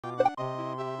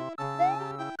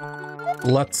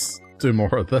Let's do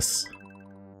more of this.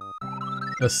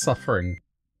 This suffering.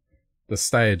 The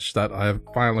stage that I've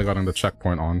finally gotten the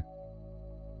checkpoint on.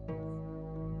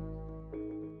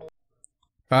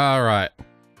 Alright.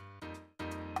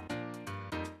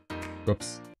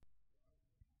 Oops.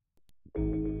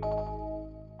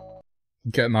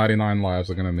 Get 99 lives,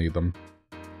 we're gonna need them.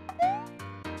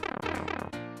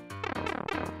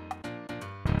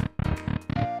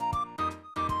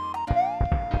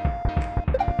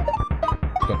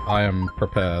 But I am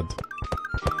prepared.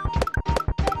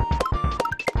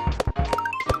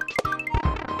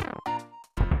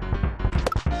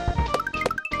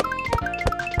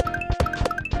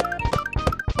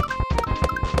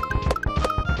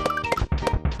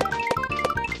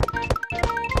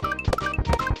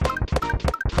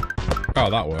 Oh,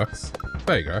 that works.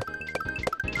 There you go.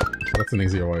 That's an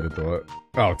easier way to do it.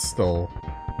 Oh, it's still...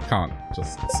 can't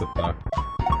just sit there.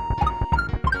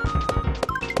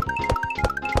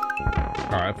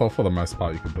 Alright, I thought for the most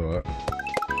part you could do it.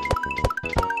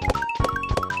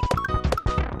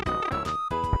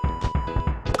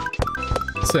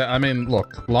 So, I mean,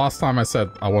 look, last time I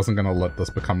said I wasn't gonna let this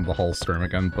become the whole stream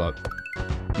again, but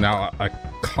now I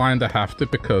kinda have to,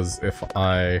 because if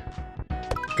I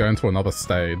go into another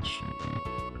stage,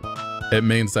 it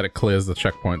means that it clears the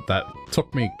checkpoint that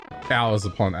took me hours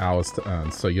upon hours to earn,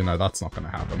 so you know that's not gonna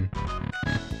happen.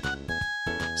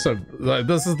 So,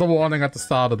 this is the warning at the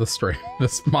start of the stream.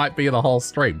 This might be the whole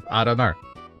stream, I don't know.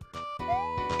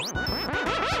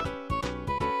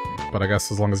 But I guess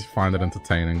as long as you find it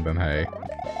entertaining, then hey,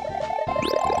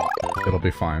 it'll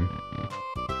be fine.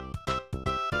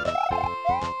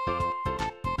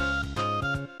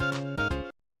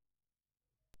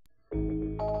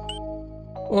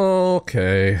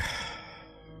 Okay.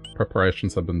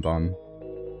 Preparations have been done.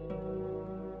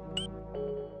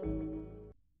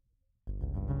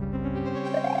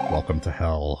 Welcome to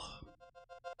hell.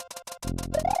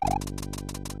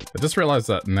 I just realized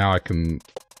that now I can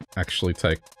actually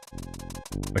take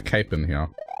a cape in here.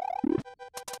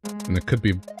 And it could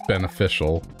be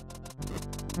beneficial.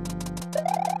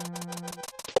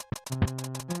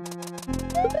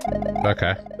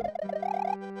 Okay.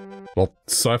 Well,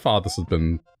 so far this has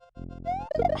been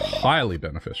highly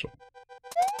beneficial.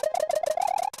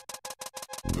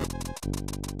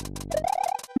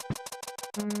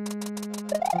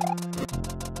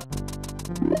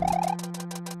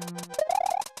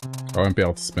 I won't be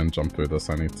able to spin jump through this,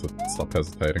 I need to stop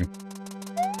hesitating.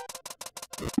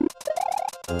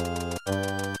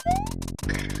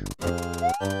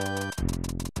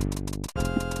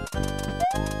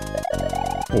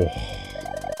 Oh.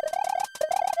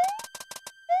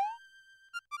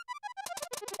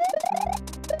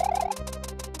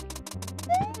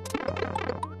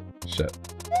 Shit.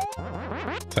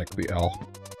 Take the L.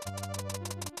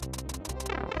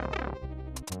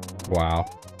 Wow.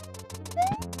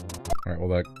 Alright,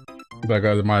 well that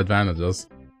goes to my advantages.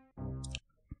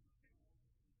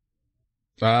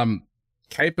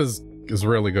 Cape is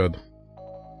really good.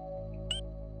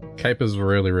 Cape is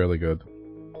really, really good.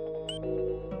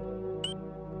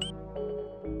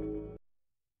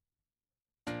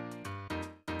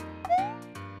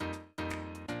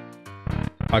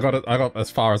 I got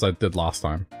as far as I did last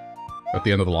time. At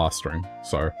the end of the last stream,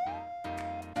 so...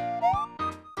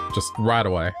 just right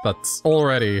away. That's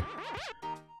already...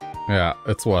 yeah,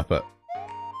 it's worth it.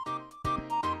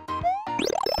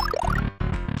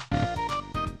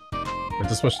 I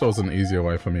just wish there was an easier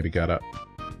way for me to get it.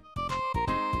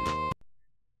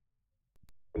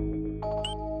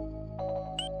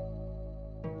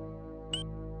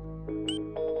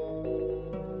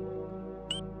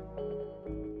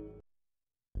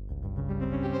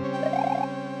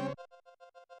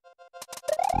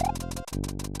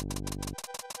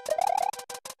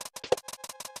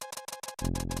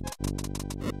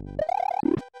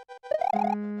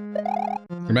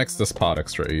 It makes this part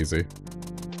extra easy.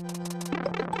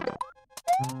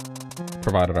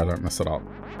 Provided I don't mess it up.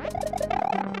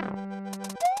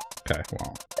 Okay,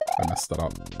 well, I messed it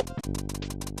up.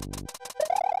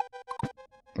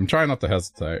 I'm trying not to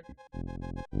hesitate.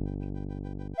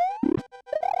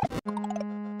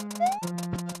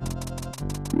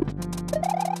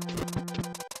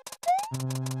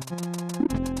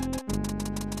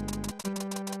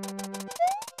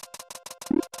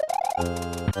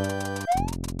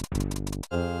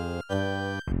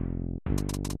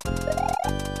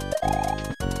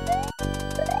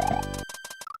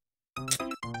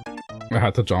 I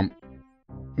had to jump.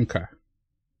 Okay.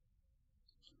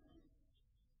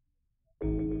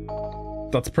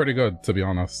 That's pretty good, to be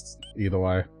honest. Either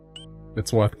way.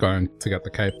 It's worth going to get the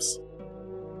capes.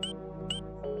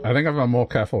 I think if I'm more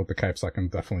careful with the capes, I can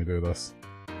definitely do this.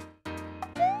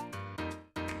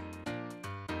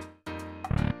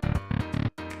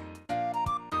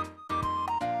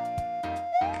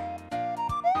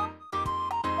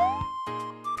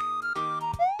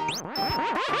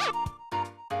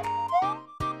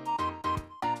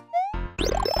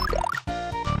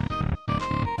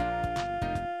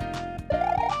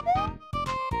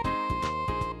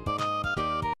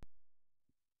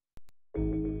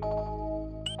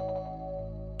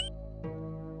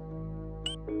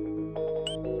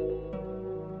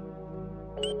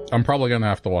 I'm probably gonna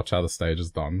have to watch how the stage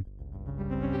is done,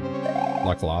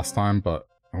 like last time, but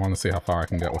I want to see how far I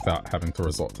can get without having to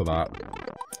resort to that.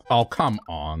 Oh, come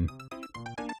on.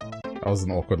 That was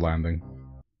an awkward landing.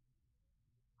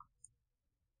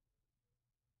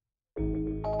 I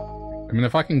mean,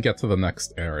 if I can get to the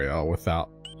next area without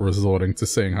resorting to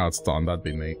seeing how it's done, that'd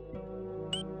be neat.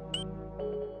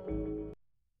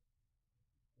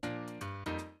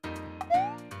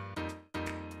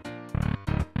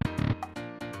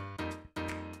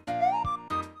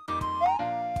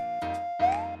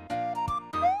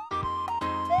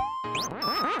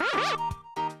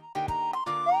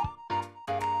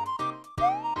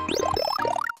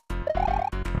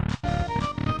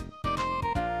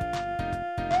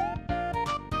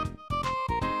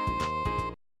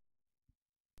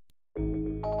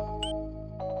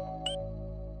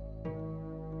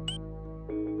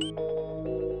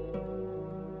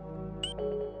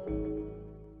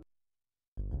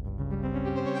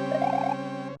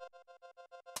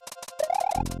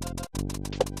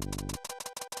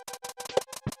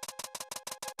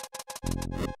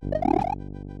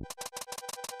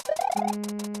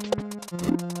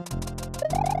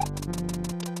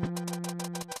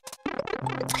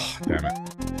 Damn it.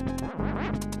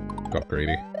 Got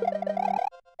greedy.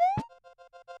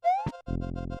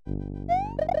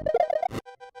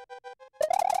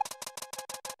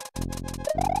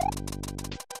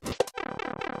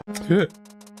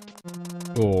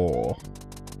 Oh.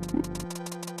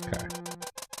 Okay.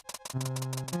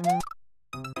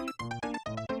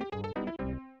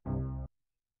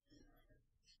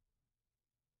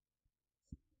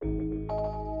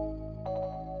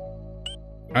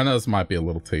 I know this might be a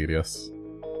little tedious.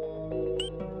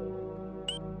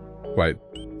 Wait,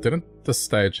 didn't the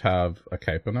stage have a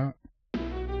cape in it?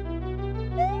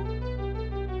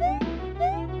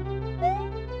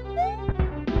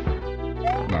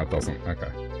 No, it doesn't.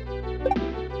 Okay.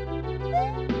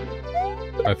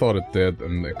 I thought it did,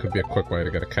 and it could be a quick way to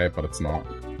get a cape, but it's not.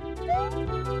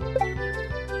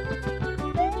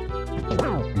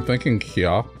 I'm thinking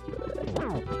here.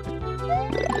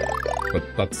 But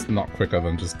that's not quicker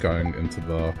than just going into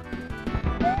the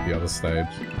other stage.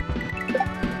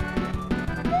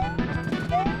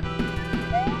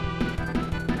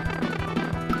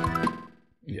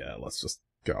 Yeah, let's just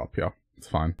go up here. It's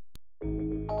fine.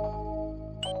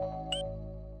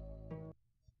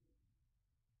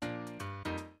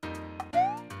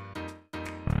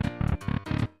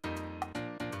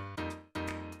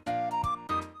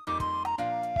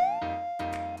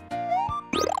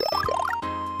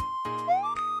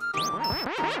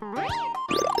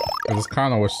 I just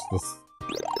kind of wish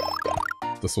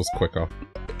this was quicker.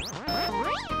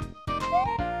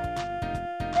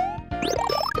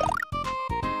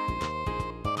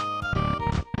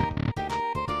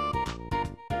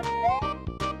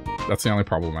 That's the only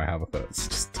problem I have with it. It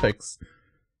just takes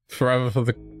forever for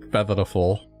the feather to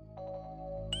fall.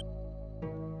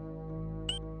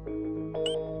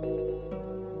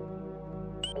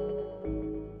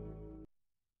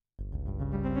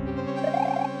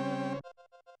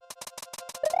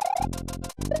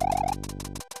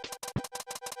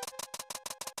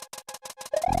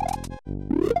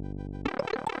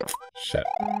 Shit.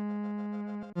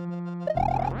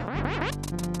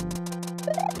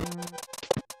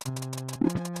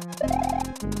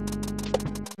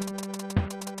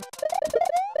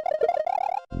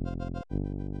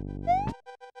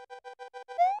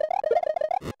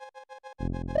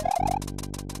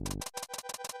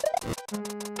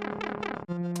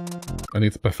 I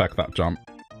need to perfect that jump.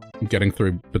 Getting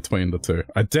through between the two.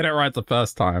 I did it right the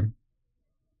first time.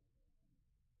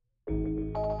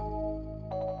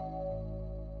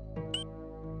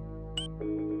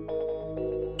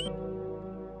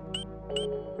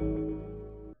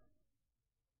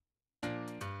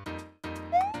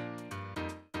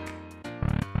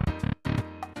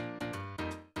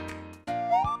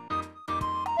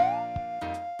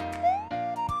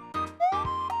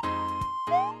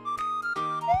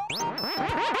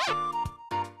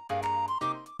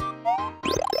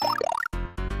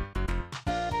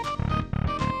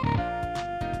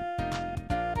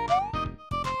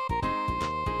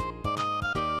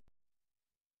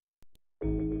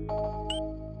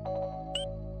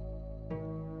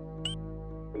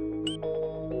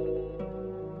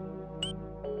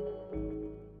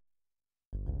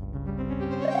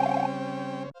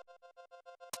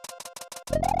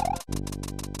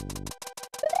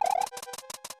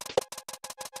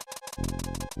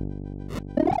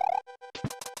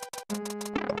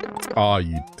 Oh,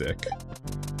 you dick.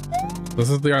 This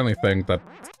is the only thing that's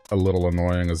a little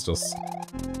annoying, is just...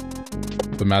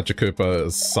 the Magic Koopa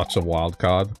is such a wild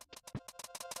card.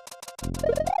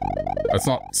 It's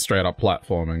not straight up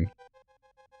platforming.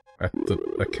 I have to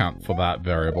account for that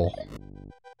variable.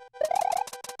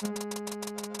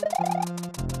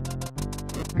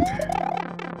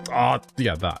 Oh,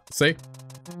 yeah, that. See?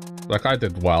 Like, I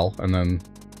did well, and then...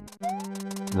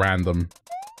 random.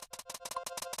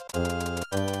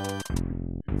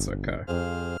 It's okay.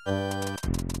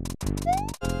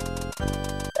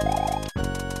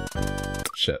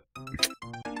 Shit.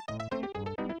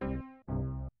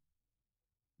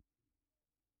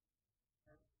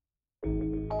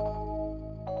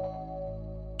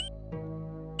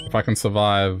 If I can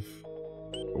survive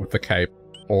with the cape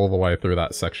all the way through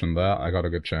that section there, I got a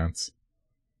good chance.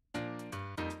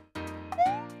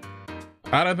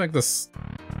 I don't think this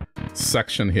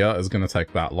section here is going to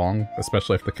take that long,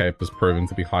 especially if the cape is proving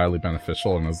to be highly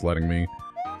beneficial and is letting me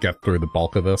get through the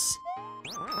bulk of this.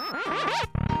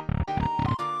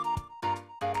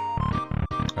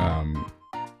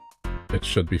 It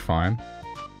should be fine.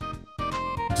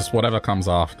 Just whatever comes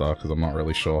after, because I'm not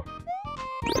really sure.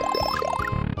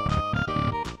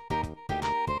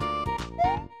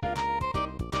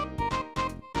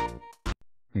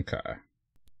 Okay.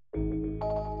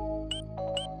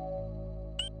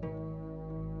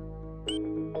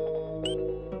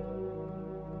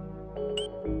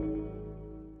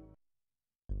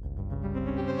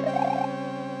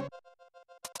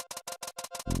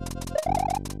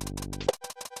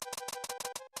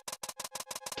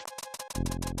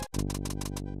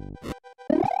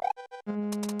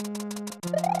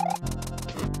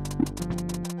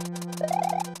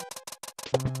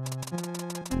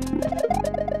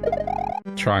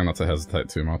 Trying not to hesitate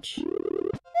too much.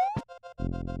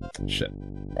 Shit.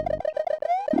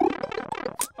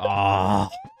 Ah.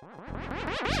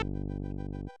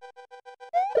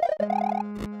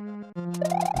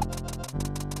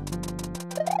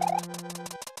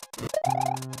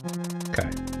 Okay.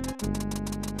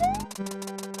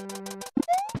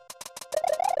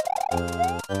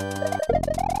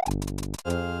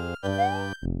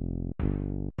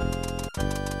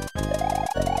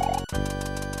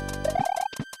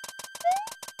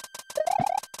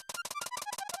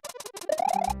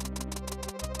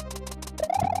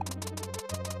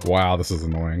 Wow, this is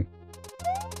annoying.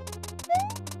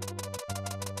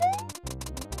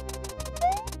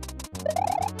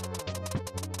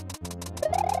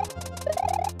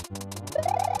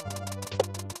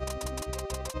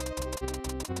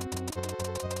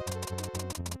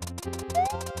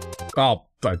 Oh,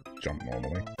 I jump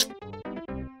normally.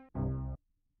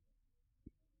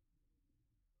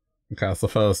 Okay, that's the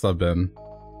furthest I've been.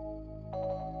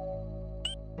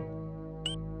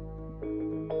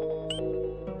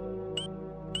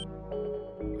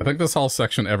 I think this whole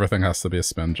section, everything has to be a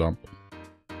spin jump.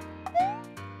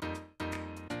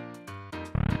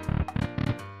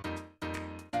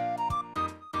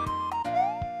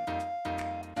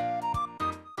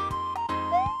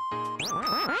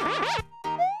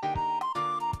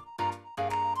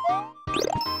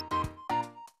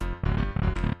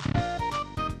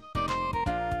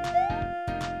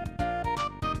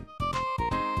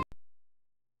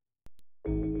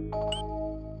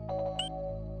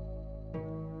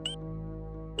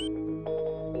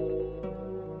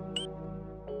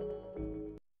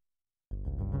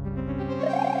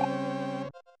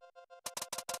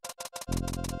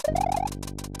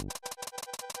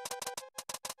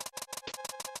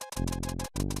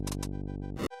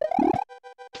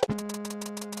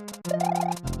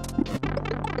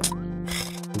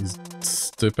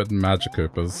 Stupid Magic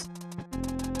Koopas.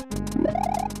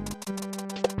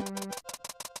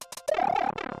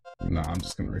 No, I'm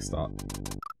just gonna restart.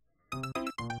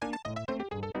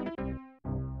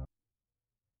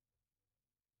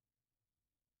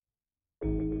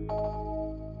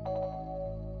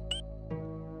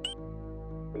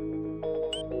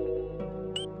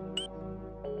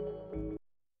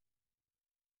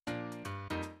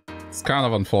 It's kind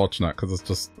of unfortunate because it's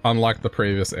just unlike the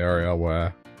previous area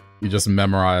where you just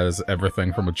memorize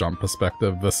everything from a jump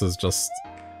perspective. This is just...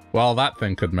 well, that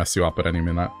thing could mess you up at any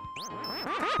minute.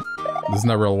 There's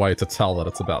no real way to tell that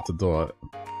it's about to do it.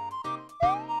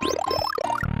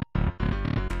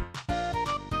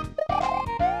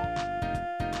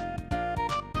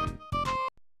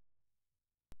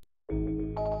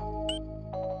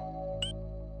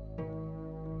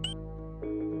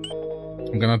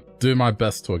 I'm gonna do my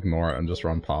best to ignore it and just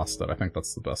run past it. I think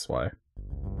that's the best way.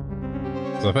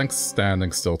 So I think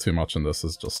standing still too much in this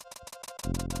is just...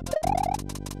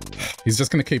 He's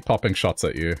just gonna keep popping shots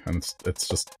at you, and it's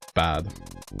just bad.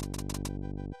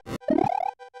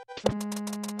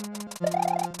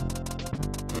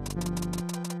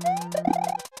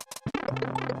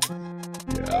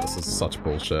 Yeah, this is such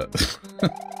bullshit.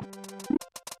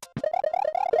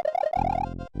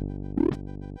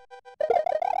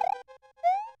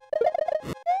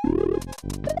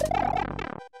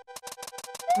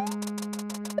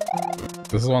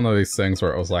 This is one of these things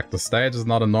where it was like, the stage is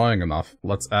not annoying enough.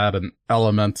 Let's add an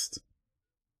element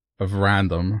of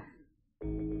random.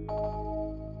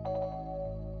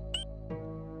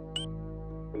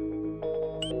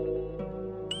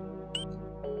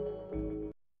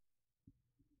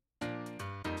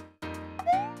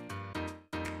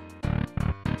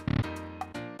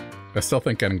 I still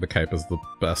think getting the cape is the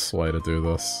best way to do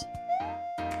this.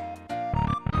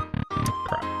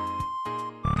 Crap.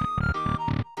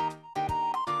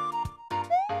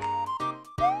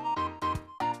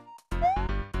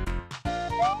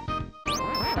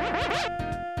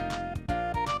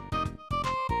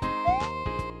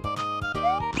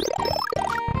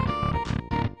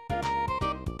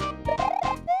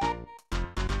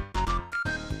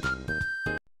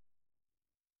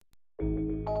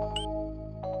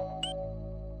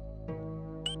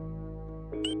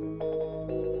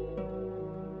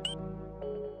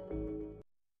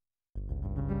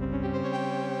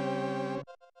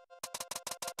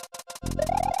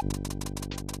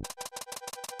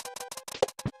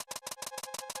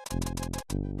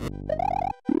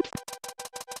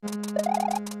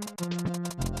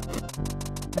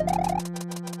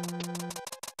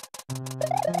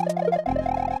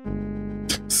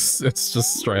 It's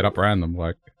just straight up random,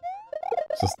 like,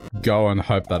 just go and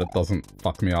hope that it doesn't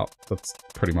fuck me up. That's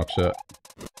pretty much it.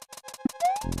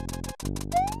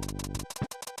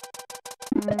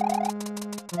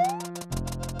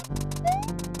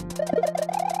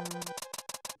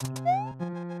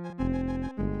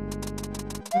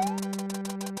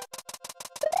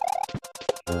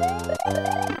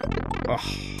 Ugh.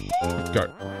 Go.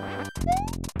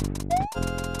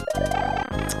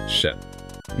 Shit.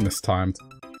 Mistimed.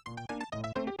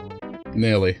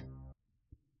 Nearly.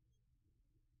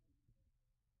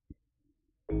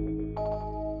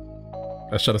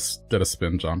 I should have did a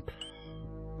spin jump.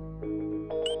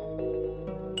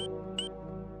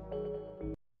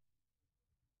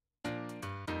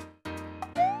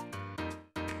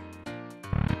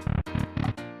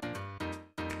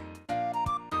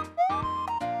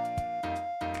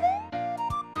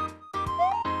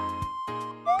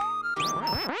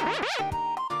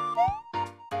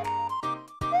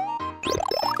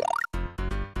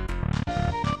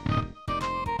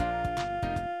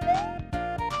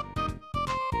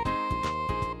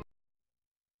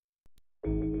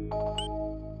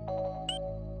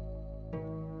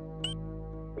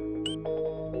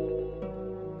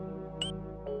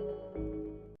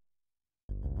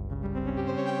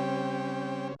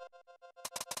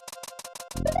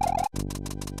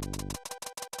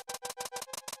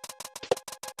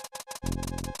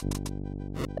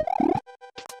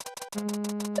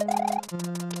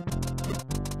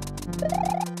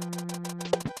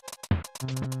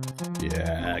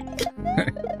 Yeah,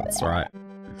 that's right.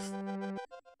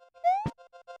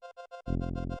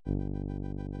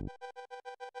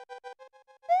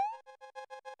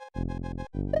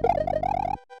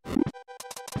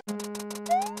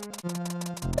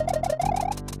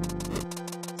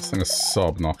 This thing is so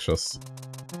obnoxious.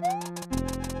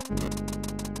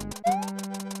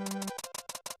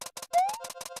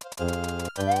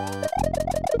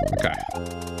 Okay.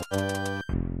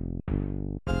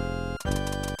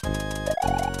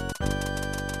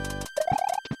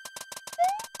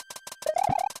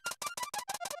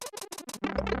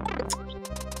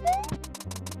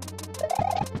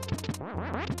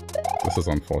 This is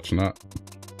unfortunate.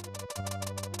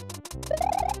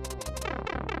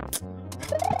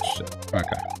 Shit.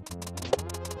 Okay.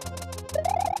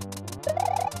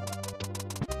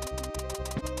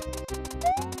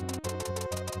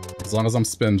 As long as I'm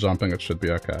spin jumping, it should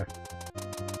be okay.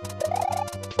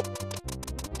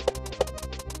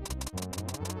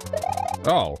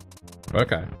 Oh,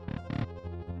 okay.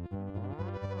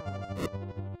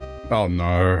 Oh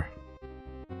no.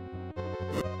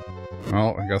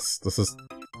 Well, I guess this is...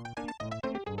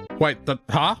 Wait,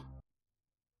 huh?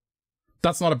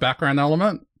 That's not a background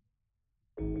element?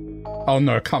 Oh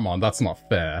no, come on, that's not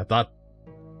fair.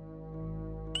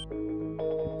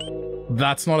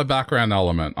 That's not a background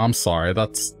element. I'm sorry,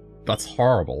 that's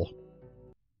horrible.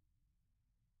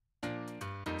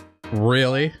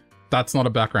 Really? That's not a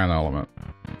background element.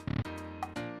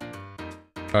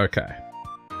 Okay.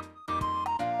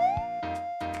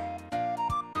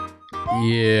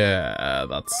 Yeah,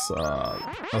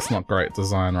 that's not great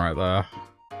design right there.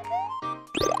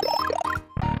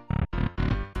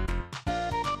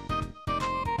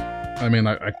 I mean,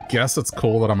 I guess it's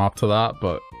cool that I'm up to that,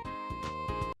 but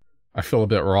I feel a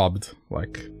bit robbed,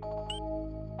 like...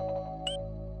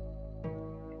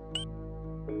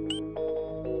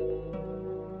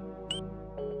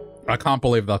 I can't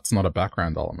believe that's not a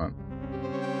background element.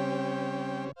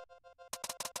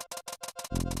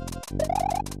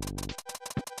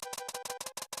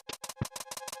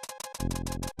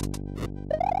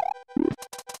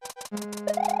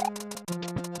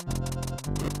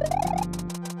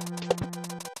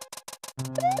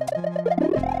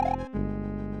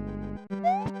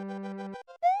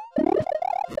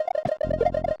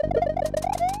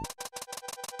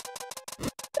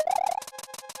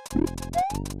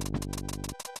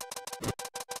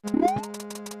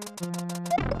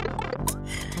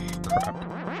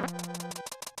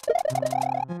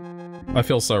 I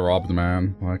feel so robbed,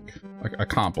 man. Like, I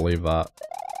can't believe that.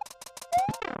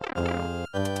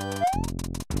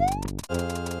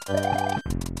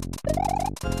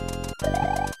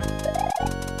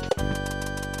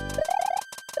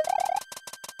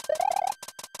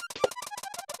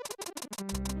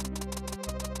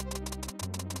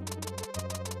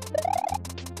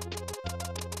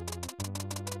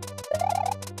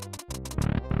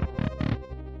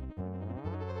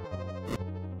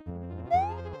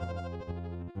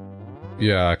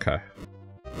 Yeah, okay.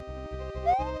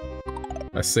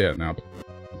 I see it now.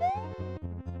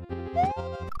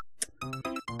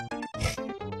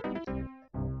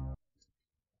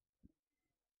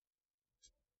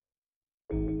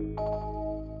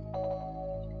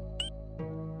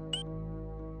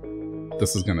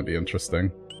 This is gonna be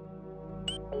interesting.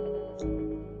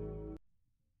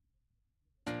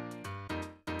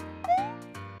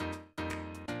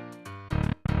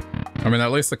 I mean,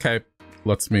 at least the cape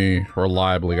lets me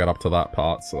reliably get up to that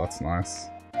part, so that's nice.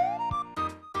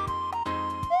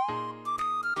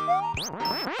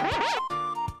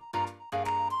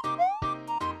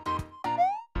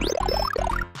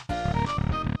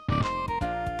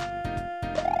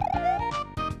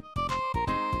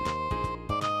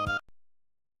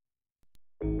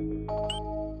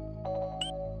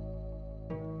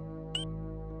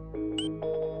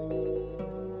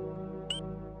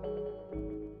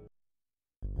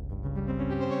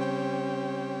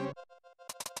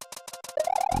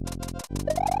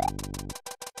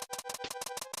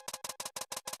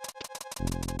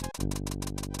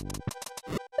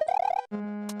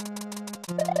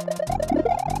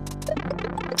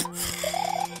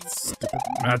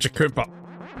 Magic Koopa.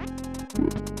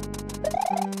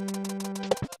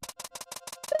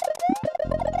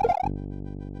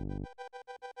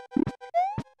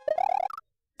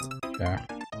 Yeah.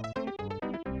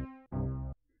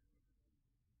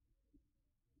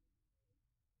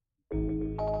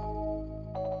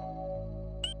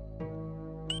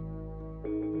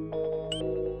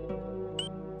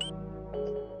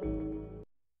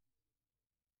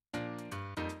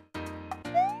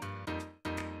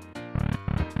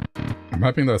 I'm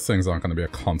hoping those things aren't going to be a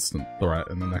constant threat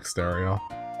in the next area.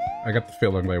 I get the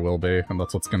feeling they will be, and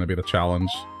that's what's going to be the challenge.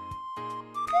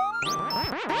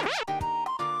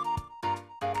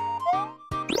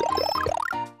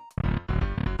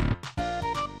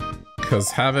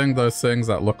 Because having those things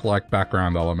that look like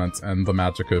background elements and the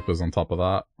Magic Koopas on top of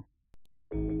that.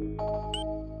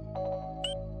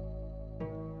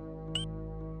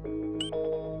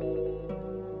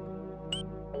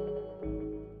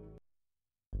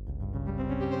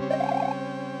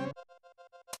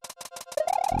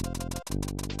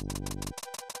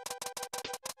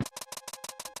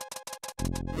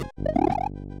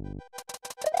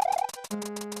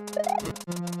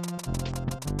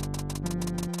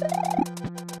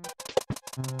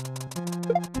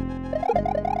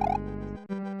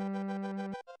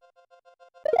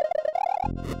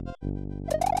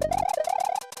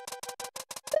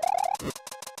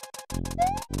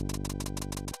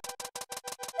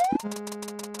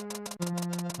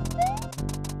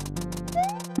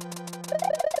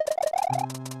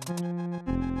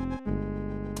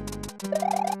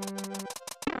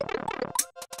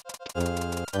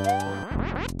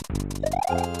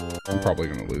 I'm probably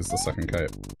gonna lose the second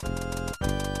cape.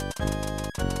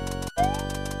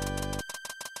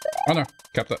 Oh no,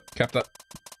 kept it, kept it.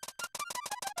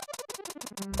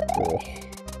 Oh.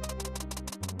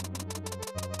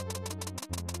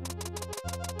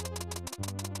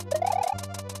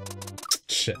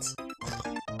 Shit.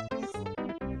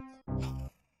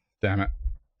 Damn it.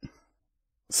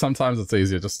 Sometimes it's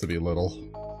easier just to be little.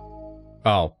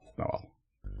 Oh, well.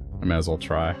 I may as well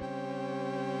try.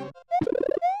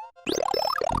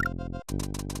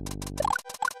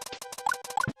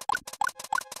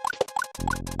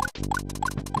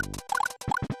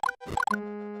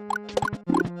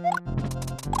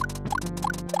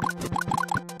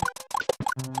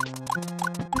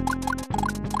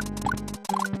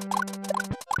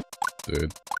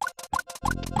 Dude.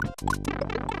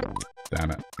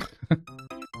 Damn it.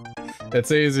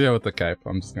 It's easier with the cape.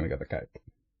 I'm just gonna get the cape.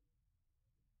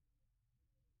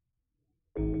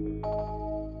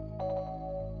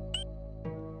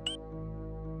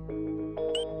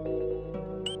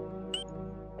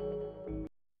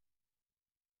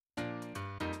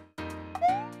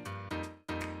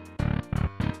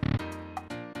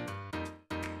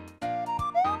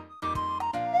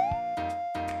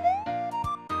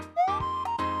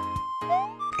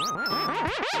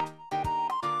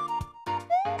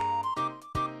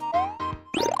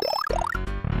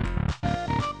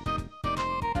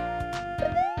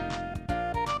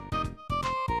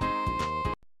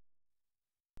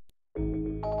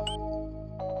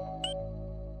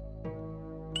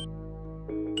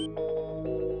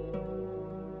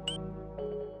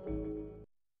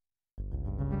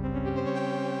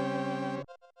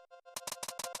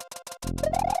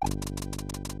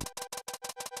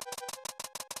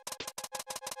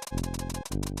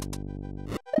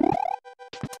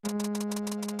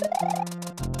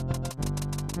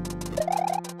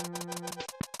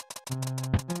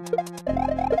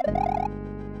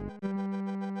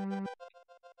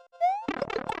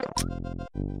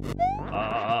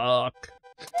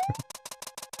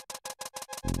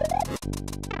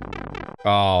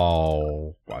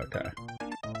 Oh, okay.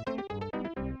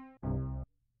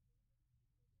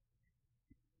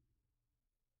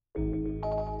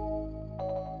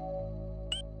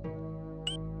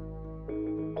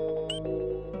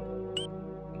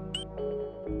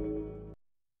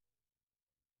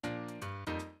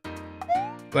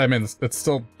 I mean, it's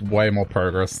still way more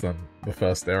progress than the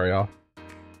first area.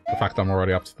 The fact I'm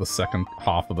already up to the second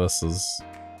half of this is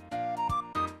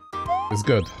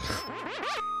good.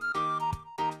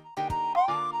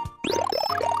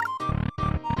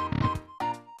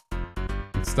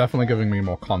 It's definitely giving me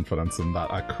more confidence in that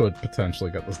I could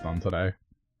potentially get this done today.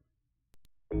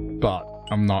 But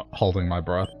I'm not holding my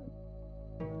breath.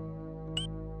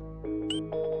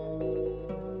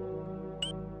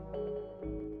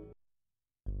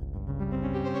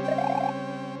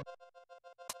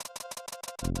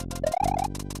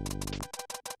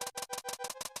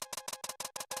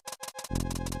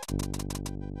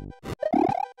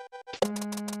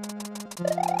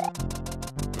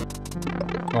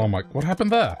 Oh my, what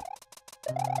happened there?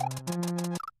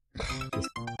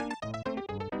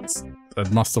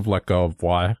 It must have let go of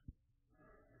Y.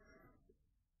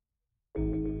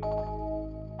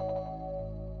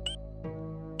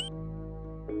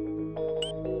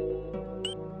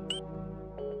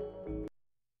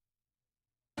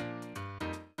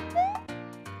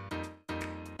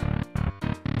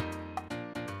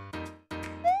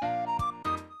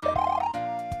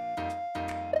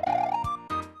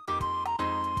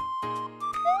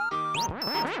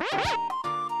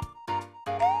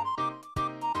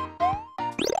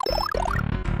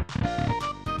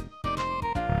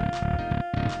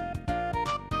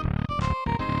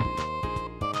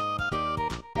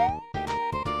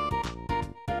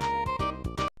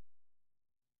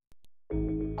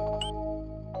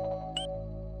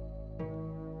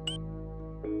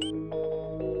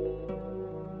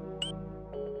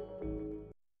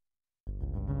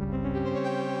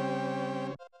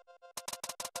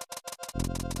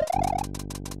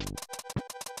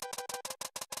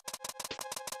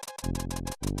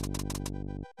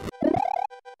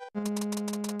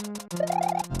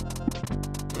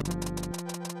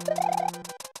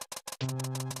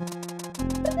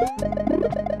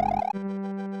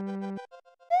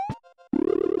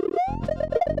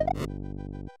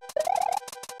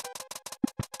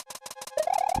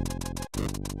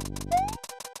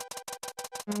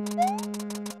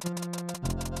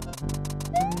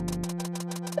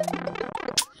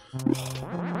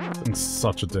 I'm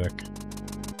such a dick.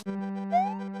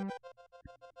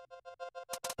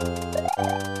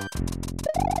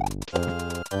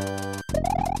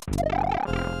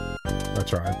 I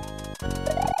tried.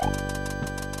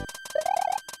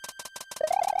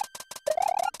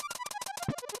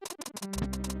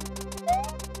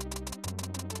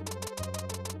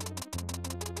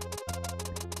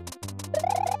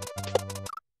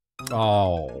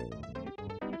 Oh.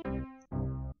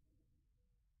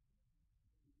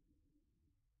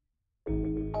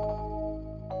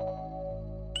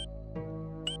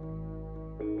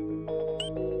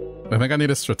 I think I need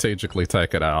to strategically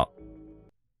take it out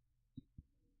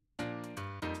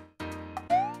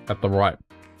at the right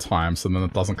time so then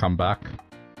it doesn't come back.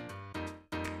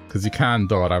 Because you can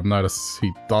do it. I've noticed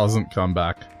he doesn't come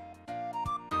back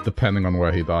depending on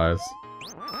where he dies.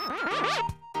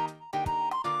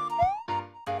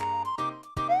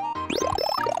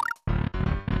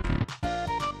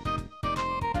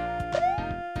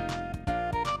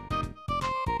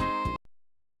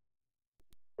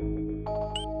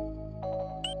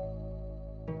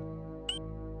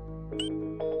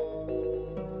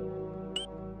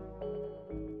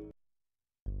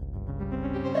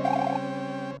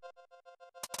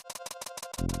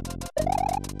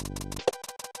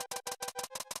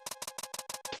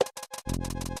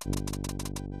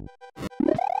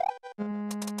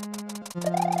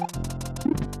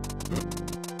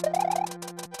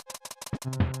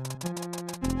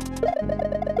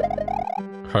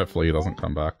 Hopefully he doesn't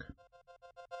come back.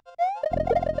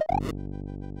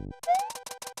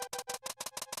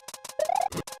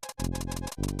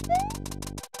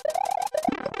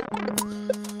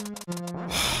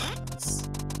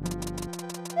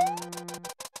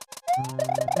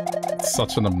 It's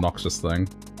such an obnoxious thing.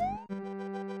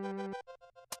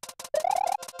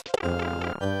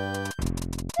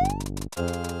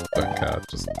 Don't care,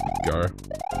 just go.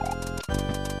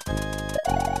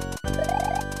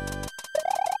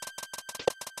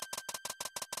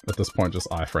 At this point, just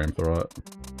iframe through it.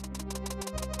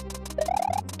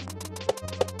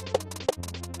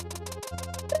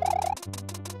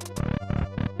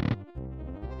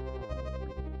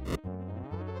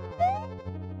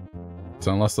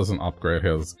 So unless there's an upgrade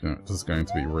here, this is going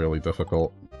to be really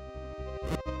difficult.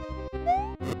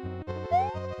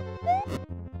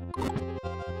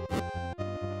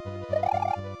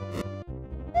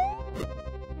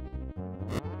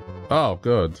 Oh,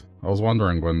 good. I was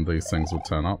wondering when these things would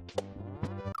turn up.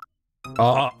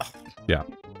 Oh, yeah.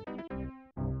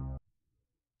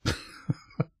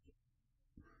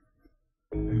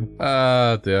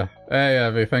 Dear. Hey,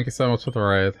 Evie, thank you so much for the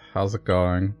raid. How's it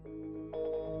going?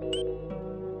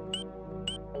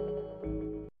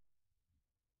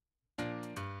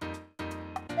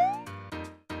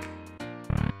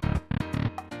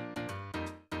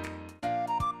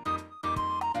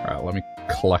 Alright, let me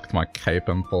collect my cape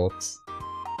imports.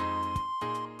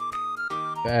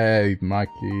 Hey,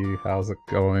 Mikey, how's it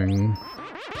going?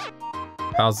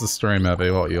 How's the stream, Evie?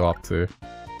 What are you up to?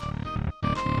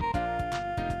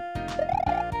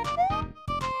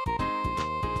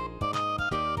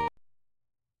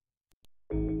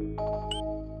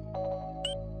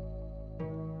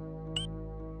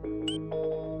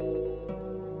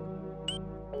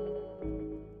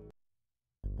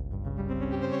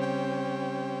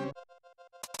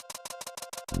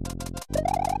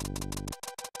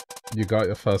 You got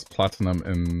your first platinum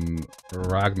in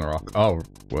Ragnarok. Oh,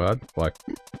 word? Like,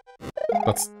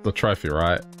 that's the trophy,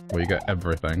 right? Where you get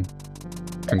everything.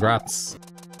 Congrats.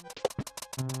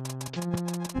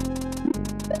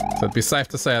 So it'd be safe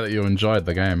to say that you enjoyed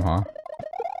the game, huh?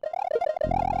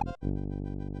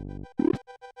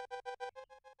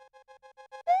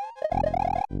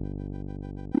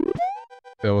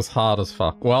 It was hard as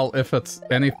fuck. Well, if it's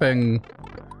anything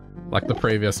like the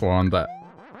previous one that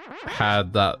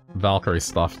had that Valkyrie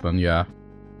stuff, then yeah.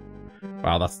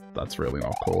 Wow, that's really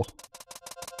not cool.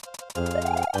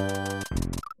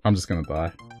 I'm just gonna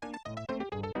die.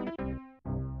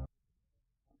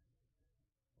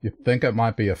 You think it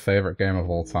might be your favorite game of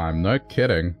all time? No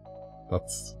kidding.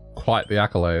 That's quite the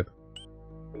accolade.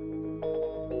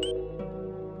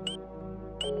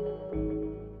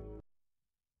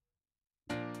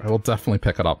 I will definitely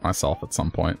pick it up myself at some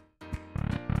point.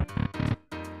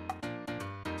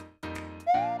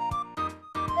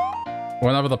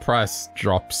 Whenever the price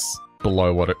drops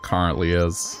below what it currently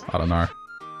is, I don't know.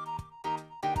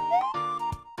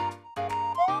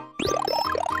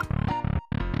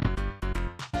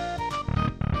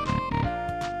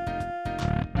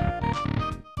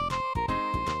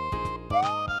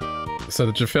 So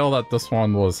did you feel that this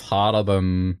one was harder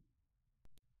than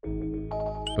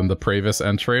the previous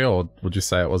entry, or would you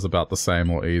say it was about the same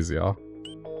or easier?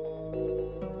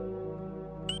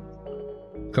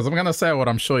 Because I'm gonna say what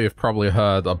I'm sure you've probably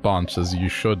heard a bunch is you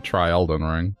should try Elden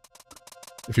Ring.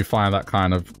 If you find that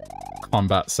kind of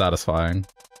combat satisfying.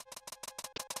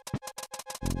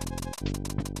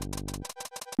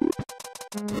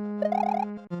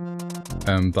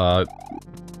 And, I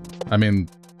mean,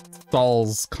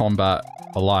 Souls combat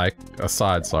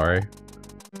aside, sorry.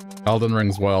 Elden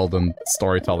Ring's world and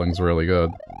storytelling's really good.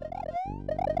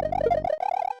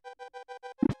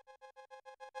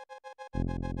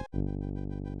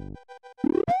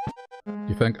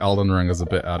 You think Elden Ring is a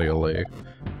bit out of your league?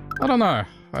 I don't know.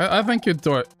 I think you'd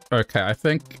do it okay. I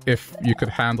think if you could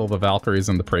handle the Valkyries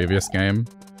in the previous game,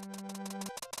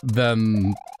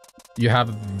 then you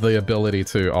have the ability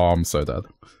to... Oh, I'm so dead.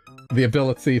 The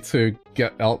ability to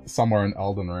get somewhere in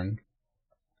Elden Ring.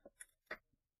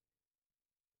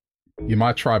 You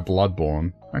might try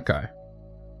Bloodborne. Okay.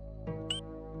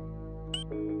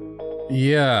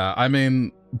 Yeah, I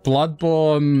mean,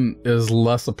 Bloodborne is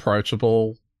less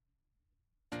approachable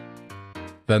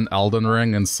than Elden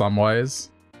Ring in some ways.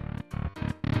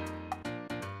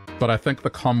 But I think the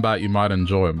combat you might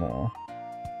enjoy more.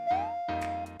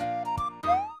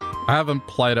 I haven't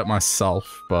played it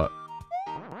myself, but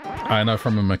I know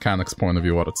from a mechanics point of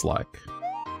view what it's like.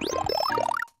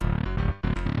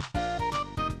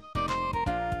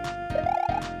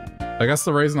 I guess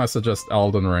the reason I suggest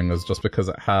Elden Ring is just because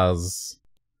it has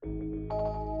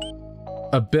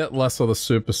a bit less of the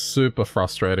super, super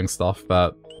frustrating stuff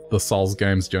that the Souls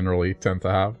games generally tend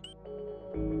to have.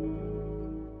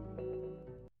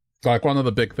 Like, one of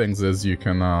the big things is you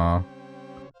can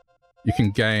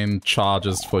gain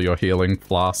charges for your healing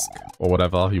flask, or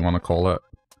whatever you want to call it,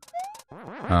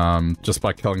 just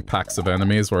by killing packs of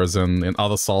enemies, whereas in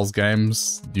other Souls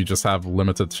games, you just have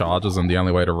limited charges, and the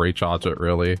only way to recharge it,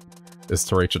 really, is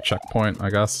to reach a checkpoint, I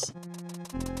guess.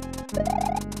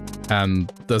 And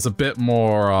there's a bit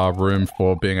more room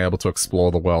for being able to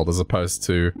explore the world, as opposed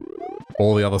to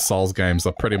all the other Souls games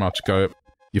that pretty much go...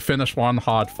 You finish one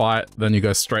hard fight, then you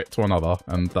go straight to another,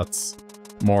 and that's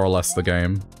more or less the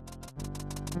game.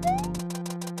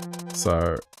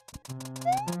 So...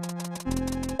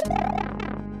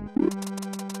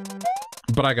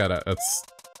 But I get it, it's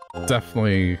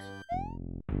definitely...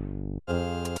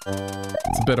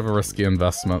 It's a bit of a risky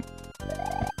investment.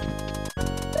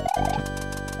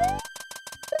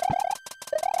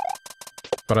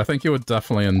 But I think you would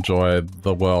definitely enjoy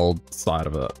the world side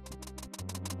of it.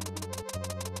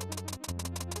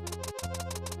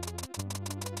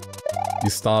 You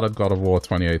started God of War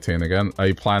 2018 again. Are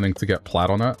you planning to get plat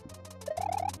on it?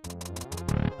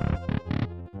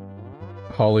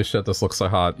 Holy shit, this looks so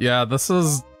hard. Yeah, this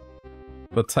is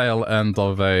the tail end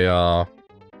of a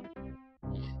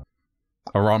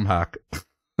ROM hack.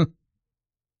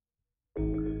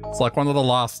 It's like one of the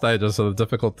last stages, so the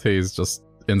difficulty is just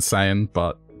insane,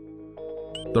 but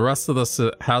the rest of this,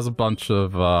 it has a bunch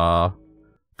of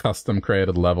custom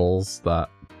created levels that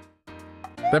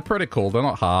they're pretty cool. They're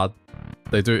not hard.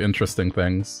 They do interesting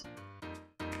things.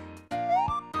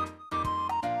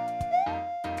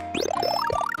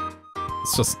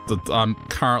 It's just that I'm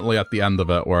currently at the end of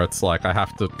it, where it's like I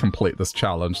have to complete this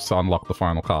challenge to unlock the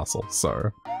final castle,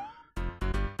 so...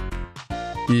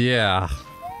 Yeah.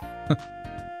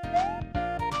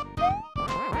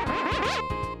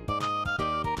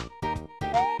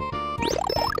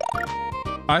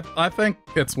 I think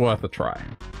it's worth a try.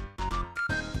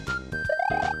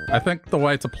 I think the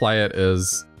way to play it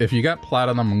is, if you get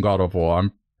Platinum in God of War,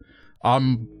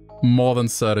 I'm more than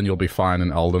certain you'll be fine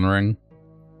in Elden Ring.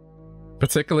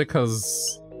 Particularly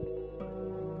because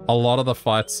a lot of the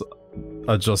fights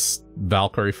are just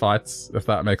Valkyrie fights, if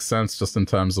that makes sense, just in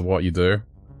terms of what you do.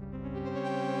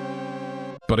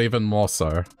 But even more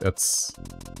so, it's...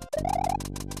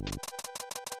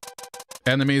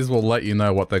 Enemies will let you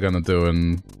know what they're gonna do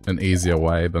in an easier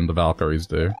way than the Valkyries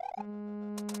do.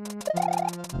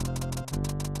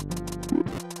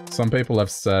 Some people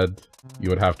have said you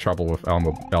would have trouble with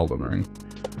Elden Ring.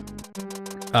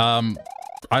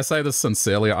 I say this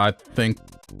sincerely, I think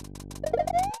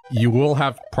you will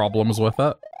have problems with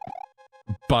it,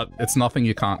 but it's nothing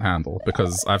you can't handle,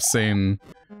 because I've seen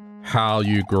how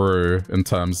you grew in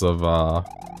terms of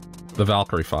the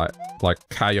Valkyrie fight. Like,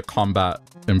 how your combat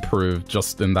improved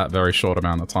just in that very short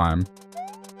amount of time.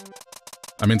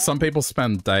 I mean, some people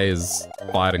spend days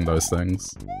fighting those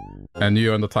things, and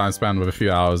you, in the time span of a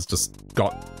few hours, just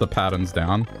got the patterns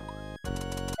down.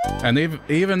 And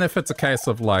even if it's a case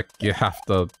of, like, you have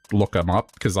to look them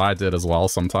up, because I did as well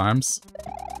sometimes,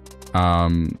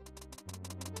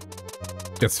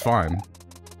 it's fine.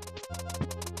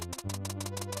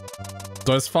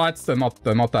 Those fights, they're not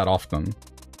that often.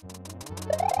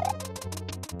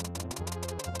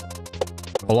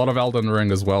 A lot of Elden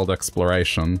Ring is world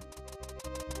exploration.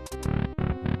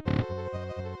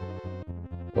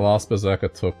 The last Berserker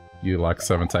took you like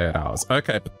 7 to 8 hours.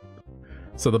 Okay,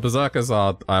 so the Berserkers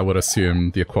are, I would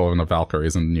assume, the equivalent of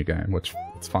Valkyries in the new game, which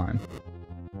it's fine.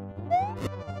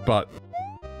 But,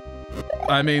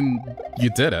 I mean, you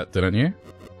did it, didn't you?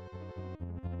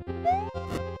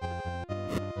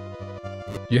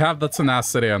 You have the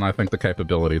tenacity and I think the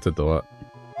capability to do it.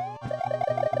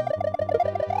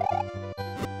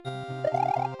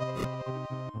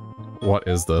 What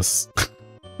is this?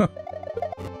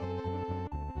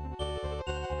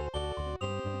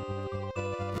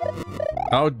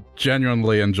 I would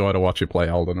genuinely enjoy to watch you play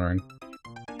Elden Ring.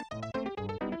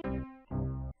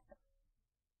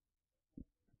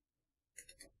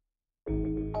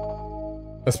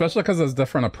 Especially because there's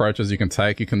different approaches you can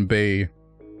take. You can be...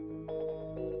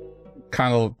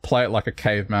 kind of play it like a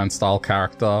caveman style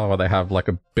character, where they have like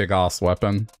a big ass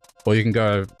weapon. Or you can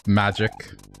go magic.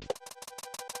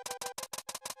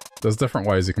 There's different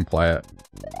ways you can play it.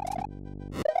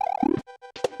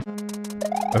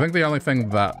 I think the only thing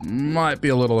that might be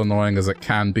a little annoying is it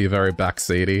can be very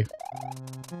backseaty.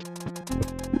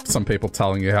 Some people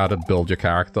telling you how to build your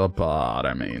character, but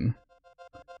I mean...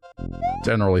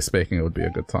 generally speaking, it would be a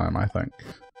good time, I think.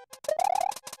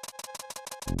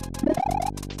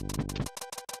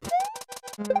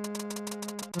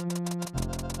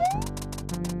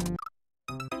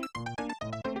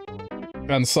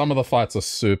 And some of the fights are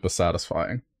super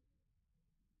satisfying.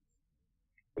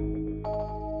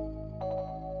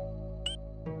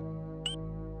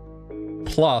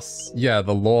 Plus, yeah,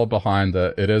 the lore behind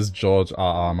it, it is George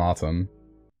R.R. Martin.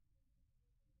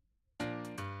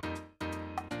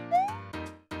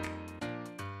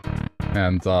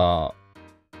 And,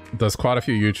 there's quite a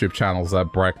few YouTube channels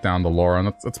that break down the lore,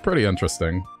 and it's pretty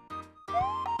interesting.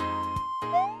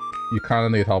 You kind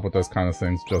of need help with those kind of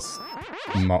things, just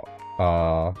not,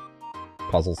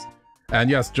 puzzles. And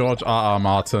yes, George R.R.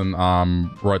 Martin,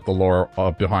 wrote the lore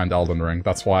behind Elden Ring.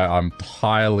 That's why I'm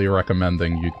highly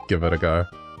recommending you give it a go.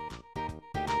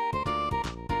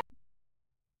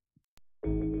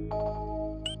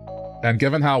 And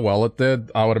given how well it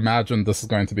did, I would imagine this is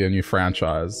going to be a new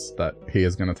franchise that he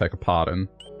is going to take a part in.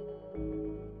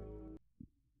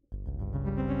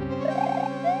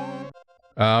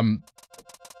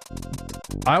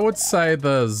 I would say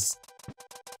there's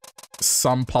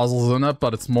some puzzles in it,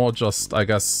 but it's more just, I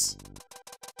guess...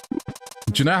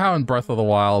 Do you know how in Breath of the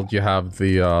Wild you have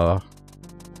the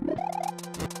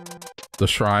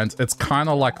shrines? It's kind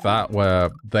of like that,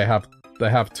 where they have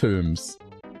tombs.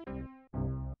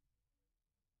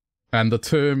 And the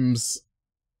tombs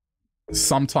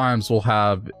sometimes will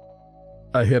have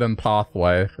a hidden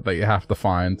pathway that you have to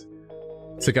find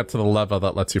to get to the lever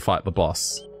that lets you fight the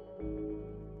boss.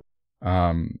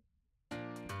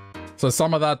 So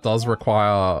some of that does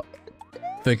require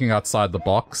thinking outside the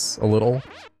box a little.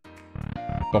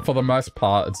 But for the most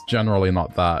part, it's generally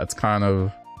not that. It's kind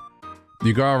of...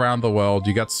 You go around the world,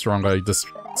 you get stronger, you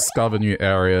discover new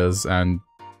areas, and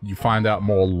you find out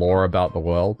more lore about the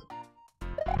world.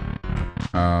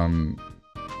 And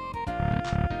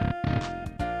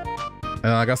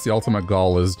I guess the ultimate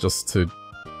goal is just to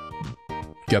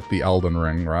get the Elden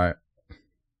Ring, right?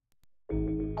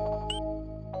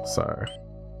 So...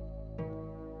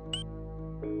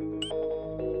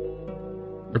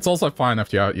 It's also fine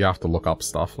if you have to look up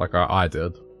stuff, like I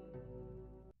did.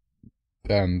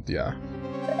 And, yeah.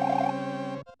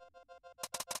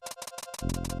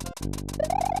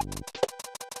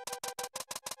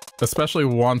 Especially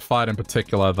one fight in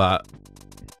particular that,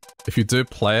 if you do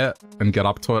play it and get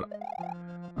up to it,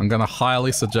 I'm gonna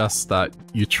highly suggest that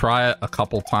you try it a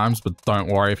couple times, but don't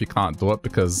worry if you can't do it,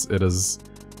 because it is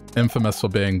infamous for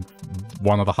being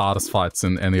one of the hardest fights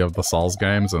in any of the Souls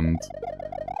games, and...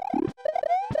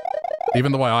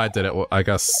 Even the way I did it, I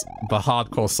guess the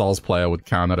hardcore Souls player would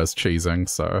count it as cheesing,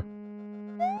 so...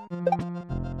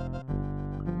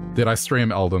 Did I stream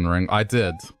Elden Ring? I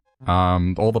did.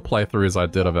 All the playthroughs I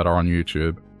did of it are on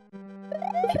YouTube,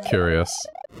 if you're curious.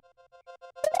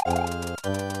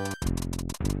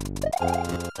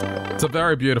 It's a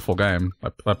very beautiful game.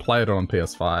 I played it on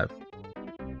PS5.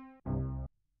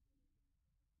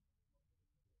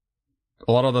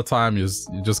 A lot of the time, you're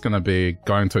just gonna be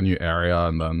going to a new area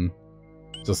and then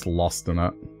just lost in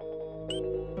it.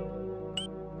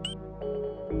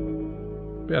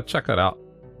 But yeah, check it out.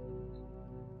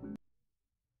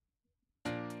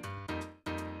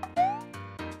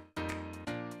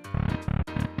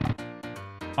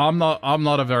 I'm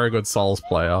not a very good Souls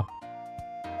player.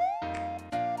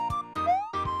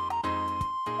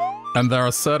 And there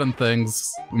are certain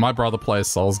things, my brother plays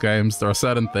Souls games, there are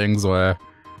certain things where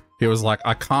he was like,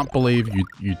 I can't believe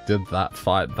you did that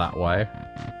fight that way.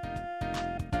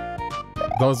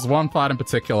 There was one fight in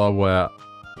particular where,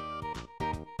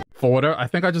 for whatever, I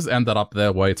think I just ended up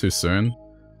there way too soon.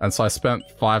 And so I spent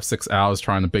 5-6 hours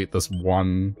trying to beat this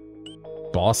one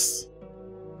boss.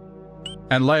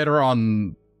 And later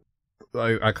on,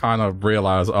 I kind of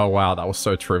realized, oh wow, that was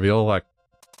so trivial. Like,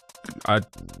 it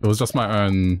was just my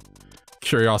own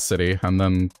curiosity and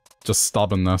then just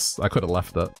stubbornness. I could have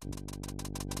left it.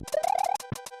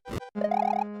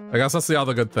 I guess that's the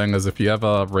other good thing, is if you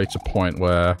ever reach a point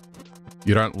where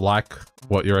you don't like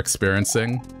what you're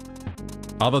experiencing,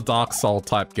 other Dark Souls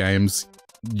type games,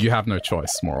 you have no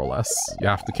choice, more or less. You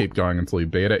have to keep going until you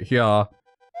beat it. Here,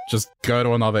 just go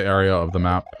to another area of the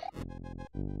map.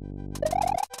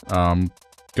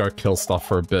 Go kill stuff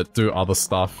for a bit, do other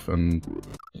stuff, and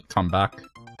come back.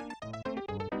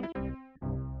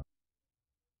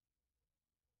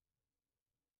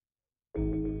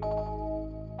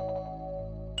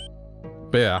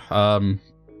 But yeah,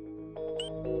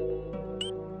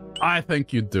 I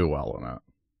think you'd do well in it.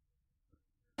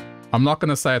 I'm not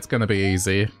gonna say it's gonna be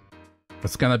easy.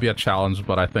 It's gonna be a challenge,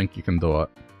 but I think you can do it.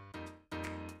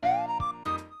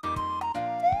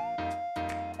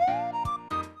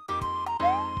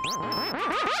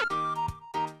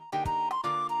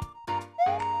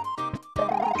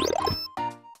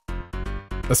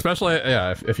 Especially,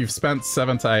 yeah, if you've spent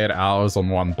 7 to 8 hours on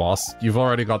one boss, you've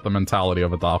already got the mentality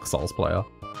of a Dark Souls player.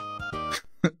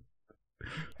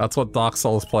 That's what Dark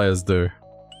Souls players do.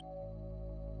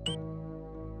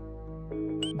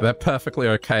 They're perfectly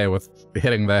okay with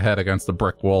hitting their head against a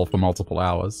brick wall for multiple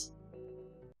hours.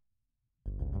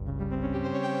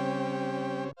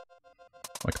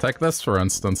 Like, take this for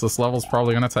instance. This level's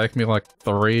probably gonna take me like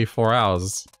 3-4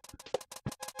 hours.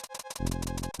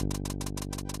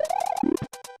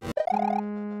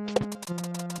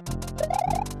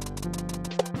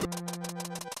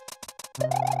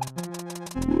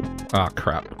 Ah,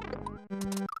 crap.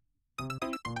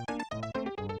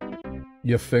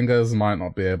 Your fingers might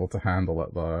not be able to handle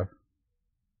it, though.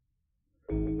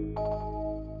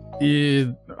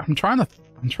 Yeah, I'm trying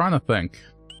to think.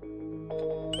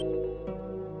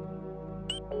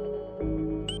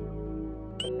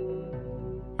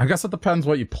 I guess it depends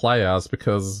what you play as,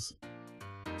 because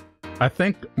I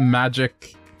think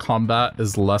magic combat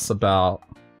is less about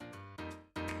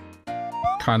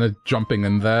kind of jumping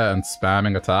in there and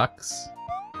spamming attacks.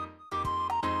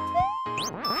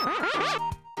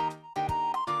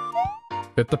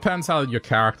 It depends how your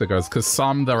character goes, because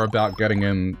some they're about getting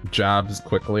in jabs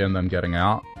quickly and then getting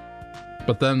out.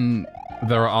 But then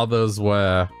there are others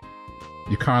where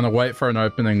you kind of wait for an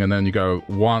opening and then you go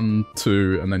 1,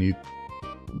 2, and then you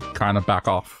kind of back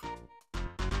off.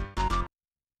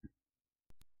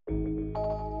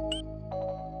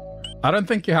 I don't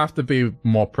think you have to be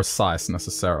more precise,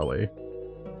 necessarily.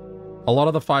 A lot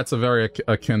of the fights are very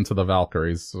akin to the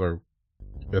Valkyries, so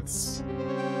it's...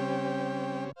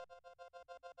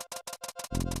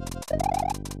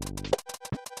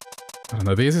 I don't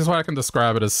know, the easiest way I can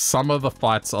describe it is some of the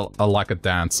fights are like a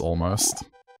dance, almost.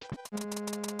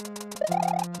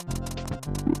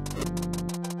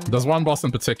 There's one boss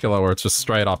in particular where it's just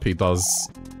straight up, he does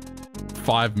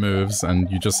 5 moves,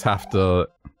 and you just have to...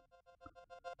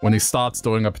 When he starts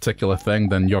doing a particular thing,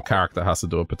 then your character has to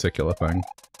do a particular thing.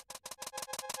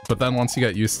 But then once you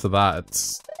get used to that,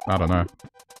 it's... I don't know.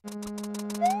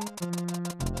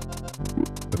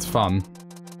 It's fun.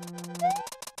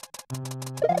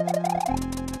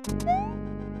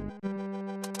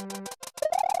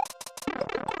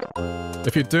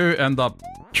 If you do end up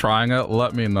trying it,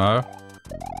 let me know.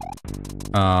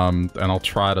 And I'll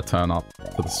try to turn up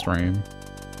for the stream.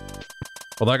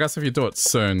 Although I guess if you do it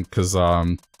soon, because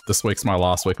this week's my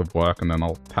last week of work and then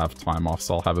I'll have time off,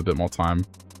 so I'll have a bit more time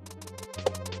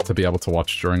to be able to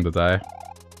watch during the day.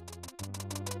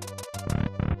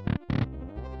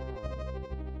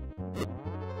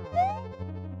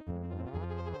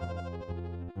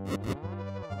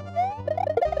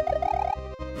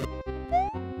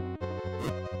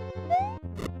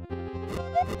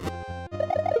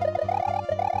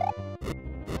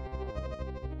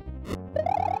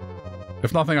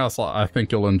 If nothing else, I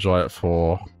think you'll enjoy it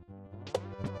for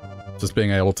just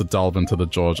being able to delve into the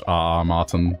George R.R.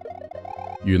 Martin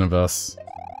universe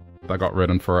that got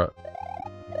written for it.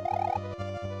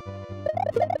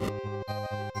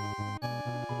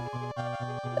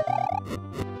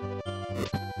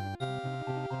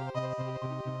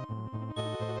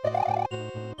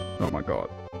 Oh my god.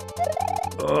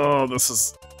 Oh, this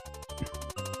is...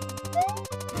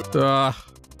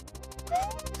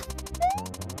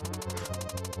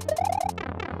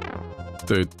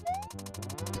 Dude.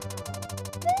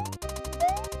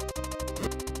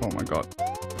 Oh my god.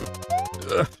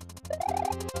 Ugh.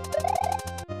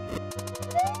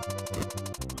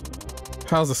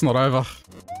 How's this not over?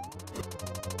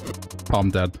 Oh, I'm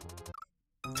dead.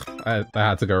 I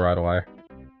had to go right away.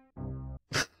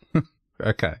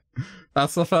 Okay.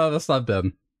 That's the furthest I've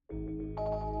been.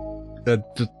 I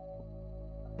just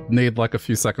need like a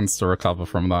few seconds to recover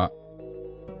from that.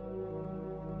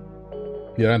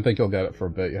 You don't think you'll get it for a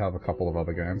bit, you have a couple of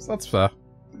other games. That's fair.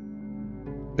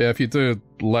 Yeah, if you do,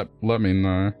 let me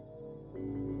know.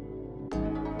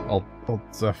 I'll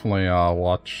definitely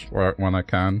watch when I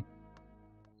can.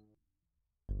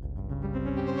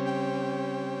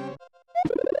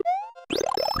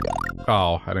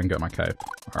 Oh, I didn't get my cape.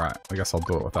 Alright, I guess I'll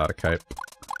do it without a cape.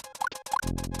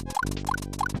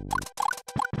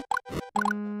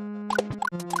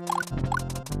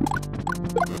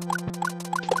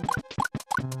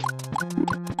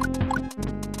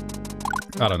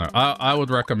 I don't know. I would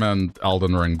recommend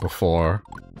Elden Ring before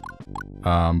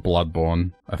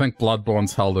Bloodborne. I think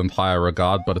Bloodborne's held in higher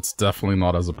regard, but it's definitely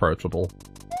not as approachable.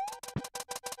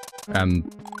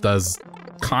 And there's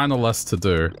kind of less to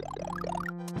do.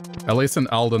 At least in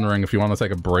Elden Ring, if you want to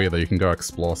take a breather, you can go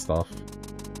explore stuff.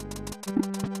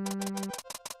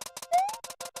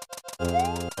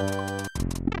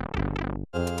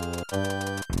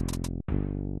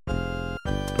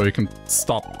 we can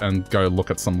stop and go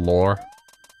look at some lore.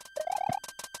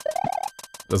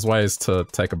 There's ways to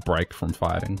take a break from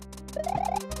fighting.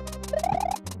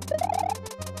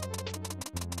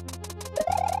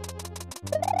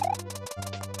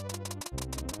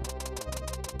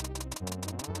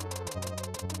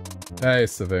 Hey,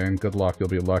 Savine, good luck. You'll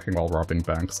be lurking while robbing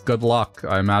banks. Good luck.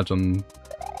 I imagine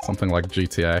something like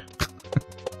GTA.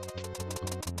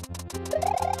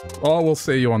 Or we'll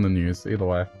see you on the news, either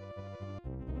way.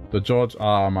 The George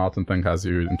R. R. Martin thing has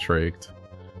you intrigued.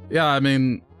 Yeah, I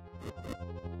mean...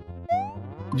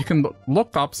 You can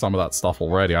look up some of that stuff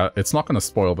already. It's not going to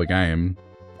spoil the game.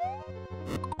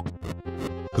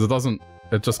 Because it doesn't...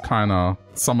 It just kind of...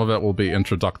 Some of it will be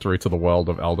introductory to the world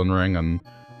of Elden Ring and,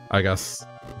 I guess,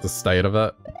 the state of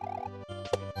it.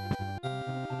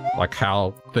 Like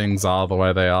how things are the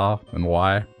way they are and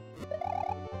why.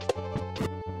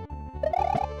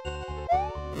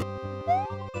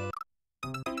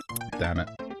 Damn it.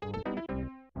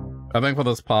 I think for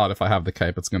this part, if I have the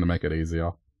cape, it's going to make it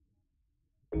easier.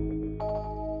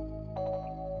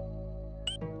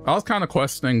 I was kind of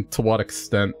questioning to what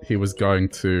extent he was going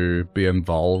to be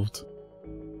involved.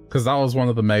 Because that was one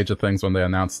of the major things when they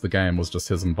announced the game, was just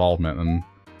his involvement. And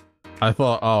I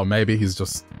thought, oh, maybe he's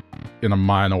just, in a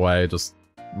minor way, just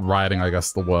writing, I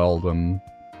guess, the world and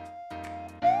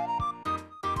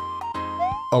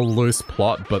a loose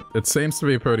plot, but it seems to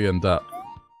be pretty in-depth.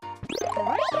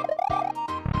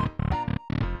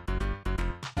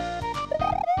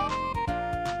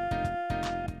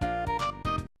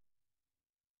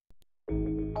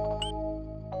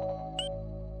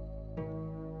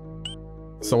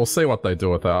 So we'll see what they do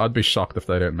with that. I'd be shocked if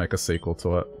they didn't make a sequel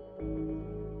to it.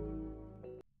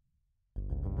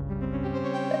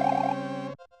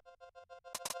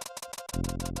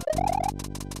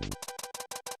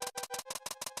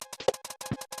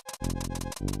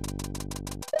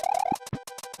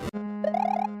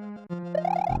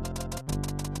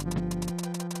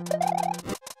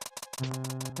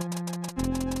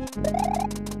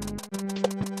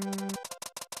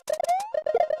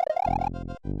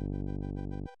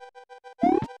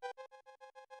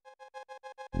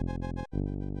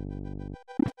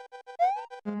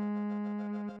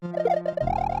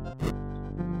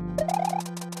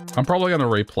 I'm probably gonna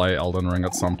replay Elden Ring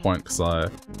at some point because I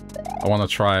want to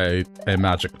try a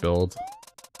magic build.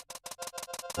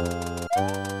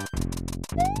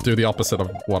 Do the opposite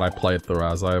of what I played through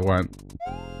as. I went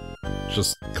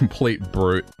just complete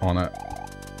brute on it.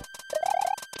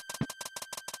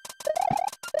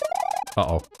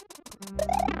 Uh-oh.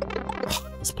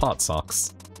 This part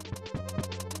sucks.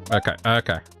 Okay,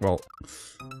 okay, well.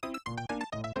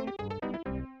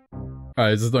 Oh,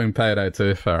 he's just doing Payday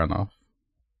too, fair enough.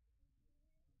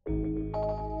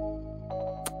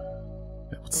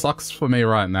 What sucks for me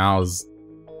right now is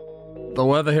the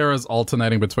weather here is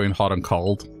alternating between hot and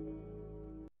cold.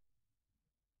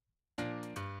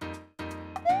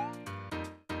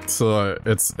 So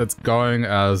it's going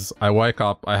as I wake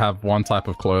up, I have one type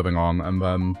of clothing on, and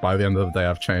then by the end of the day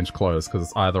I've changed clothes because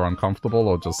it's either uncomfortable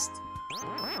or just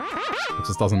it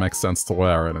just doesn't make sense to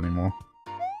wear it anymore.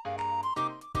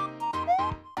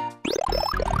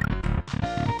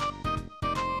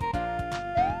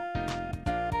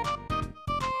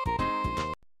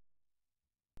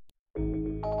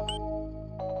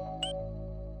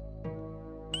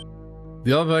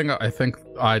 The other thing, I think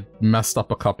I messed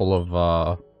up a couple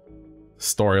of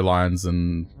storylines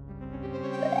and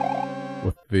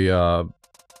with the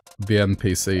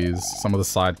NPCs, some of the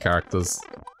side characters.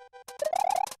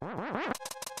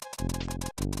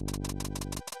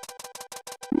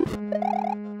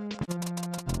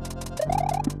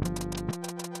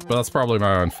 But that's probably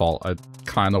my own fault. I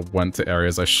kind of went to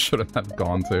areas I shouldn't have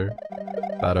gone to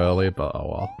that early, but oh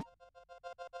well.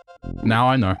 Now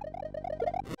I know.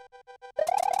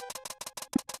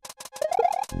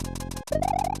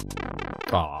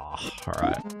 Ah,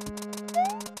 alright.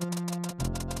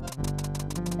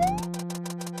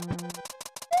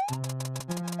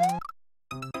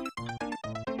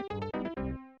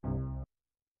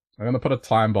 I'm gonna put a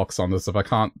time box on this. If I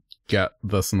can't get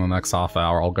this in the next half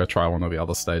hour, I'll go try one of the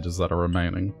other stages that are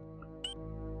remaining.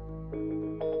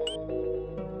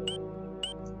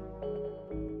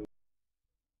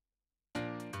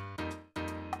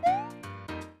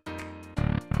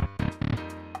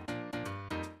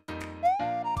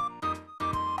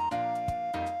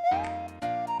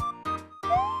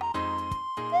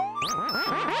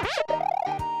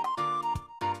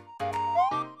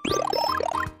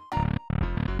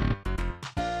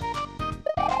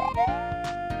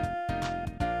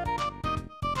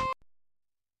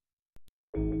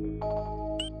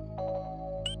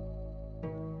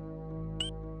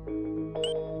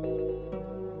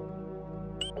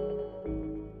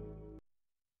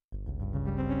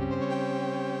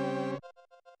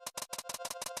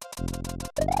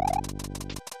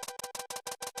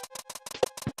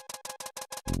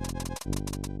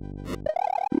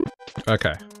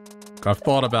 Okay. I've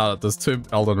thought about it. There's 2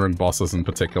 Elden Ring bosses in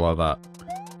particular that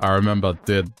I remember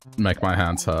did make my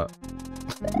hands hurt.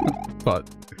 But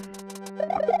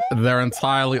they're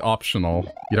entirely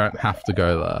optional. You don't have to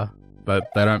go there.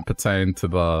 But they don't pertain to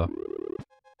the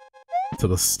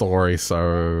story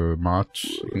so much.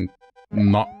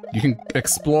 You can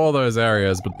explore those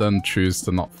areas, but then choose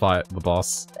to not fight the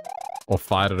boss. Or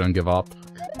fight it and give up.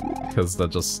 Because they're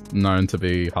just known to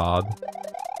be hard.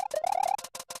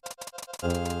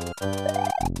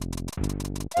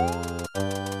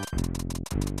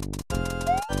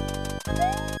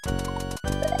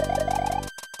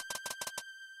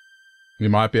 You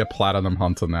might be a platinum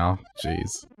hunter now.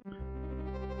 Jeez.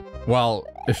 Well,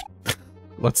 if...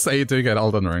 let's say you do get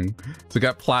Elden Ring. To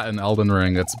get plat in Elden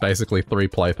Ring, it's basically 3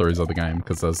 playthroughs of the game,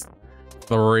 because there's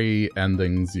 3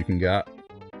 endings you can get.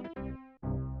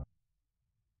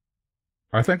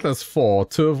 I think there's 4,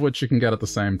 2 of which you can get at the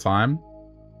same time.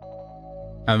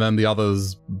 And then the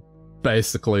others,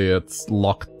 basically it's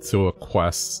locked to a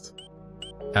quest.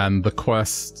 And the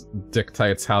quest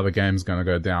dictates how the game's gonna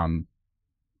go down.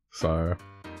 So...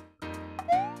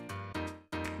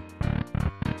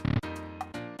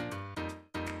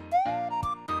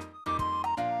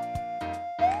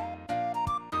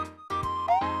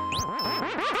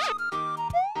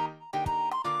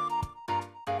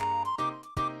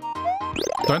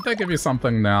 don't they give you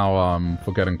something now,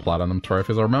 for getting platinum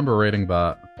trophies? I remember reading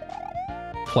that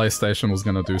PlayStation was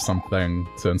gonna do something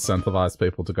to incentivize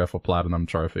people to go for platinum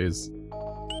trophies.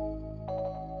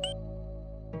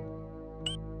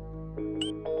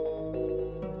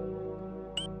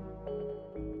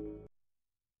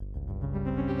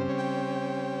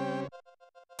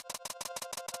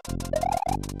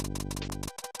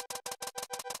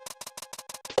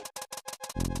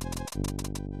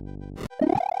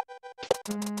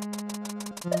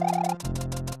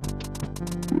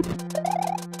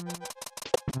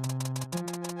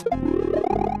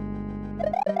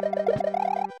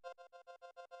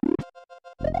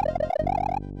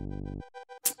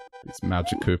 These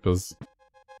magic Koopas.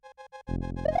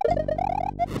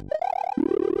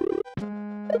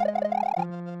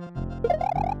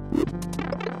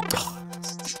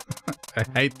 I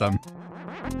hate them.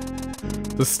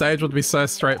 The stage would be so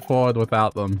straightforward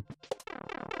without them.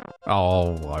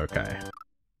 Oh, okay.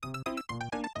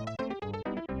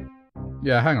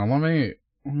 Yeah, hang on, let me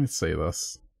see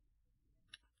this.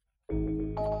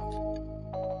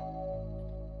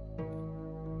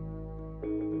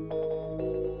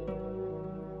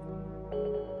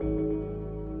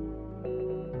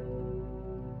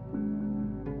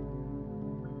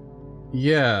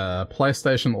 Yeah,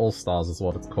 PlayStation All-Stars is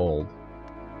what it's called.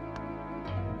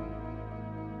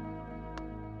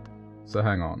 So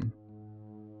hang on.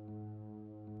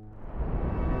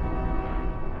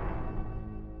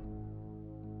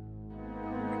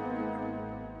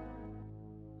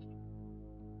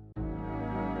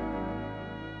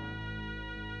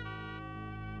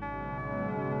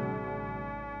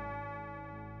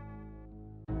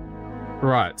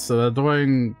 Right, so they're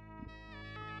doing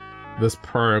this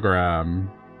program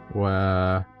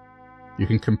where you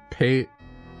can compete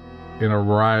in a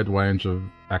wide range of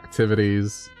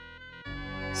activities.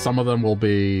 Some of them will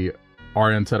be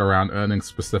oriented around earning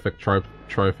specific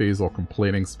trophies or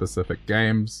completing specific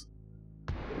games.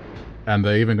 And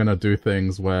they're even going to do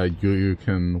things where you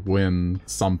can win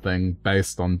something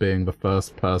based on being the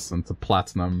first person to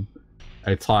platinum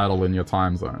a title in your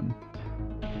time zone.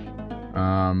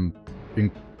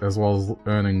 As well as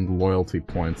earning loyalty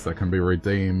points that can be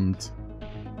redeemed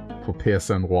for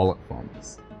PSN wallet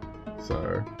funds.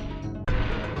 So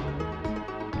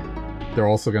they're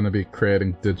also going to be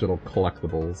creating digital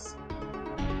collectibles.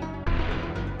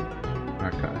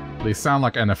 Okay. These sound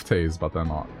like NFTs, but they're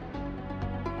not.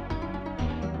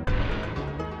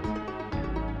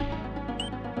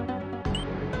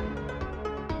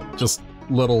 Just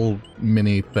little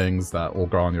mini things that will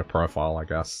go on your profile, I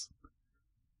guess.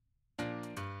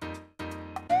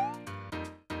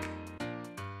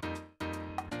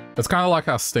 It's kind of like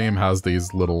how Steam has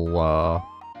these little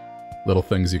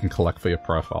things you can collect for your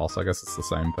profile, so I guess it's the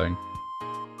same thing.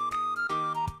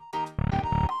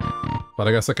 But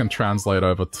I guess it can translate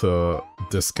over to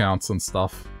discounts and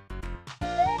stuff,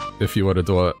 if you were to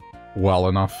do it well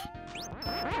enough.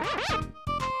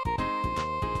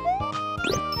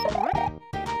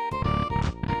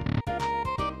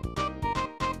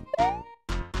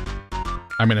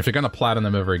 I mean, if you're gonna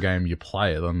platinum every game you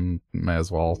play, then you may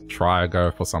as well try to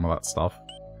go for some of that stuff.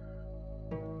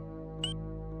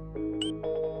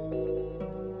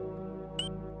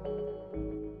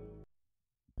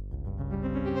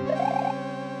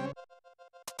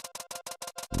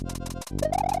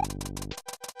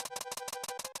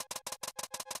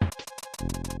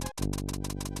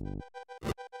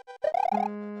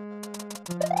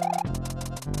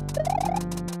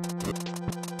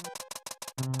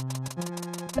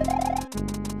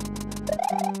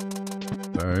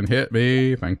 Don't hit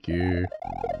me, thank you.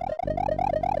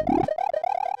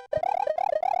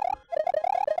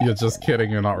 You're just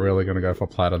kidding, you're not really gonna go for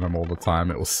platinum all the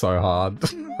time. It was so hard.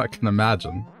 I can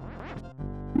imagine.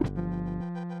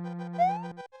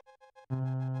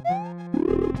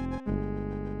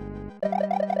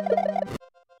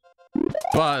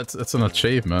 But it's an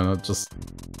achievement. It just...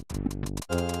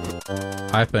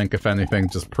 I think, if anything,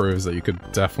 just proves that you could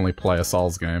definitely play a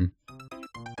Souls game.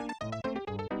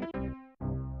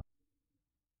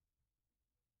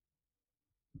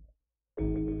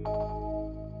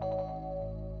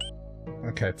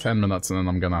 Okay, 10 minutes and then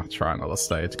I'm gonna try another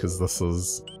stage, because this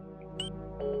is...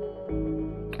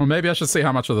 Or maybe I should see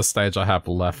how much of the stage I have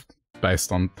left,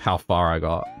 based on how far I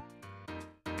got.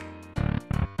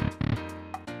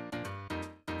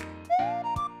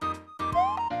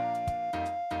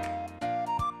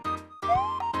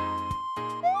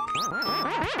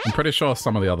 I'm pretty sure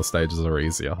some of the other stages are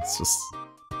easier, it's just...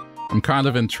 I'm kind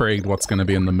of intrigued what's gonna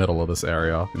be in the middle of this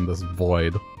area, in this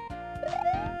void.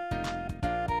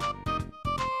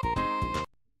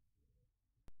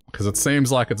 Because it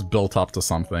seems like it's built up to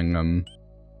something, and...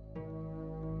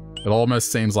 It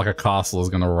almost seems like a castle is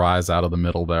gonna rise out of the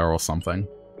middle there or something.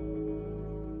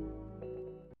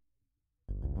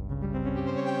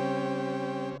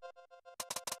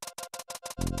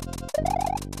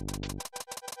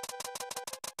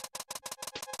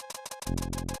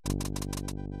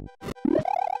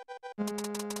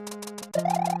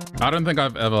 I don't think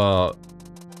I've ever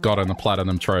gotten a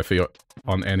platinum trophy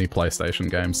on any PlayStation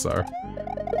game, so...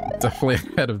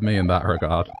 Definitely ahead of me in that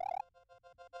regard.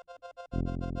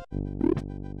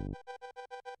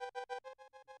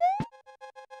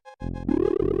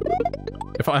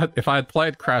 If I had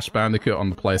played Crash Bandicoot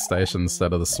on the PlayStation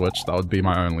instead of the Switch, that would be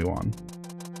my only one.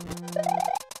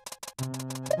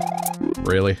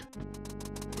 Really?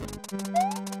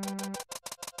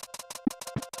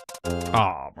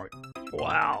 Oh my...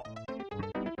 Wow.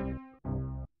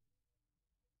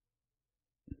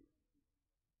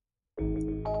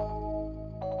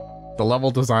 The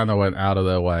level designer went out of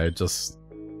their way, just...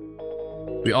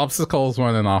 The obstacles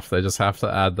weren't enough, they just have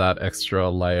to add that extra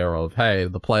layer of, hey,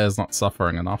 the player's not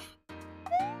suffering enough.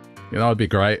 You know, it'd be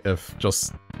great if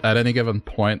just, at any given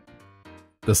point,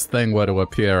 this thing were to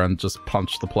appear and just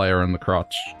punch the player in the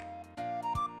crotch.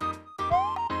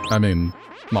 I mean,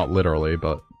 not literally,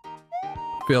 but...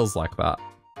 feels like that.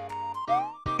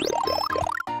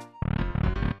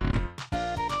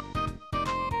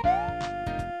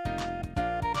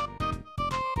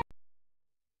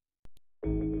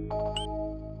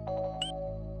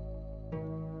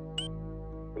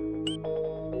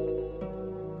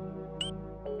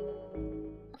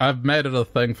 I've made it a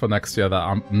thing for next year that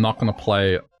I'm not gonna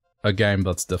play a game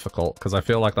that's difficult, because I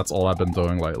feel like that's all I've been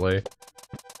doing lately.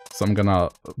 So I'm gonna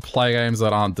play games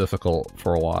that aren't difficult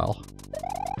for a while.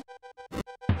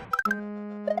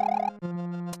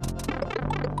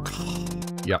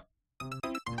 Yep.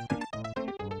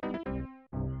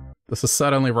 This is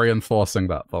certainly reinforcing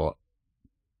that thought.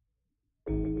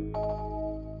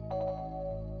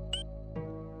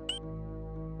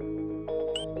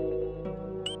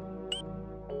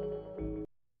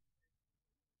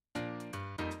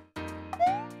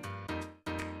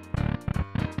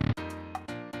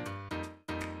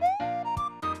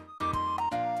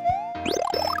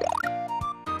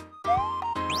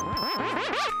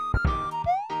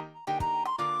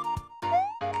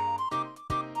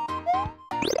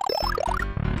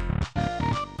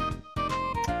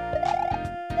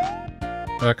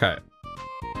 Okay.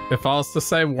 If I was to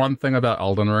say one thing about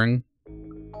Elden Ring,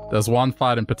 there's one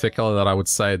fight in particular that I would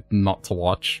say not to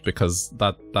watch, because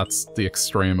that's the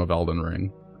extreme of Elden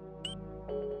Ring.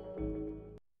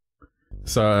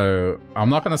 So, I'm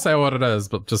not gonna say what it is,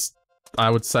 but just,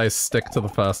 I would say stick to the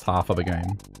first half of the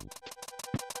game.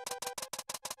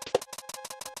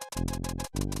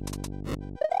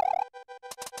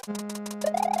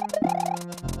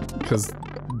 Because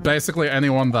basically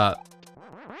anyone that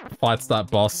fights that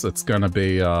boss, it's gonna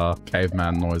be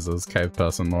caveman noises, cave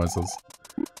person noises.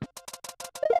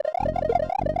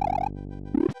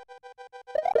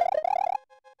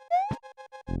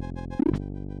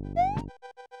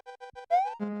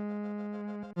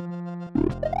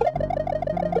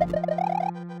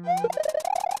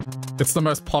 It's the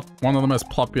most one of the most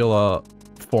popular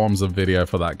forms of video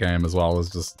for that game as well,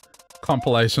 is just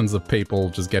compilations of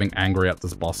people just getting angry at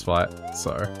this boss fight,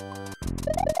 so...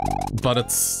 But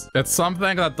it's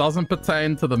something that doesn't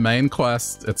pertain to the main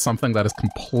quest. It's something that is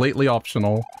completely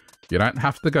optional. You don't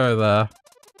have to go there.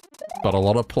 But a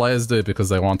lot of players do because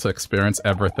they want to experience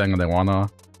everything and they want to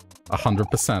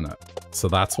 100% it. So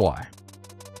that's why.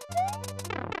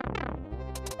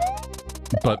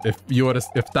 But if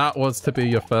that was to be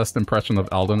your first impression of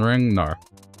Elden Ring, no.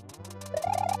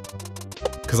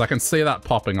 Because I can see that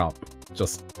popping up.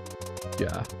 Just,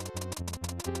 yeah.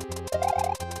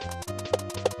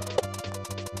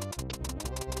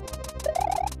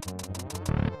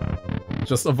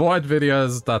 Just avoid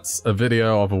videos that's a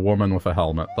video of a woman with a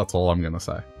helmet. That's all I'm gonna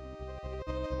say.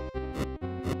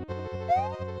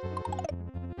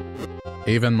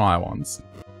 Even my ones.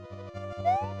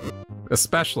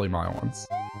 Especially my ones.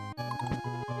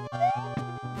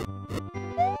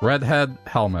 Redhead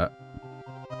helmet.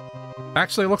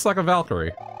 Actually, it looks like a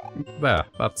Valkyrie. There,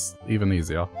 that's even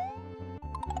easier.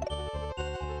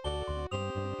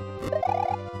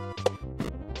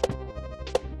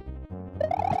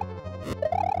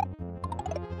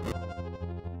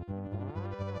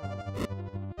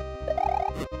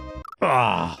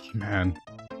 Ah, man.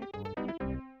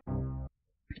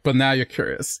 But now you're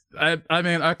curious. I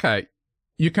mean, okay.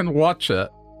 You can watch it.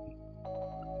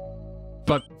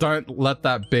 But don't let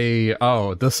that be,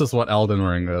 oh, this is what Elden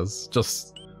Ring is.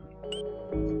 Just...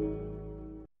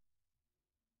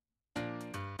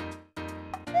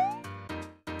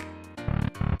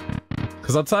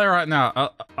 Because I'll tell you right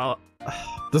now,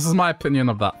 this is my opinion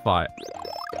of that fight.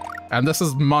 And this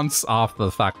is months after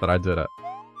the fact that I did it.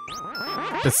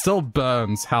 It still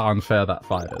burns how unfair that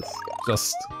fight is.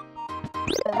 Just...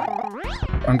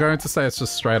 I'm going to say it's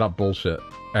just straight up bullshit.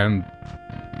 And...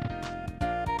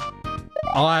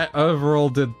 I overall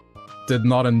did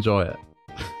not enjoy it.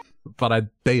 But I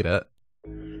beat it.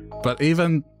 But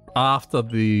even after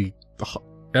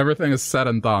everything is said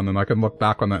and done and I can look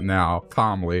back on it now,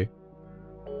 calmly,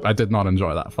 I did not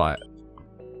enjoy that fight.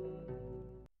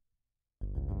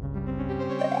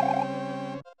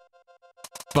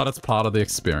 But it's part of the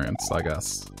experience, I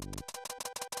guess.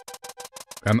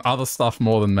 And other stuff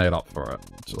more than made up for it.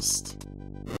 Just...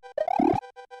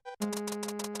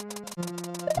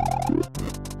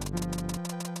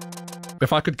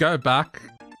 If I could go back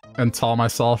and tell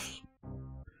myself,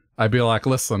 I'd be like,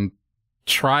 listen,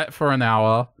 try it for an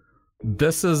hour.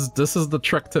 This is the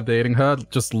trick to beating her.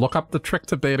 Just look up the trick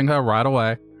to beating her right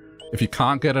away. If you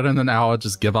can't get it in an hour,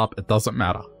 just give up. It doesn't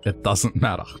matter. It doesn't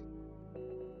matter.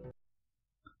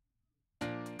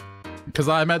 Because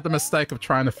I made the mistake of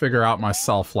trying to figure out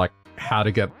myself, like, how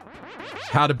to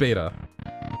beat her.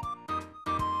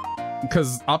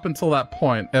 Because up until that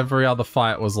point, every other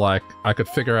fight was like, I could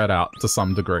figure it out to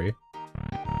some degree.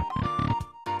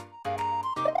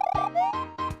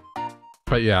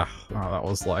 But yeah, oh, that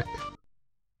was like...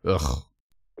 Ugh.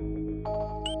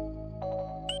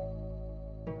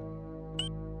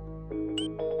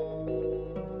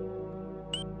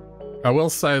 I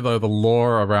will say, though, the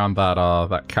lore around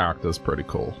that character is pretty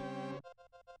cool.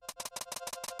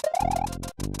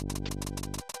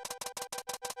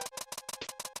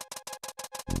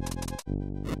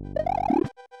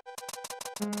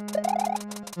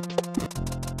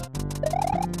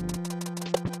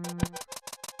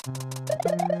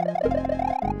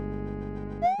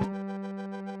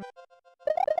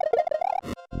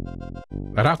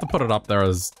 I'd have to put it up there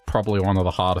as probably one of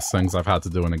the hardest things I've had to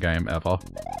do in a game ever.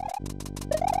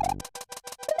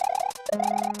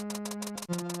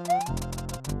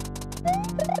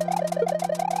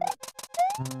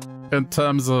 In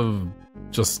terms of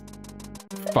just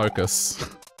focus.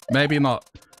 Maybe not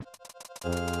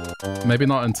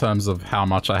in terms of how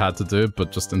much I had to do,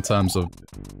 but just in terms of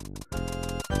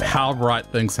how right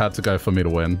things had to go for me to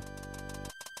win.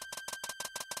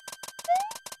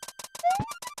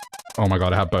 Oh my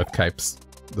god, I have both capes.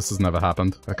 This has never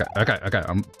happened. Okay,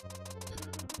 I'm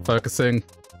focusing.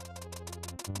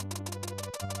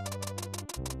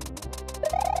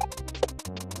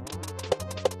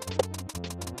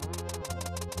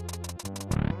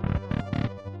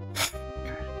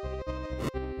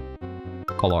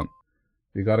 Hold on.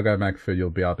 You gotta go make food,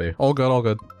 you'll BRB. All good, all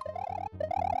good.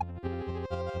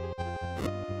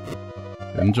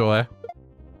 Enjoy.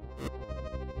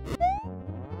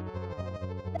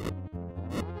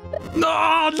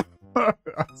 No! I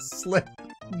slipped.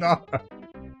 No.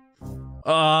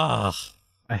 Ugh.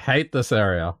 I hate this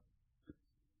area.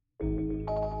 The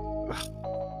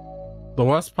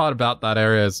worst part about that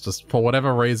area is just, for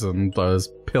whatever reason, those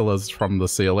pillars from the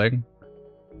ceiling.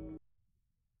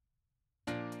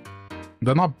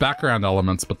 They're not background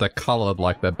elements, but they're colored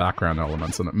like they're background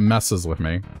elements, and it messes with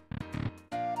me.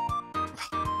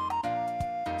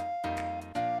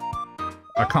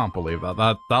 I can't believe that.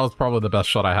 That was probably the best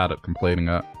shot I had at completing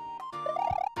it.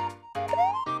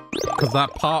 Because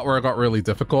that part where it got really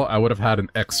difficult, I would have had an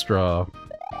extra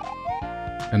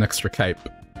cape,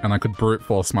 and I could brute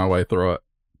force my way through it.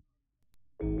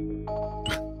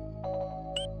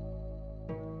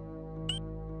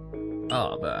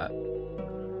 Oh,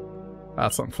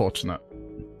 that's unfortunate.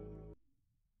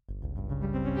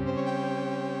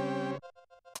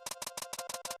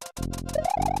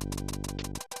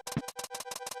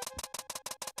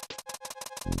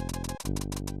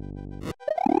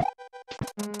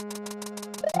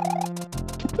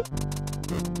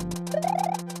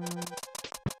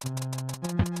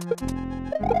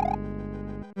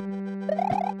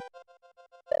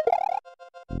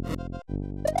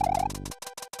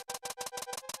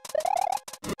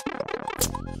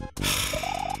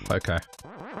 Okay.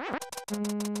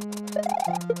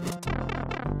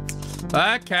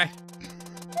 Okay.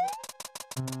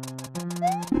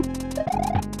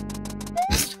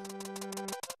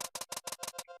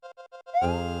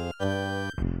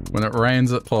 When it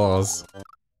rains, it pours.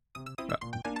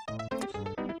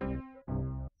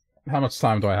 How much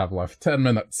time do I have left? 10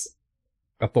 minutes.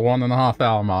 At the 1.5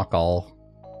 hour mark, I'll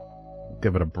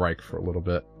give it a break for a little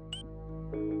bit.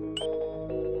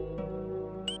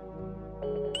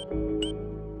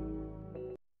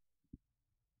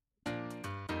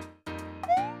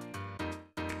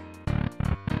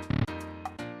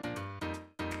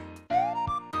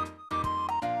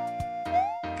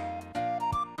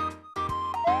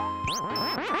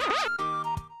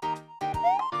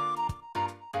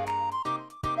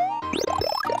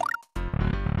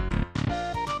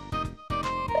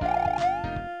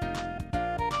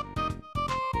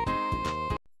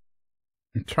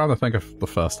 I'm trying to think if the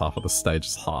first half of the stage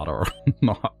is harder or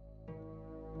not.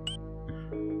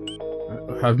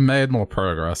 I've made more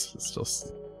progress, it's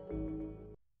just...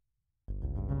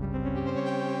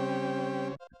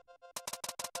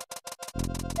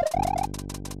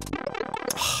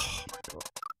 Oh my god.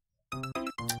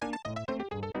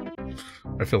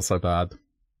 I feel so bad.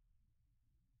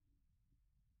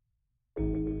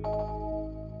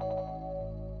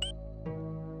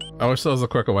 I wish there was a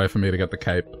quicker way for me to get the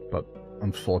cape, but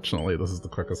unfortunately this is the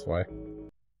quickest way.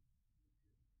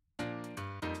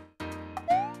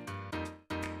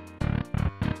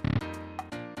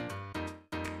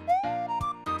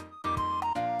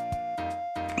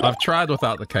 I've tried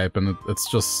without the cape and it's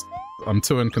just... I'm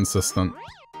too inconsistent.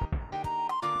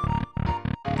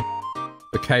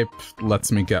 The cape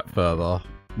lets me get further,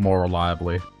 more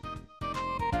reliably.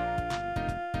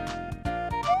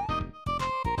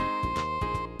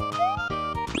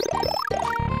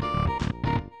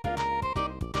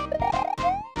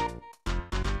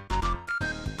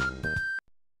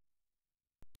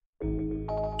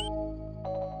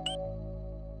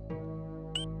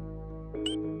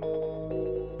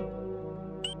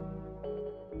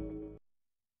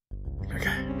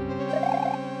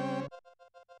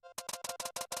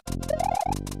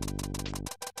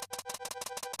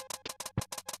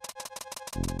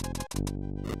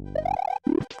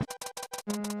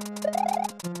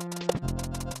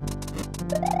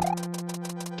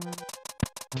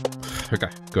 Okay,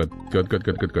 good.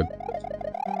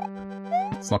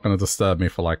 It's not gonna disturb me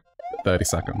for like 30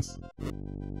 seconds.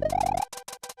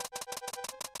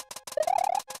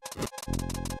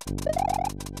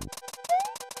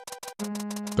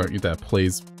 Don't you dare,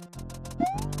 please.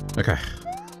 Okay.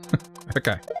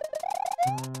 Okay.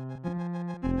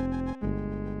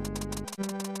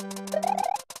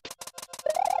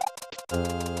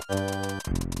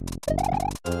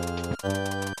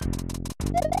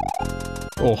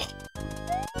 Oh.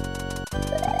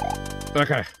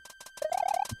 Okay.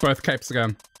 Both capes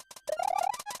again.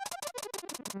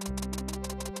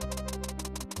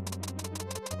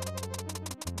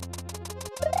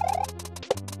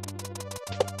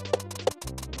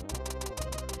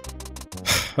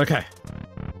 Okay.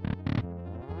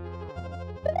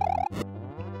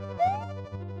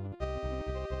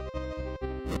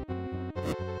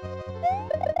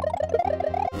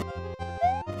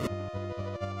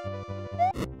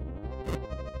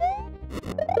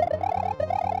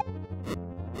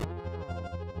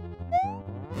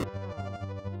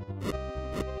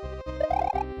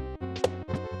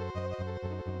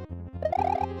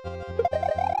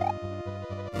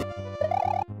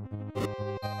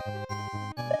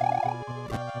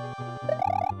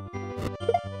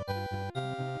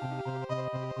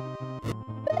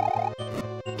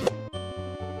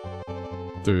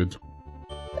 Dude.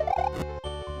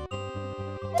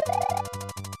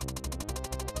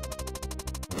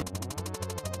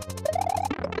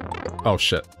 Oh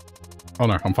shit. Oh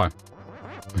no, I'm fine.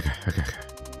 Okay.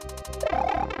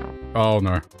 Oh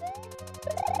no.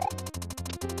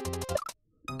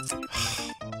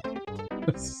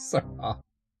 It's so hard.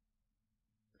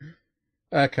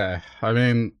 Okay, I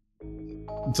mean,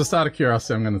 just out of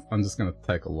curiosity, I'm just gonna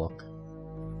take a look.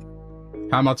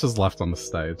 How much is left on the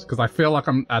stage? Because I feel like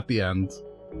I'm at the end.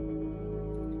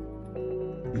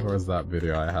 Where is that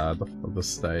video I had of the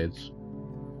stage?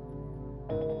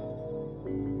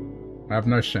 I have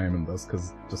no shame in this,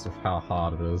 because just of how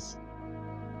hard it is.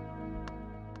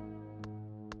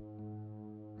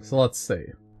 So let's see.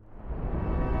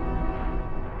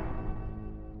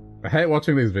 I hate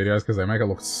watching these videos because they make it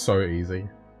look so easy.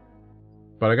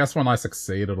 But I guess when I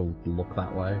succeed, it'll look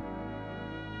that way.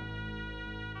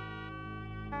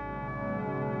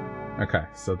 Okay,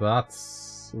 so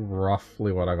that's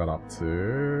roughly what I got up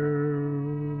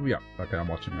to. Yeah, okay, I'm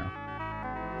watching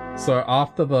now. So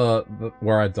after the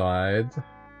where I died,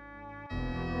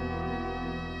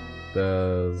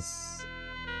 there's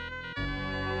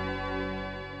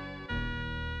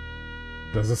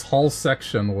this whole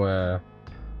section where,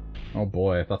 oh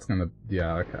boy, that's gonna,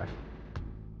 yeah, okay.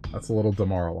 That's a little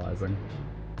demoralizing.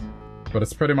 But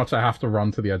it's pretty much I have to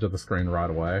run to the edge of the screen right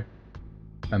away.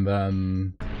 And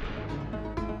then...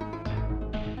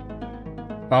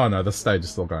 oh no, the stage is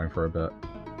still going for a bit.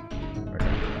 Okay.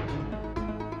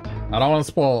 I don't want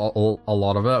to spoil a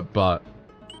lot of it, but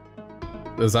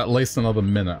there's at least another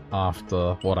minute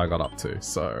after what I got up to,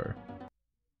 so...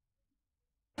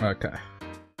 okay.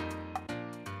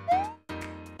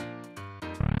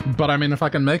 But I mean, if I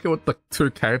can make it with the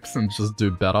 2 capes and just do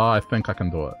better, I think I can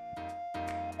do it.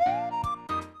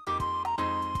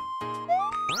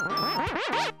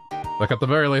 Like, at the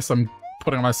very least, I'm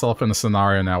putting myself in a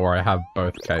scenario now where I have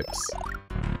both capes.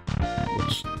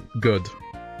 Which, good.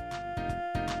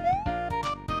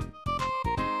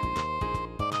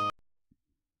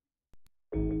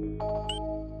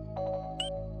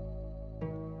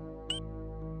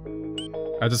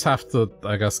 I just have to,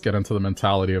 I guess, get into the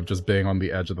mentality of just being on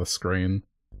the edge of the screen.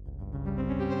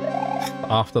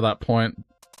 After that point.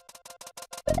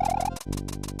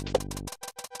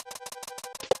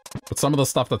 But some of the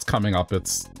stuff that's coming up,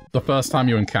 it's the first time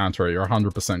you encounter it, you're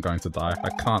 100% going to die. I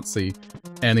can't see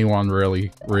anyone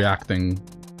really reacting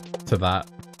to that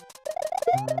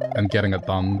and getting it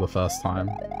done the first time.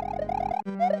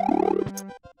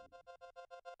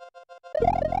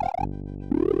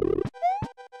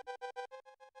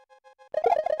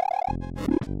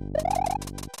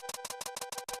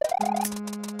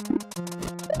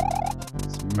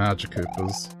 Magic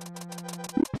Koopas.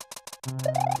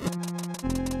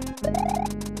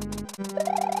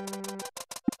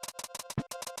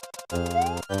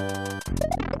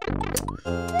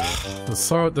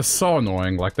 They're so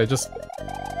annoying, like they're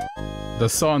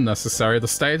so unnecessary. The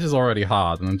stage is already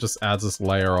hard and it just adds this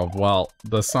layer of, well,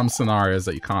 there's some scenarios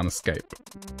that you can't escape.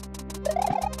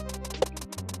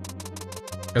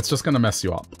 It's just gonna mess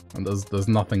you up, and there's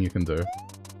nothing you can do.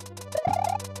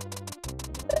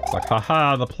 It's like,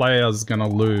 haha, the player's gonna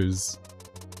lose.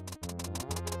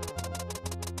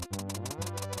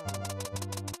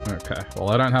 Okay,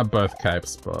 well I don't have both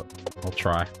capes, but I'll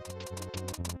try.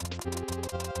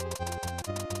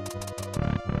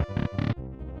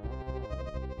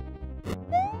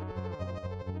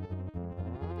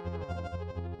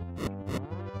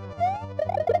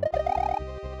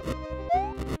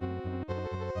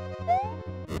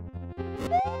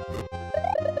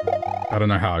 I don't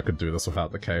know how I could do this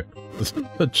without the cape.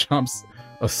 The jumps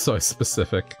are so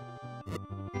specific.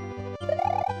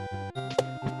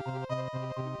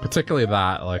 Particularly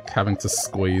that, like, having to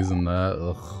squeeze in there,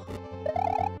 ugh.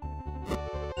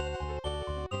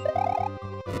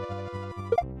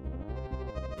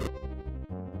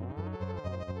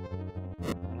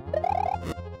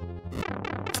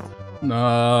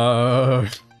 No.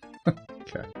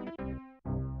 Okay.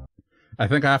 I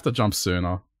think I have to jump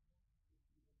sooner.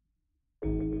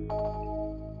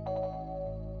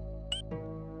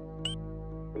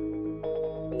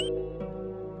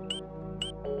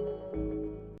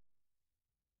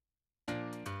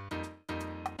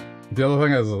 The other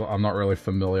thing is, I'm not really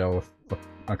familiar with the...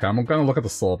 okay, I'm gonna look at the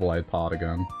Sword Blade part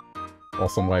again,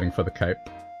 whilst I'm waiting for the cape.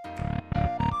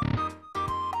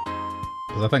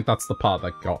 Because I think that's the part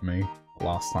that got me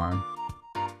last time.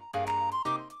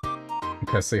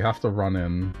 Okay, so you have to run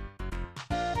in.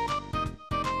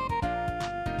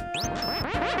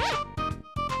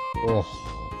 Ugh,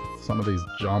 some of these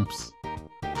jumps.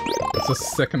 It's just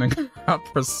sickening how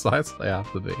precise they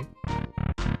have to be.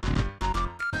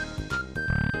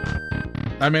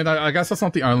 I mean, I guess that's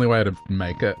not the only way to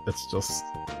make it, it's just...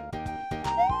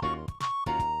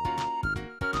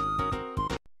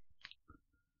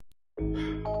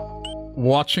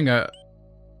 watching it,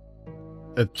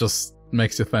 it just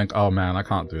makes you think, oh man, I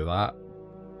can't do that.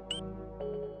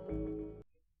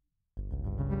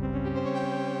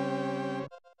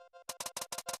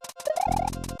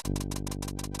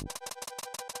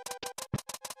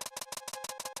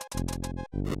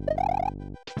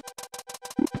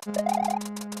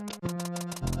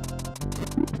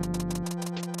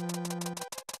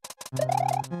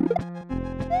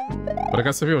 But I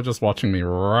guess if you were just watching me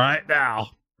right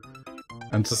now,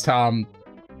 and just how I'm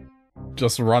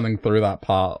just running through that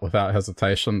part without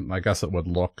hesitation, I guess it would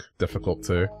look difficult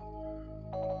too.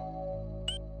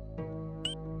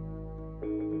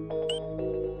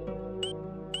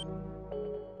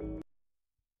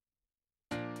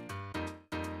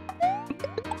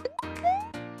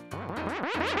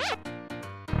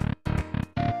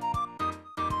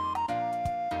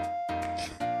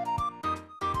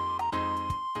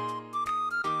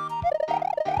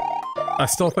 I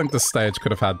still think this stage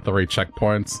could have had 3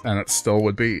 checkpoints, and it still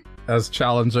would be as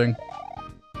challenging.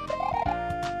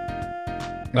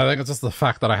 I think it's just the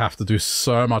fact that I have to do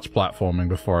so much platforming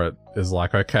before it is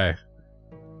like, okay,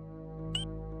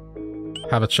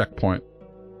 have a checkpoint.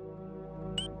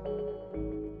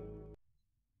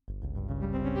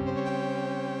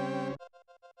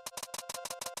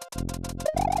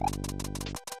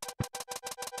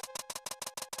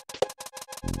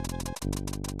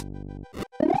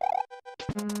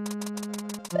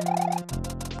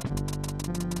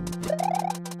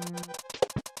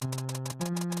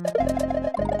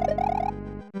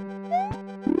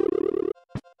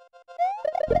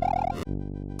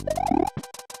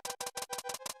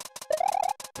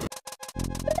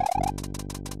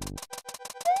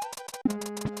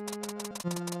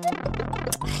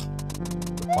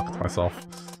 Myself.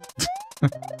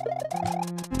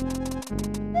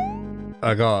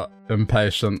 I got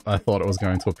impatient. I thought it was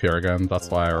going to appear again. That's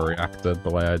why I reacted the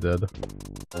way I did.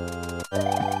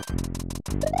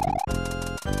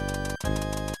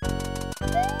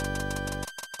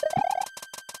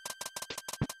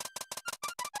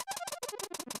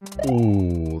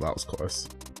 Ooh, that was close.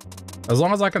 As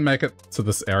long as I can make it to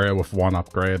this area with 1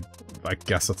 upgrade, I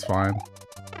guess it's fine.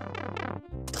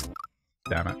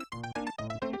 Damn it.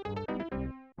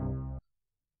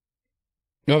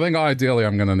 I think ideally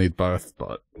I'm gonna need both,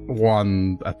 but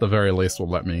 1 at the very least will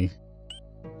let me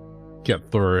get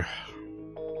through.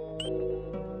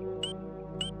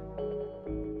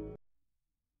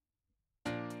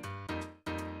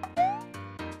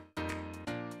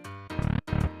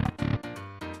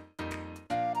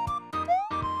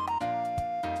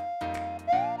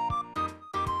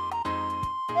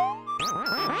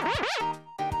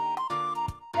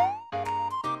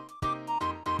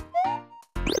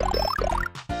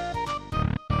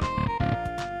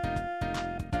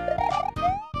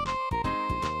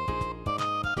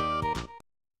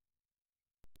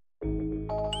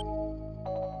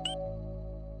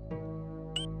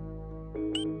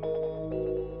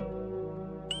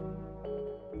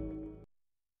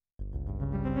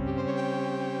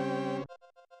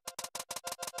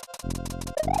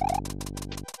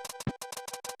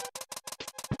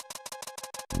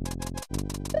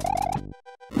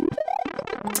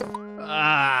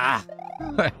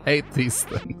 I hate these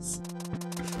things.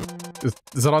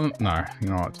 Is it on? No, you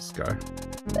know what, just go.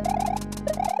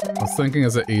 I was thinking,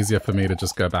 is it easier for me to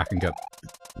just go back and get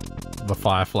the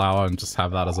fire flower and just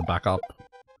have that as a backup?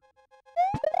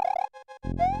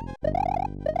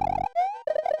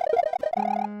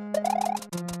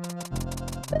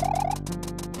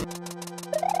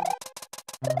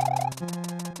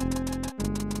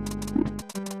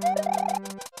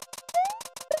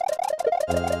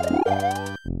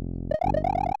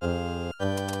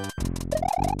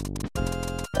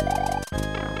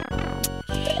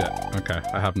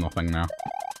 I have nothing now.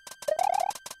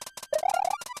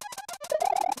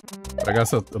 But I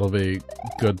guess it'll be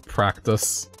good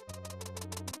practice.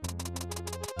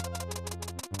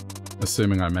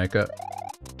 Assuming I make it.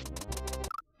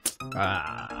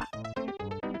 Ah.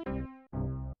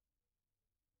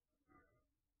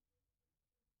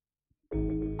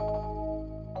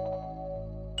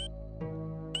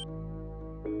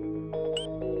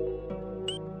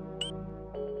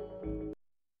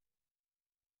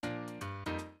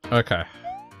 Okay.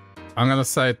 I'm gonna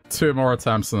say 2 more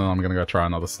attempts and then I'm gonna go try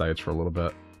another stage for a little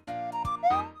bit.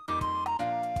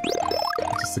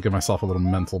 Just to give myself a little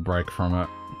mental break from it.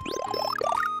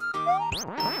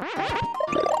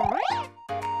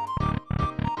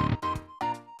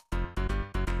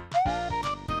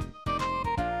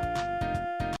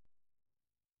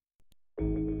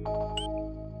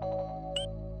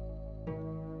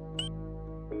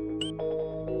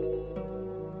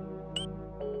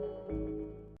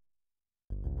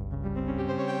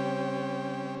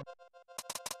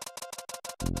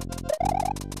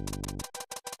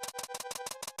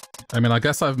 I mean, I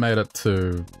guess I've made it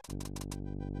to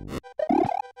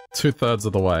 2/3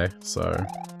 of the way, so...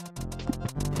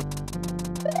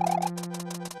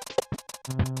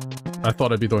 I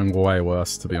thought I'd be doing way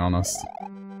worse, to be honest.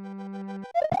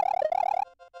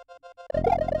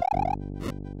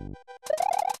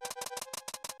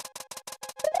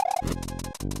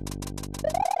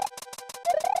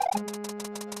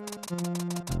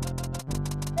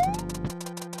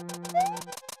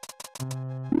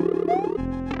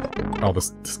 Oh,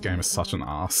 this game is such an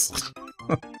ass.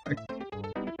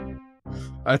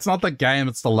 It's not the game,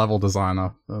 it's the level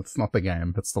designer. It's not the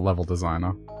game, it's the level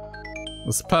designer.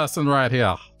 This person right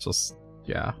here, just,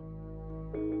 yeah.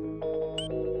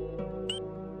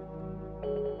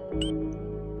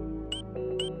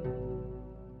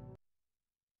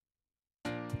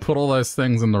 Put all those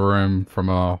things in the room from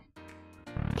a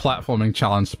platforming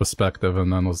challenge perspective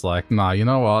and then was like, nah, you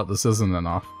know what, this isn't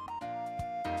enough.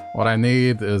 What I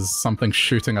need is something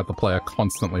shooting at the player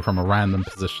constantly from a random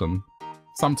position.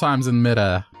 Sometimes in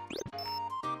midair.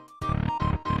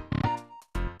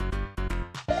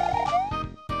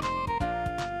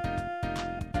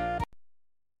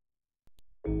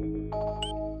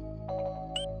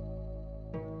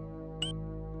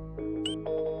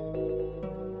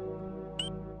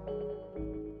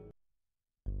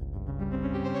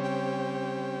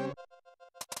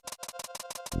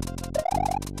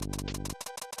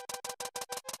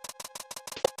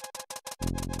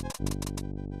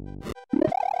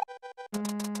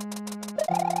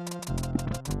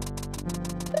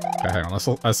 Okay, hang on.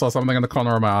 I saw something in the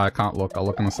corner of my eye. I can't look. I'll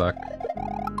look in a sec.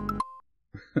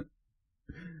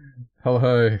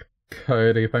 Hello,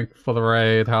 Cody. Thank you for the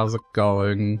raid. How's it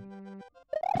going?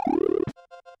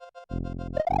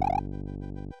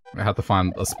 I had to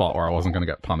find a spot where I wasn't going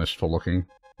to get punished for looking.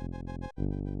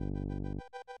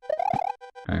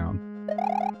 Hang on.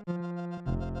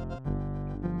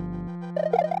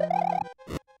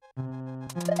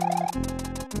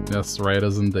 Yes,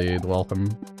 raiders indeed. Welcome.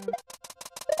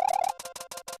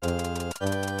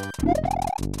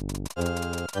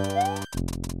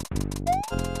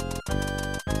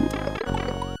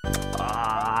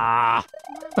 Ah!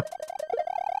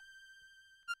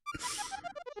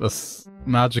 This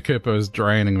magic hippo is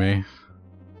draining me.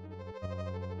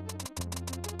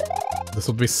 This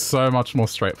would be so much more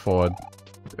straightforward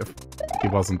if he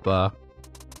wasn't there.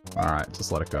 Alright,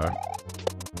 just let it go.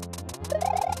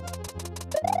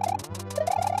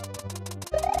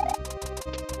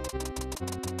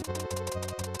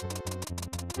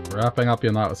 Wrapping up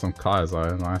your night with some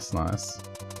Kaizo. Nice, nice.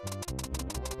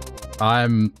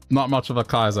 I'm not much of a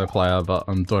Kaizo player, but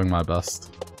I'm doing my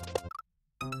best.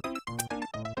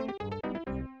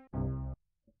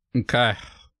 Okay.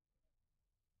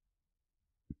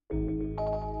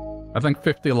 I think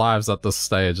 50 lives at this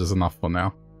stage is enough for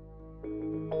now.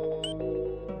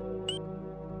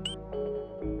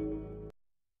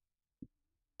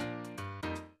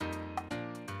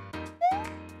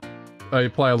 Oh, you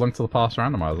play a Link to the Past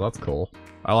randomizer, that's cool.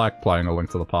 I like playing a Link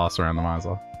to the Past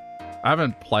randomizer. I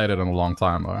haven't played it in a long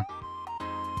time though.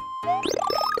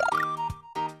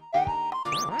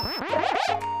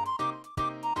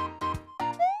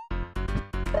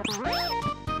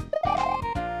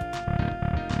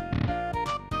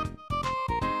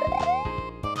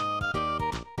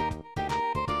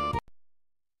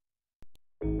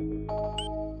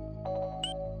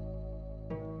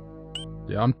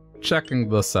 Yeah, I'm checking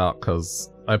this out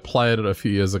because I played it a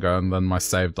few years ago and then my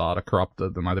save data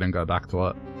corrupted and I didn't go back to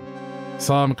it.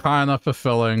 So I'm kind of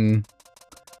fulfilling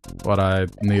what I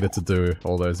needed to do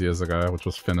all those years ago, which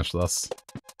was finish this.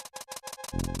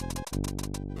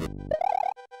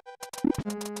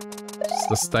 Just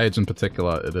the stage in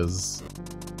particular, it is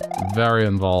very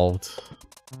involved.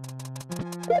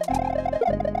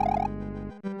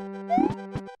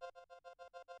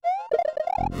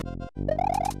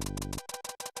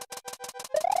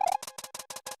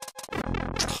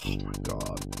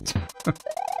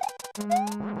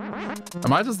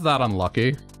 Am I just that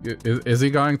unlucky? Is he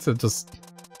going to just...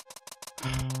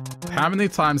 How many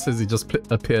times has he just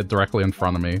appeared directly in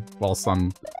front of me whilst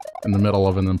I'm in the middle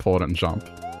of an important jump?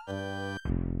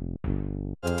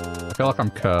 I feel like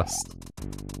I'm cursed.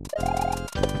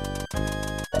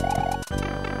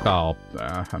 Oh,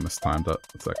 I mistimed it.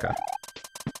 It's okay.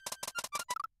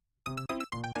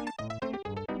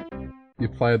 You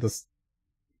played this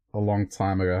a long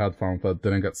time ago, had fun with it,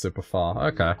 didn't get super far.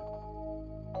 Okay.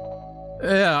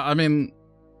 Yeah, I mean,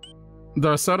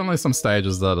 there are certainly some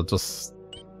stages that are just...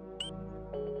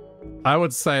 I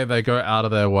would say they go out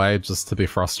of their way just to be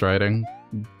frustrating.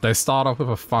 They start off with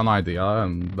a fun idea,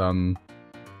 and then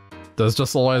there's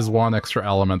just always one extra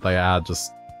element they add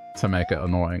just to make it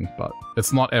annoying, but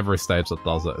it's not every stage that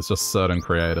does it, it's just certain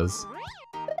creators.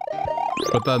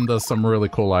 But then there's some really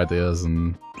cool ideas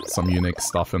and some unique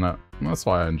stuff in it, and that's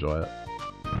why I enjoy it.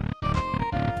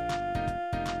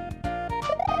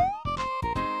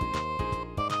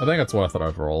 I think it's worth it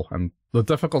overall, and the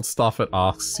difficult stuff it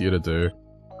asks you to do,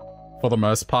 for the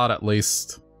most part at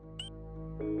least,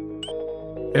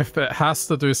 if it has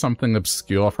to do something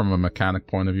obscure from a mechanic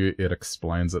point of view, it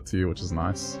explains it to you, which is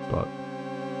nice, but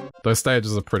those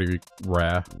stages are pretty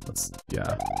rare. It's,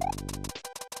 yeah.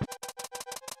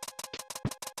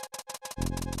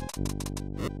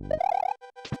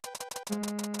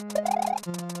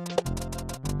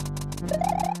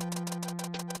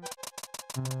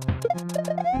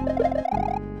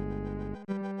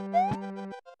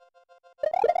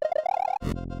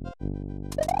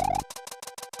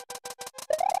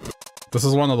 This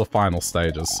is one of the final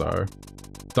stages, so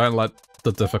don't let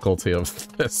the difficulty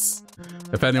of this...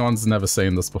 If anyone's never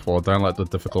seen this before, don't let the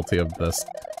difficulty of this,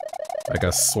 I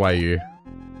guess, sway you.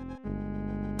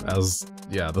 As,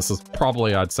 yeah, this is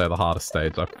probably, I'd say, the hardest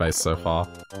stage I've faced so far.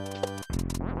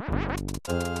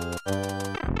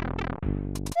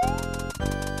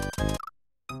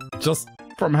 Just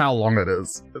from how long it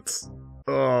is, it's...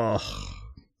 Ugh.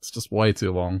 It's just way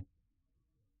too long.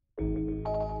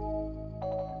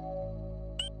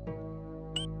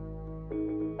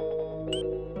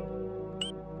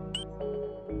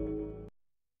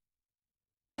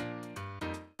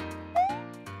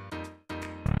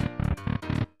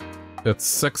 It's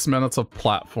 6 minutes of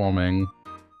platforming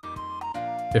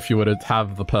if you were to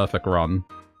have the perfect run.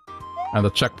 And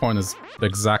the checkpoint is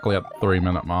exactly at the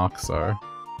 3-minute mark, so...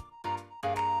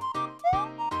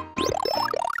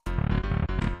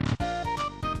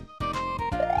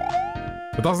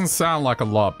 It doesn't sound like a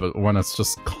lot, but when it's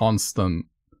just constant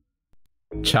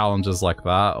challenges like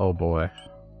that, oh boy.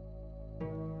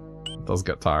 It does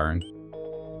get tiring.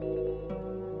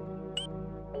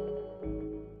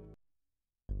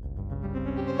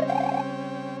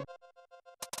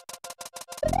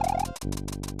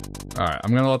 Alright,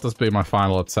 I'm gonna let this be my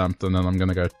final attempt, and then I'm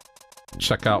gonna go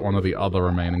check out one of the other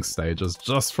remaining stages,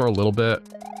 just for a little bit.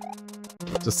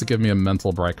 Just to give me a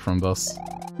mental break from this.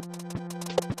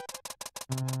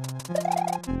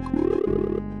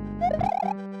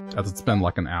 As it's been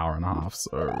like an hour and a half,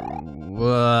 so...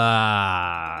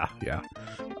 yeah.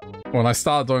 When I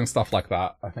start doing stuff like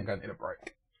that, I think I need a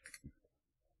break.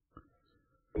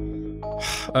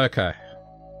 Okay.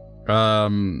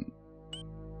 I'm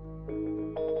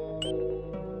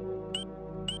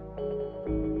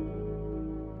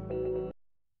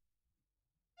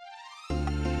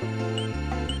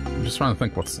just trying to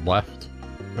think what's left.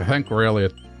 I think really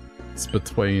it's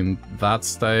between that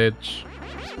stage.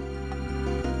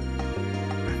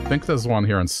 I think there's one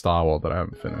here in Star World that I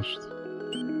haven't finished.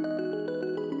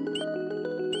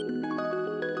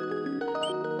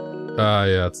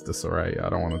 Yeah, it's Disarray. Yeah, I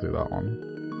don't want to do that one.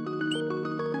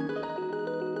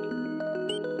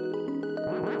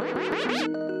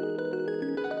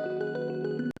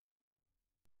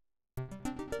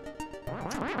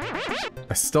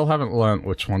 I still haven't learnt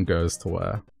which one goes to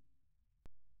where.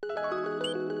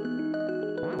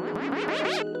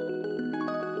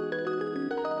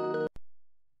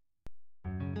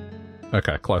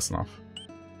 Okay, close enough.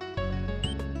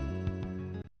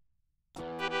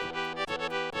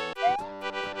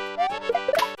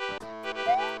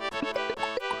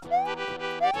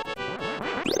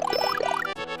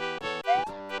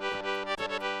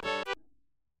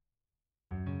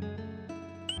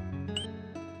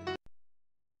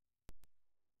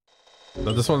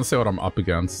 I just want to see what I'm up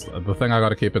against. The thing I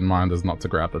gotta keep in mind is not to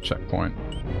grab the checkpoint.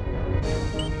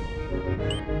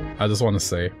 I just want to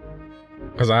see.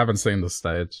 Because I haven't seen this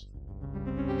stage.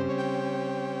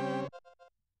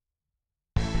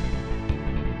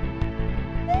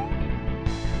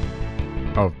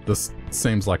 Oh, this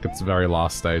seems like it's very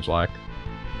last stage-like.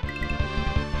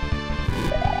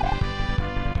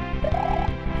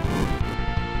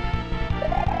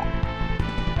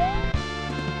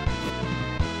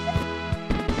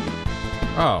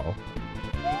 Oh.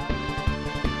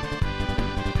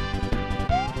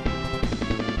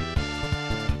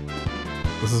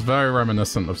 This is very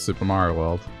reminiscent of Super Mario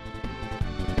World.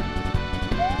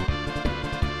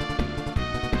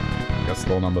 I guess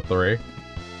still number 3.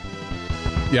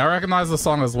 Yeah, I recognize the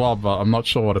song as well, but I'm not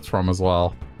sure what it's from as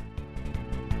well.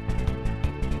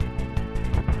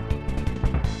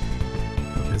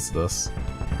 What is this?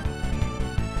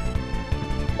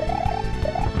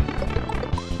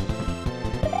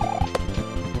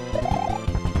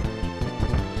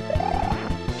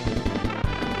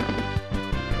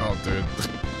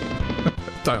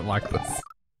 Don't like this.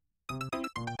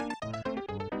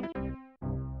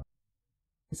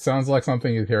 sounds like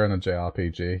something you'd hear in a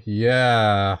JRPG.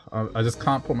 Yeah, I just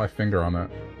can't put my finger on it.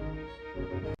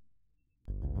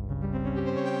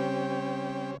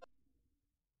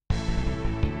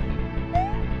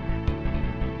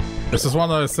 This is one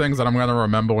of those things that I'm gonna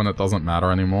remember when it doesn't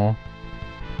matter anymore.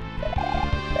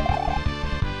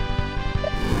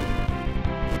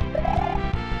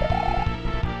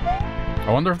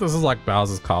 I wonder if this is like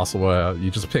Bowser's Castle where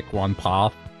you just pick one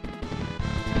path.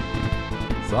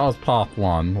 So that was path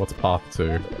 1. What's path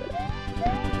 2?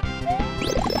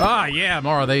 Ah, yeah,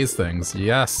 more of these things.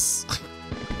 Yes.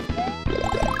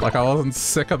 Like I wasn't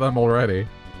sick of them already.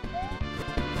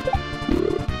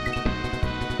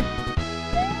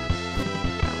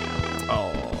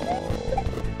 Oh.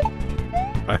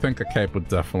 I think a cape would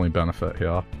definitely benefit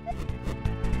here.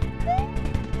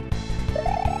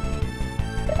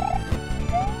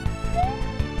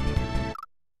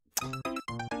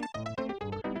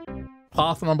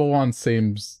 Path number 1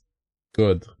 seems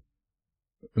good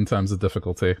in terms of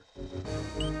difficulty.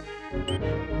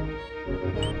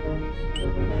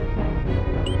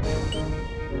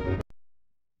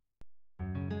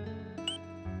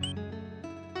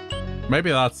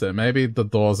 Maybe that's it. Maybe the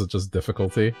doors are just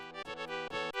difficulty.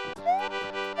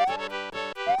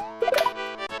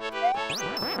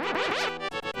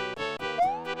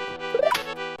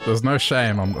 There's no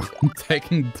shame. I'm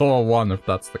taking door 1 if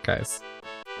that's the case.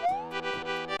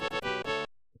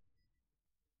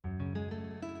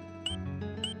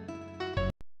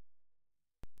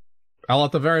 I'll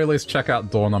at the very least check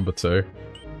out door number 2.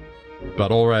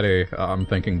 But already, I'm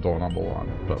thinking door number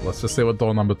 1. But let's just see what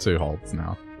door number 2 holds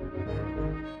now.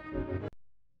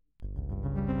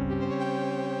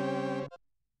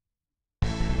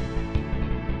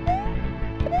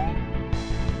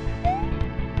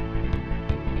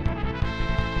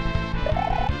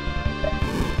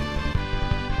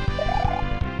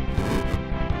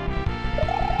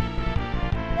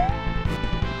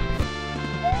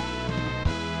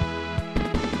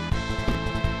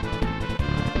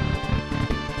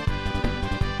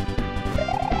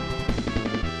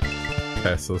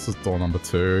 Okay, so this is door number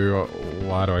 2.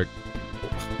 Why do I...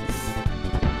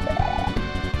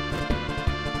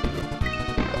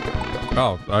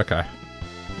 Oh, okay.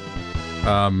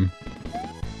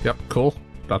 Yep, cool.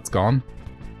 That's gone.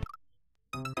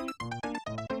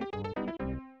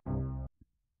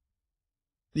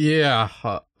 Yeah,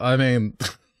 I mean...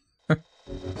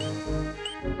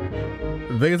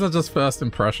 These are just first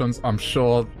impressions. I'm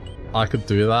sure I could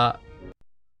do that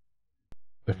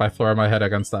if I throw my head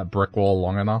against that brick wall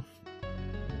long enough.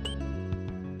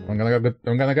 I'm gonna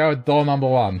go with door number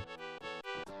 1.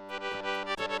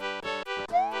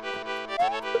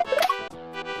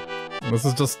 This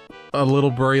is just a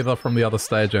little breather from the other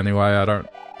stage anyway. I don't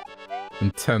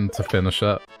intend to finish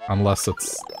it unless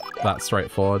it's that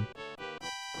straightforward.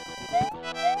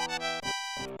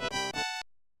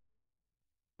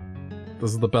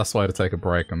 This is the best way to take a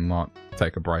break and not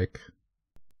take a break.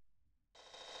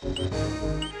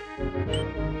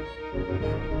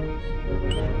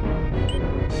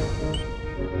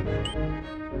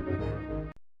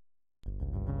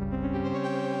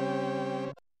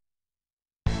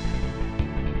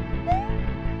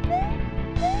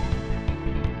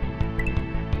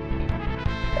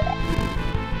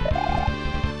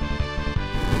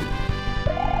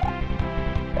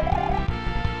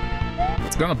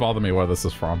 It's gonna bother me where this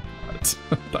is from.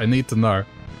 I need to know.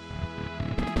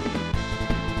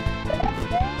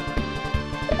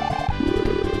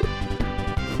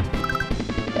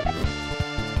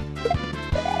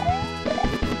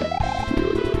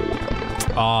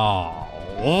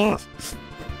 Oh.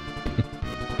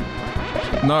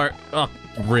 No. Oh,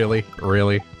 really?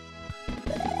 Really?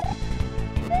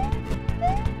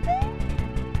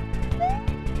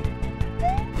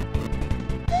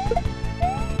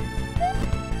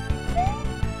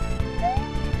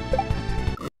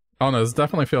 Oh no, this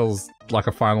definitely feels like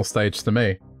a final stage to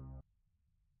me.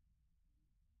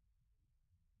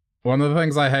 One of the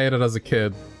things I hated as a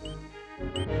kid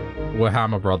were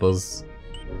Hammer Brothers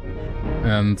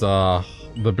and the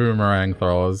boomerang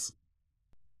throwers.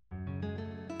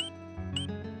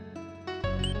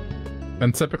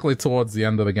 And typically towards the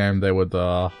end of the game they would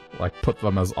like put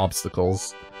them as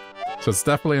obstacles. So it's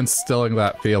definitely instilling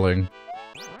that feeling.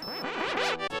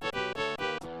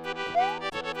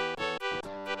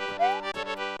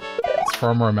 It's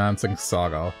from Romancing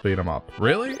Saga, beat 'em up.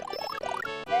 Really?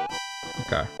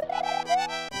 Okay.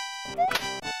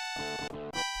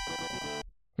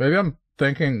 Maybe I'm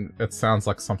thinking it sounds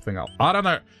like something else. I don't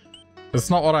know. It's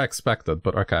not what I expected,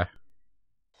 but okay.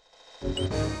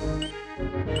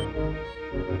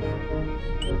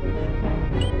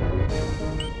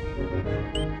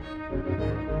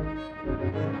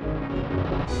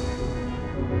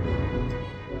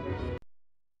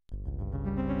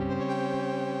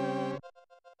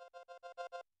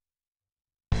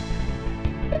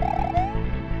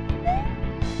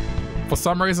 For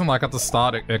some reason, like at the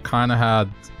start, it kind of had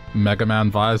Mega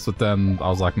Man vibes, but then I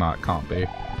was like, nah, it can't be.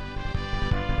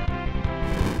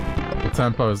 The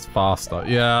tempo is faster.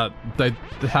 Yeah, they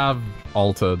have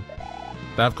altered.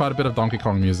 They have quite a bit of Donkey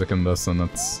Kong music in this, and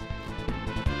it's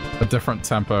a different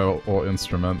tempo or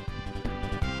instrument.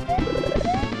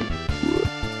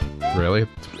 Really?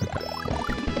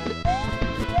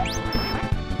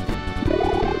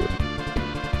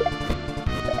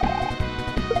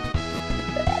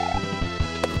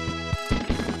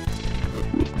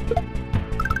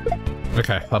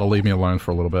 Okay, that'll leave me alone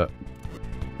for a little bit.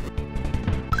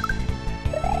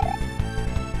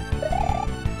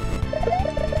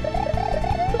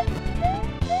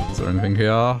 Is there anything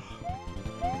here?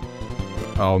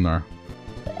 Oh no.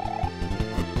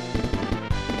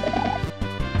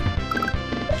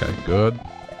 Okay, good.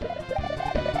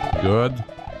 Good.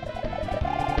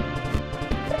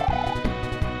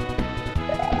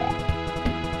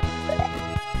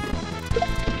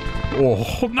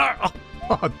 Oh no!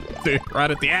 Oh, dude, right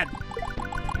at the end.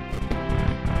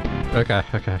 Okay.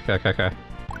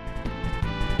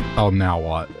 Oh, now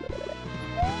what?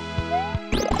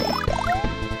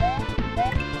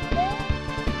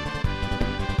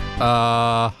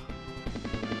 Alright,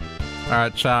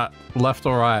 chat. Left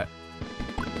or right?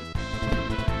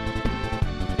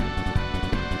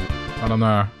 I don't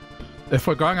know. If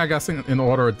we're going, I guess, in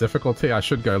order of difficulty, I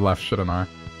should go left, shouldn't I?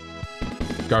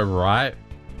 Go right?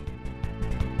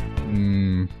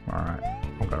 Alright.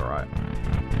 I'll go right.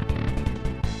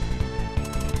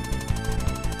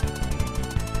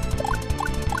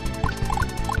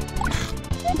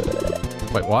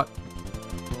 Wait, what?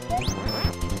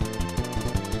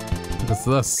 What is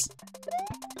this?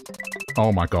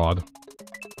 Oh my god.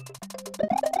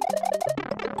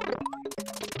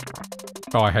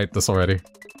 Oh, I hate this already.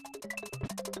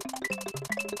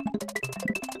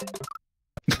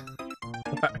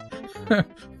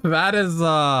 That is,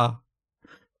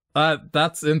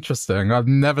 that's interesting. I've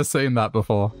never seen that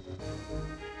before.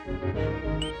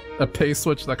 A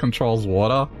P-switch that controls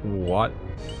water? What?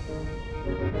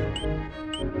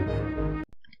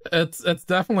 It's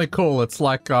definitely cool. It's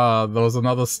like, there was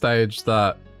another stage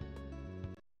that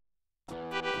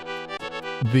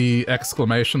the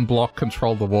exclamation block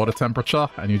controlled the water temperature,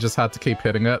 and you just had to keep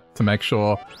hitting it to make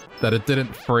sure that it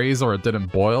didn't freeze or it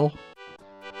didn't boil.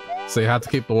 So you had to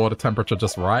keep the water temperature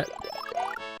just right.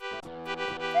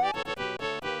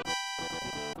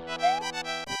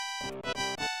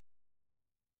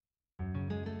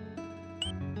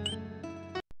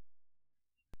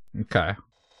 Okay.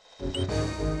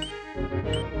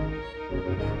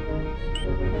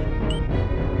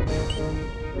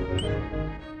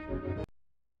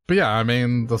 But yeah, I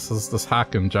mean, this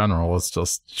hack in general is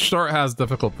just... Sure, it has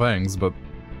difficult things, but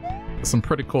there's some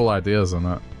pretty cool ideas in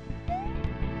it.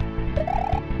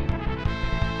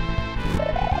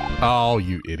 Oh,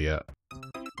 you idiot.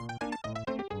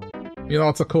 You know,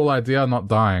 it's a cool idea, not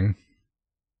dying.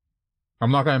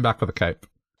 I'm not going back for the cape.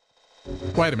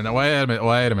 Wait a minute, wait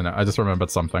a minute. I just remembered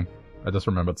something. It's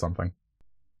I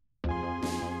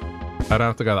don't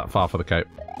have to go that far for the cape.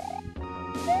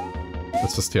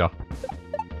 It's just here.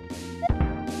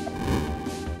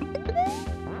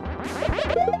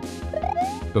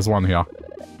 There's one here.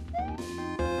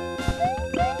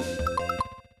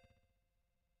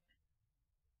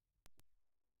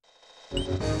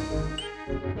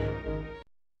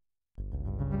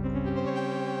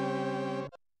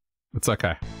 It's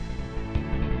okay.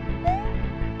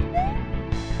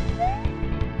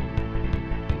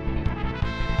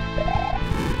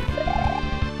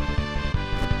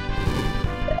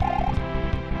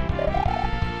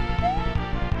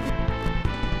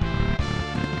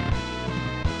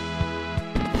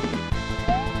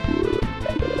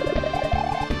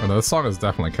 Oh, no, this song is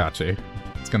definitely catchy.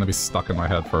 It's gonna be stuck in my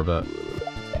head for a bit.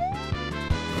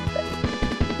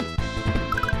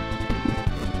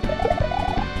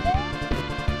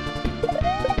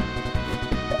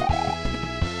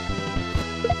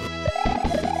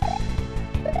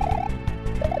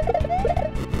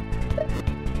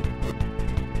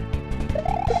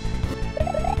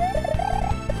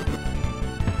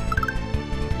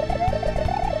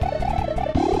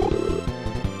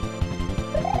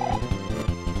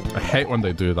 I hate when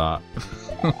they do that.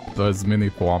 Those mini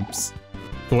thwomps.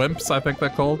 Thwimps, I think they're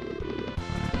called.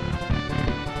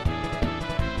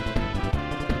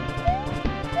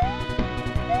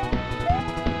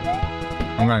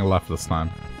 I'm going left this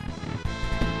time.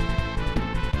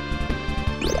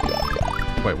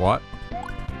 Wait, what?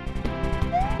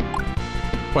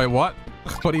 Wait, what?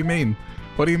 What do you mean?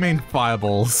 What do you mean,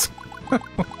 fireballs?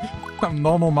 I'm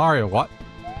normal Mario, what?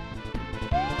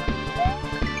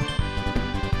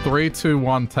 3, 2,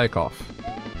 1, takeoff.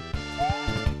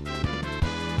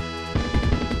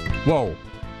 Whoa.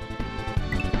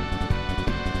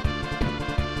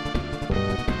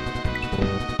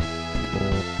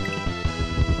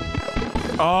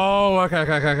 Oh, okay.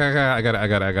 I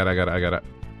got it.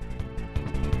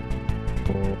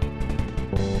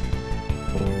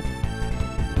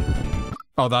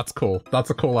 Oh, that's cool. That's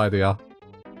a cool idea.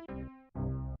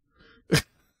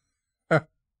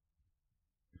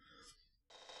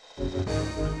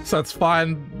 So it's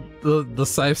find the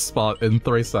safe spot in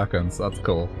 3 seconds. That's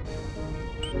cool.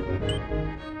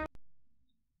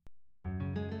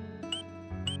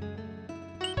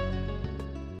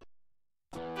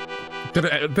 Did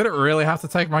it really have to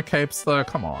take my capes though?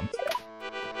 Come on.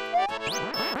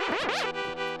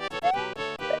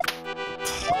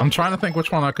 I'm trying to think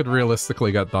which one I could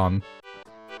realistically get done.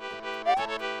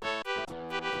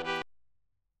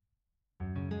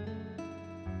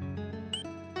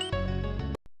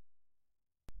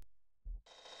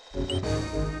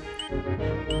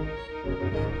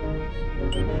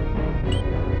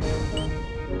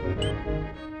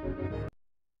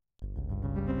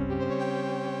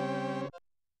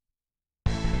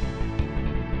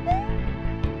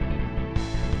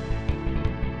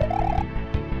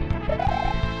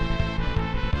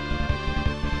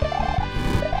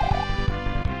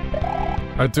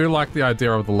 I do like the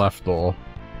idea of the left door,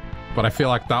 but I feel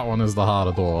like that one is the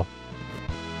harder door.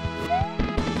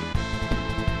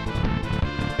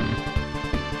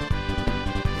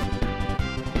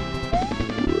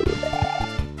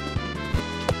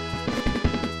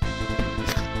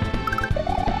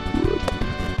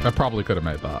 I probably could have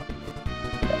made that.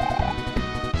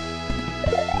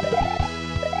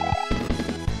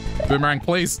 Boomerang,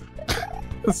 please!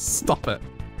 Stop it.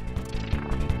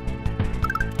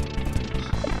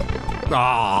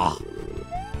 Ah!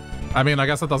 I mean, I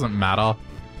guess it doesn't matter.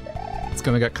 It's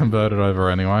gonna get converted over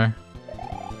anyway.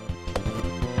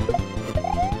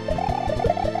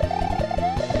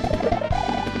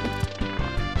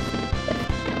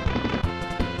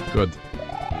 Good.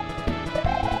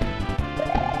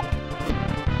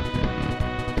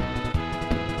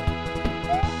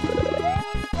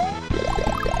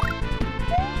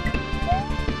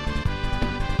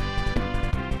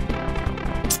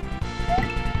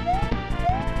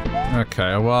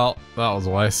 Okay, well, that was a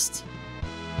waste.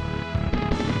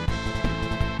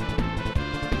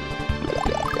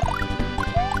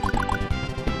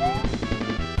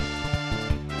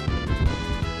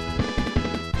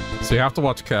 So you have to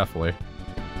watch carefully.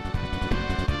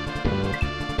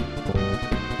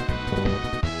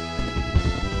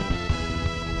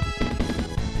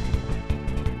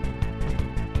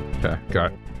 Okay, go.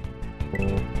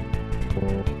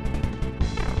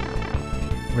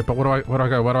 Wait, but where do I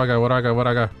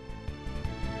go?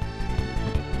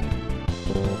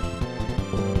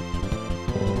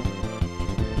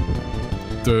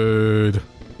 Dude.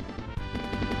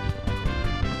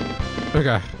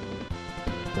 Okay.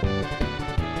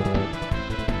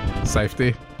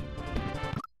 Safety.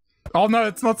 Oh no,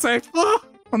 it's not safe. Oh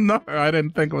no, I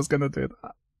didn't think I was gonna do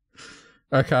that.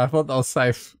 Okay, I thought that was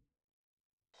safe.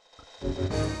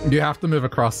 You have to move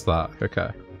across that.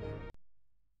 Okay.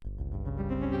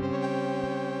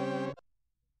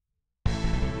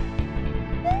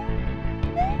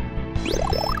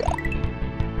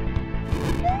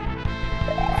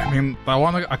 I mean,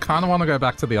 I kind of want to go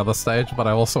back to the other stage, but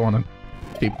I also want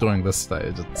to keep doing this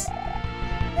stage. It's...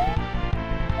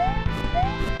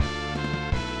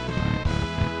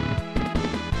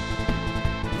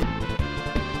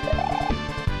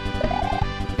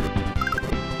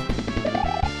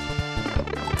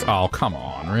 Oh, come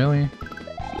on, really?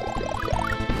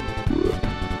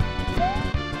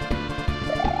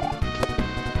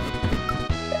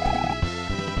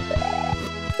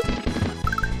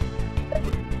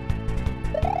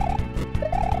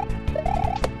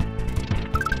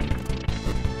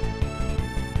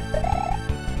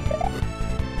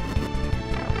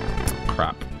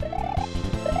 Crap.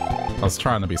 I was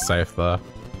trying to be safe there.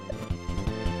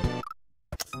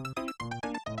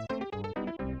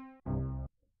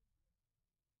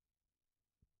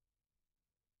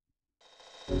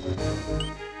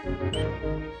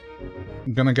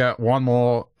 I'm gonna get one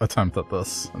more attempt at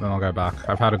this, and then I'll go back.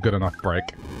 I've had a good enough break.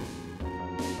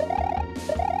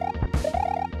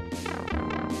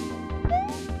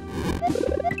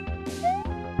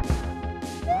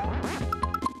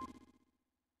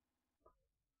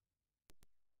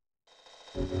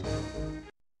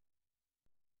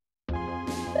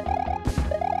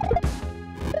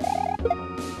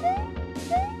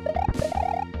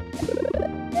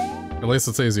 At least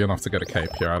it's easy enough to get a cape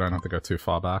here. I don't have to go too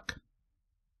far back.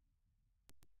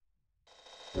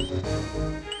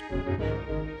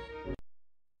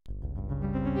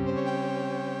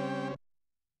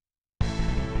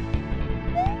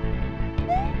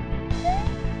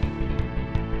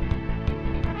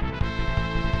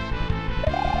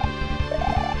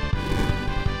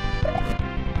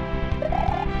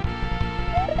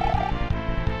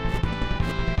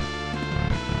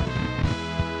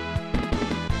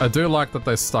 I do like that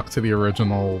they stuck to the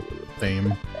original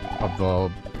theme of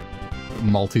the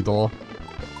multi-door.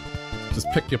 Just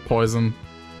pick your poison.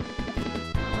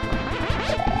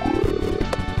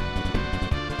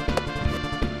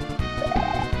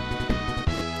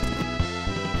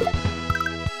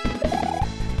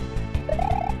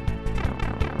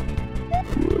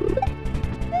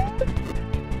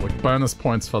 Like bonus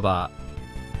points for that.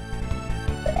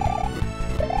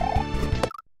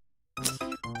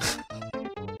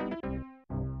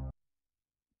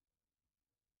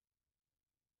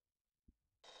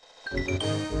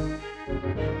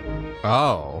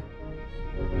 Oh.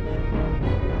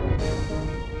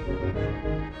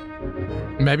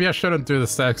 Maybe I shouldn't do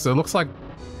this there, because it looks like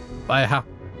I have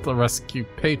to rescue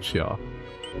Peach here.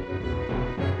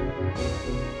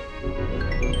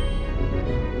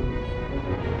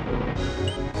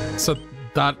 So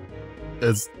that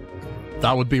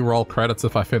would be roll credits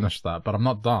if I finished that, but I'm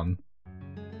not done.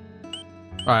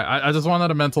 Alright, I just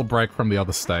wanted a mental break from the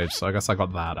other stage, so I guess I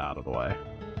got that out of the way.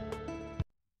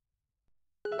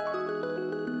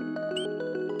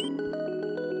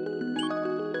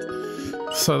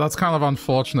 So that's kind of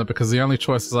unfortunate because the only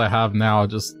choices I have now are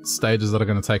just stages that are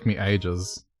going to take me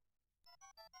ages.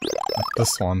 Like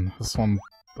this one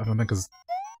I don't think is...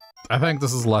 I think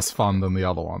this is less fun than the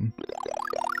other one.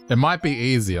 It might be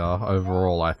easier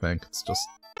overall, I think. It's just...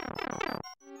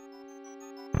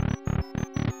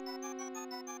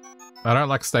 I don't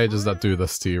like stages that do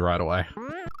this to you right away.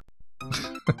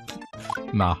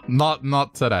 Nah,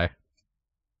 not today.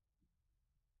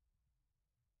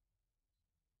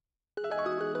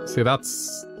 See,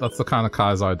 that's the kind of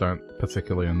Kai's I don't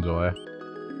particularly enjoy.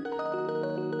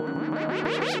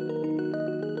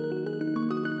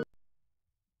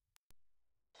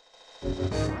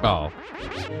 Oh.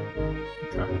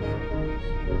 Okay.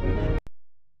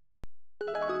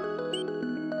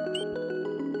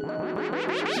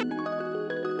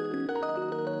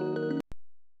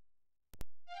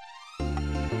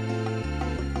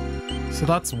 So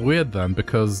that's weird then,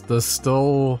 because there's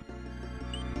still...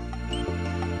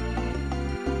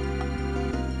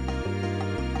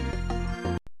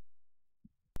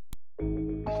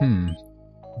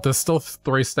 There's still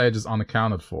 3 stages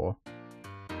unaccounted for.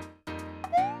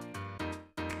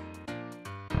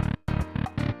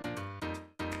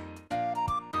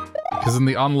 Because in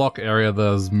the unlock area,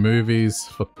 there's movies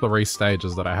for 3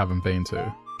 stages that I haven't been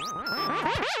to.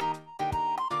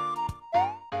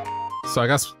 So I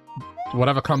guess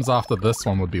whatever comes after this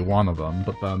one would be one of them,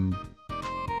 but then...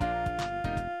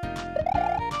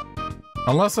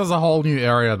 Unless there's a whole new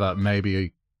area that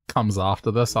maybe comes after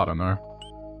this, I don't know.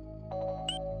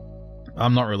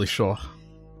 I'm not really sure.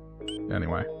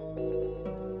 Anyway.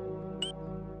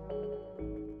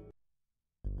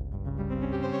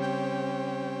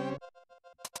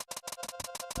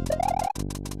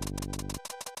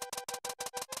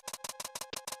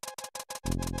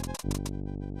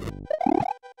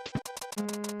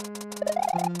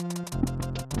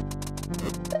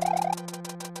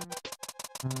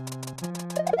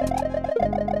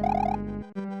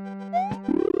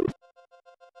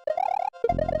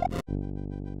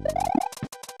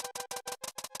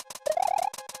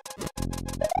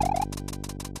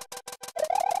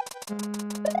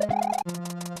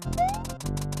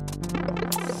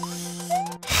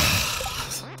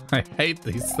 I hate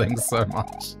these things so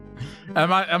much.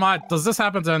 Does this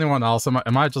happen to anyone else?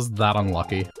 Am I just that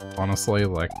unlucky? Honestly,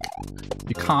 like,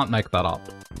 you can't make that up.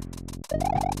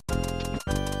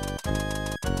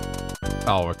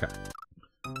 Oh, okay.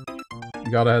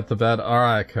 You gotta head to bed.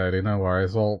 Alright, Cody, no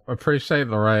worries. Well, appreciate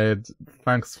the raid.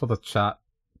 Thanks for the chat.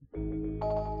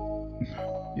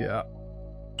 Yeah.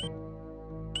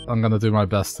 I'm gonna do my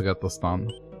best to get this done.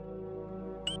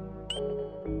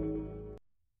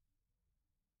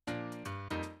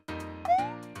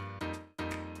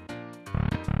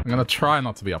 I'm gonna try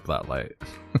not to be up that late.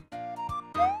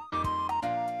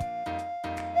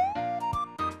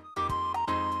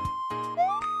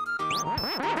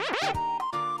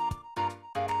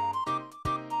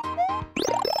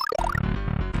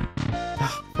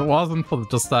 If it wasn't for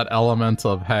just that element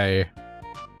of, hey,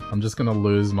 I'm just gonna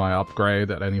lose my upgrade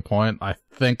at any point, I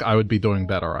think I would be doing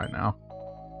better right now.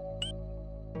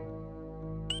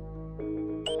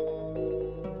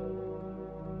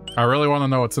 I really want to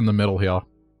know what's in the middle here.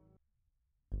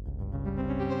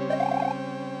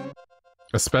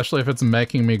 Especially if it's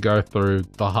making me go through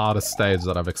the hardest stage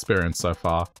that I've experienced so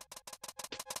far.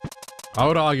 I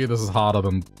would argue this is harder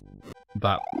than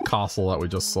that castle that we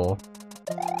just saw.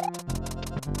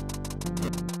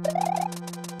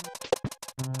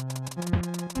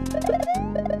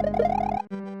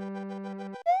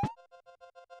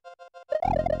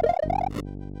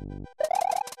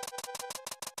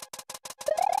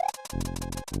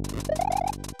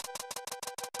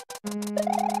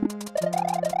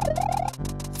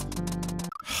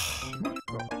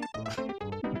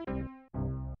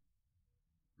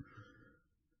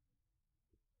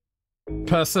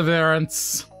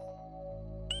 Perseverance.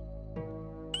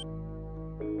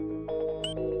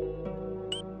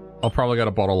 I'll probably get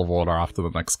a bottle of water after the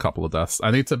next couple of deaths.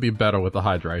 I need to be better with the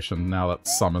hydration now that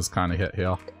summer's kind of hit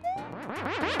here.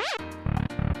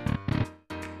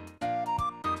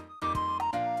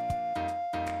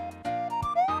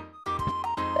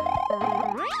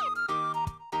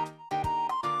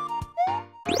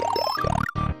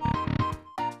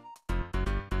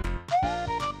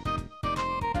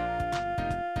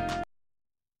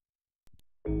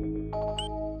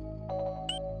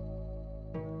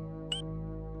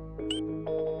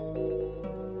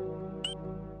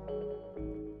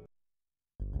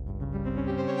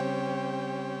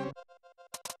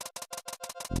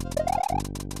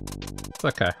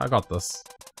 It's okay, I got this.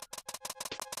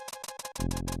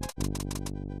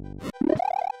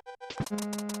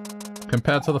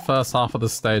 Compared to the first half of the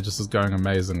stage, this is going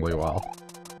amazingly well.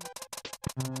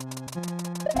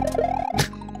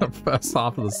 The first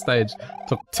half of the stage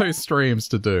took 2 streams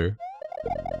to do.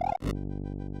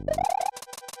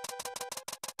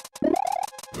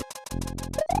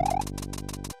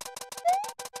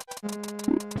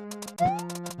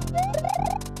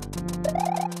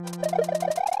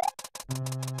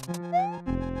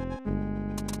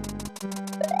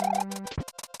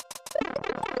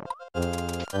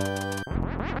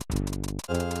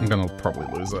 I'm gonna probably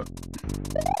lose it.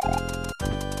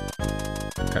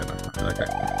 Okay, no, okay.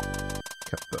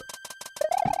 Kept it.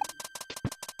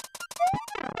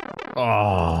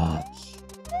 Oh.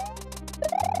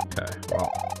 Okay, well,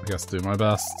 I guess do my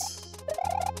best.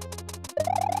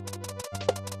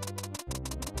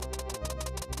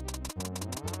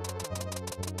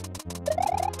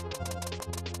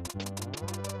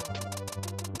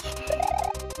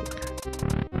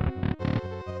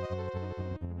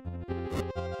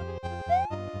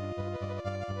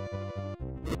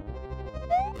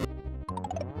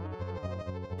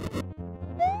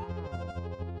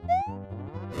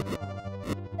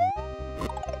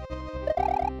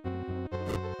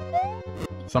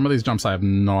 Some of these jumps I have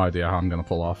no idea how I'm gonna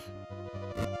pull off.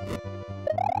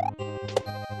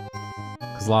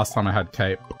 Because last time I had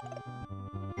cape.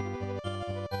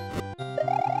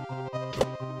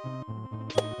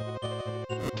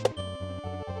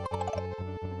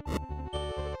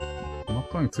 I'm not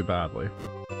going too badly.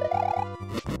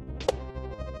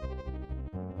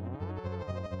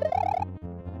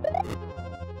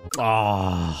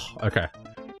 Oh, okay.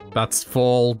 That's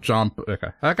full jump.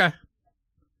 Okay, okay.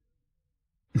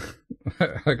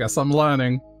 I guess I'm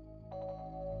learning.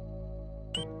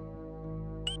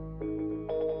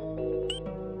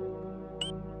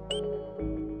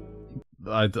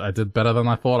 I did better than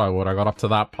I thought I would. I got up to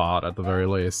that part at the very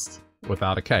least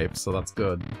without a cape, so that's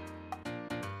good.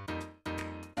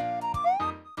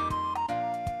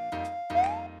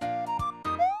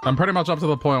 I'm pretty much up to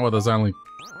the point where there's only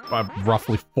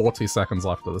roughly 40 seconds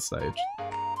left of the stage.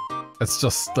 It's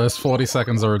just, those 40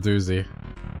 seconds are a doozy.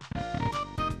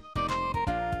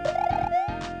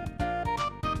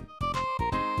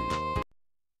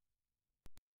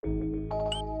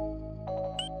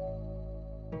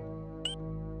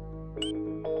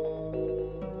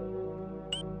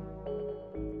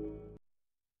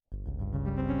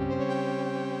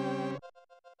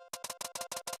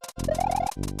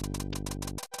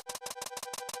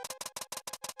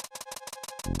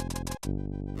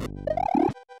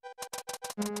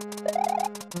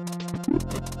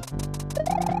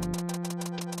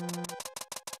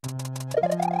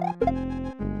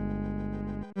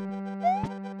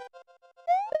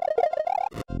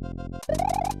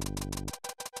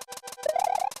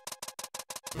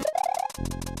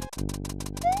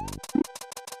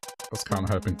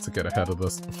 Hoping to get ahead of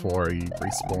this before he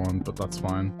respawned, but that's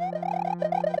fine.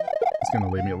 He's gonna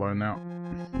leave me alone now.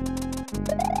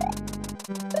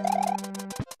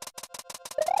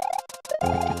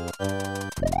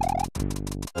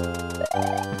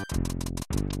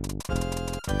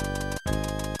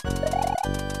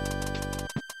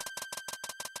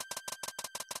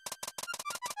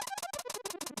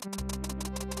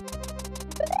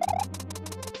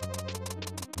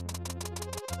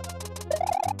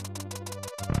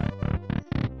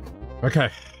 Okay.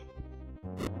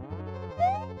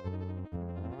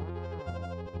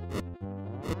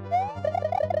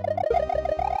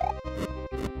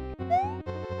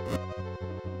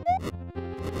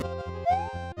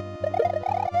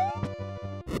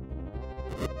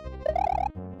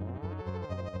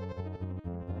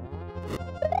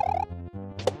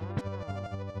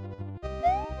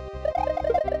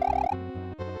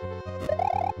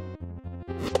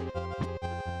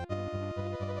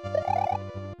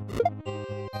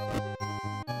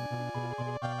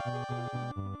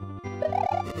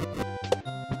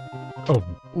 Oh,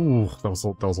 ooh, that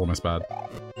was almost bad.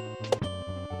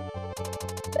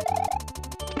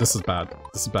 This is bad.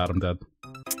 This is bad, I'm dead.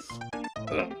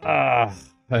 I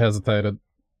hesitated.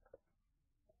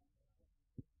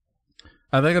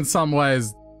 I think in some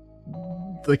ways,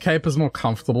 the cape is more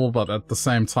comfortable, but at the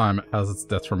same time, it has its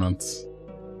detriments.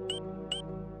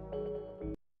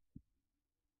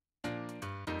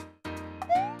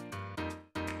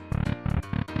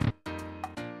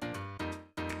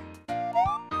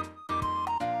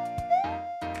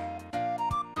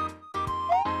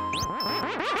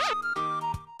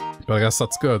 But I guess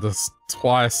that's good. There's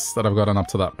twice that I've gotten up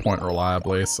to that point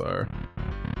reliably, so...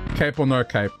 Cape or no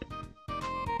cape.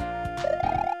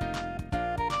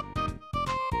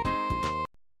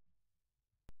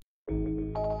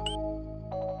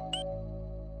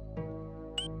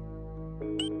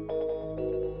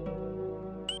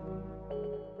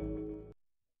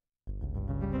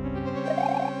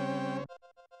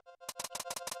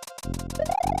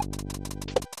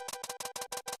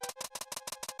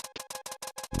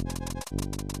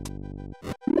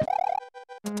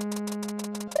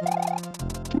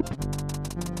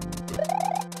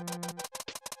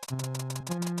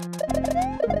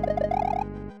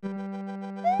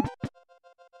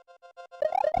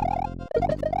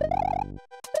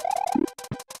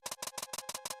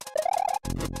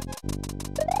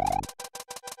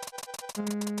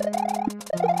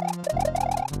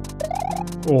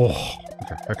 Oh,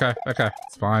 okay,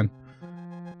 it's fine.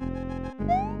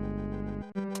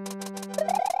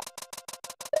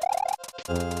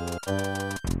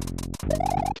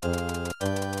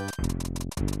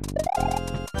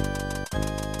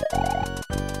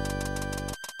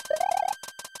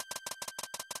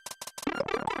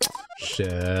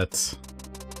 Shit.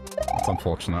 That's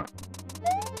unfortunate.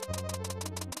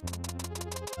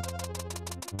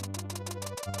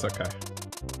 It's okay.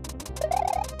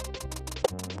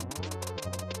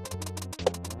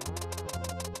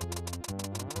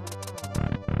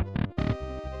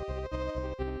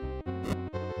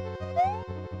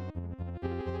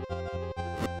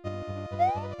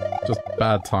 Just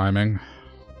bad timing.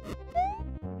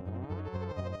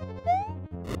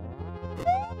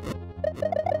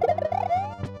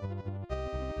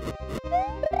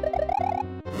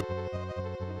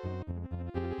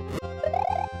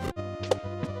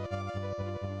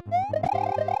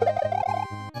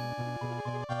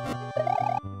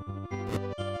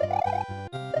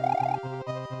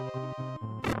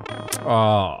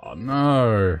 Oh,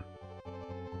 no.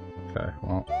 Okay,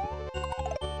 well.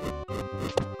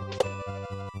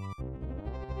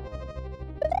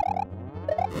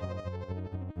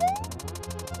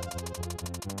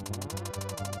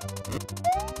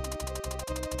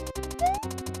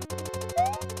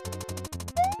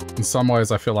 In some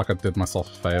ways, I feel like I did myself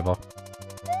a favor.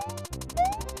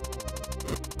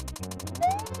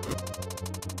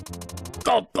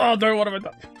 Oh no, what have I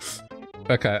done?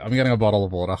 Okay, I'm getting a bottle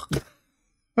of water.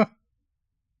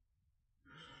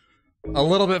 A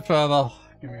little bit further.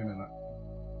 Give me a minute.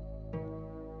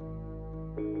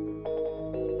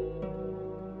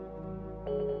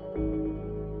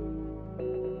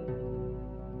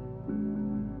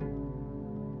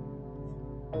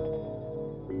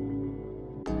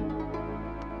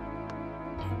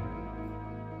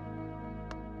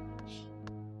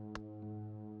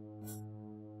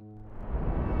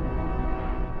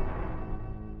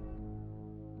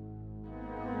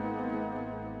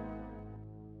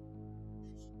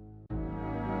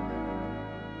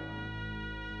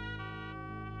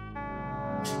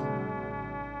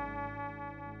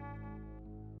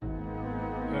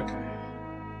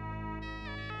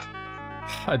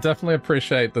 I definitely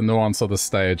appreciate the nuance of the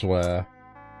stage where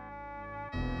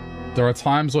there are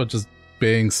times where just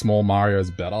being small Mario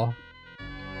is better.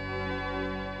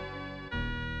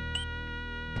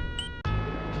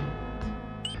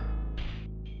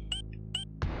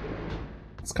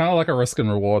 It's kind of like a risk and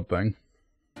reward thing.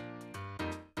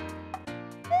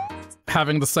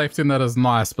 Having the safety net is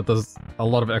nice, but there's a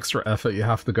lot of extra effort you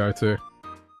have to go to.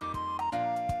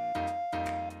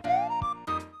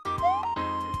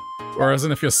 Whereas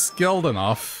if you're skilled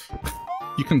enough,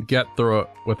 you can get through it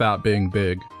without being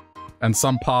big. And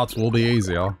some parts will be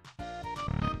easier.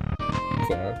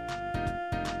 So...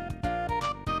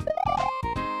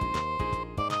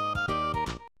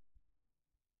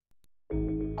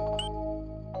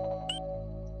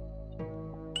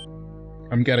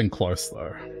 I'm getting close,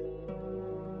 though.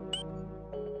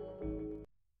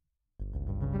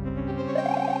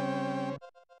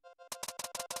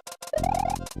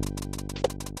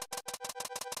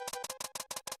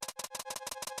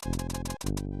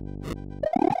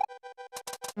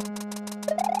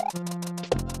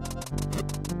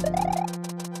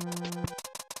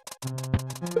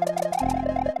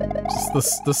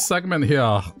 Just this segment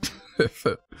here, if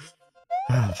it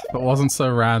wasn't so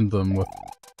random with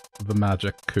the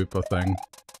magic Koopa thing.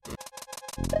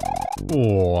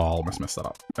 Oh, I almost messed that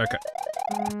up. Okay.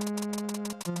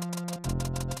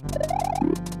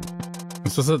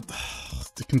 It's just a...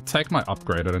 You can take my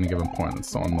upgrade at any given point, it's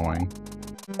so annoying.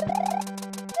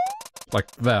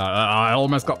 Like, there, I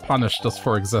almost got punished just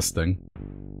for existing.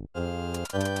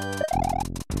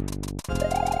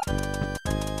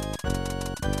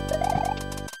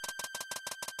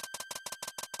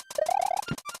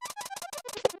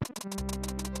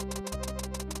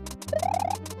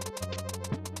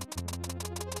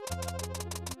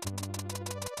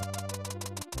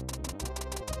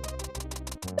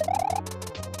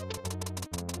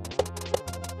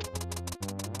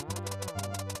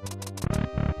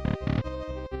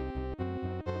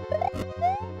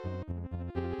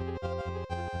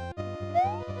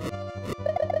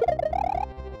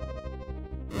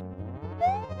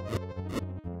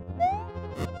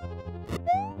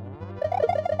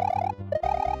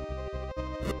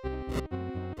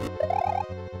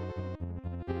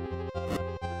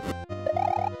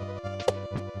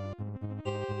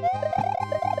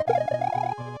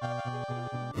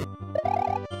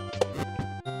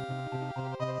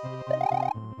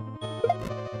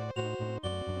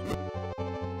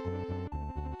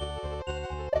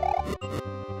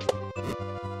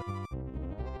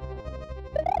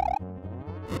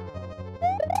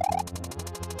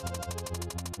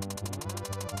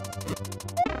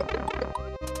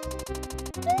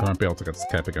 I won't be able to get this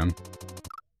cape again.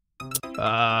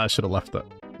 I should have left it.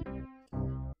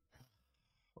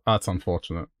 That's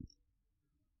unfortunate.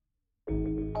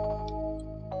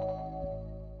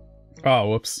 Oh,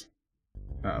 whoops.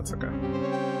 That's okay.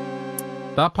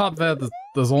 That part there,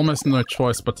 there's almost no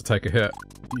choice but to take a hit.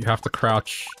 You have to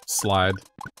crouch, slide.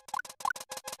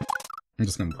 I'm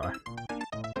just gonna die.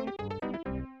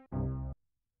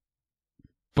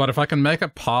 But if I can make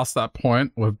it past that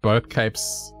point with both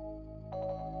capes,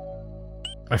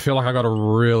 I feel like I got a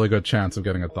really good chance of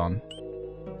getting it done.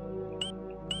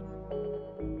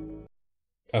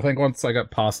 I think once I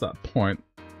get past that point...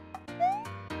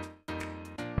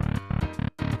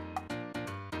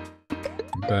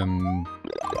 then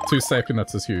 2 safety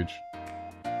nets is huge.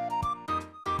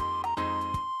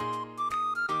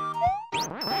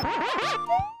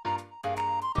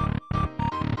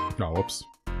 Oh, whoops.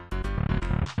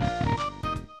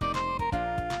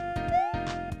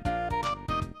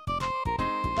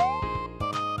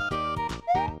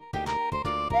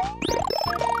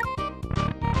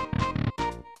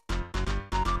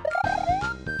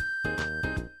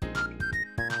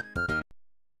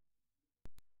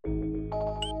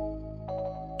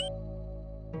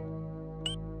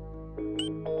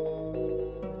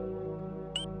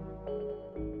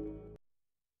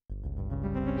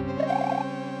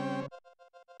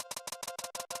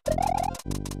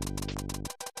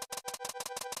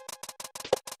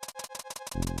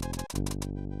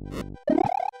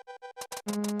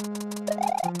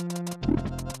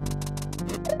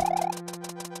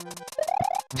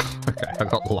 Okay, I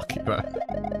got lucky there.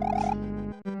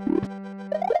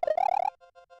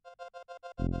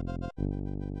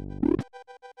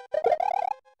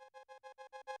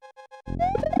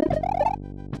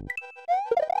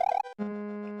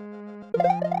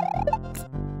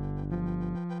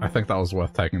 I think that was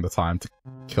worth taking the time to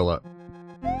kill it.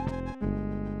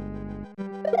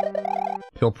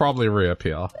 He'll probably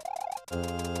reappear.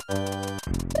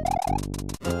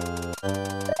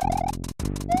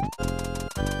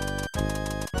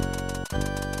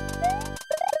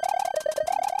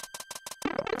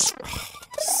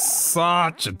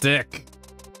 Such a dick.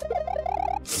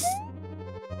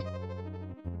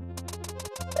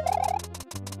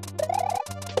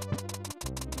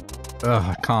 Ugh,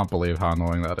 I can't believe how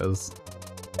annoying that is.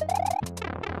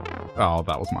 Oh,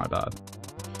 that was my bad.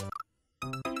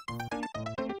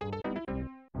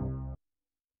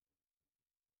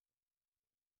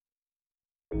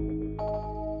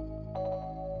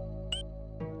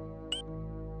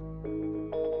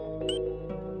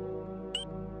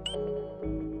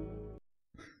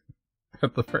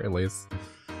 at the very least.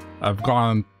 I've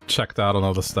gone and checked out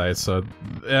another stage, so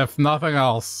if nothing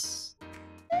else,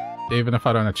 even if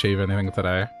I don't achieve anything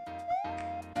today,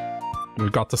 we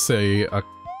got to see a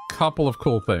couple of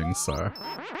cool things, so...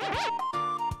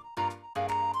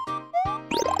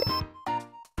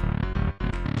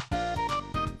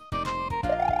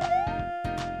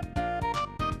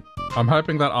 I'm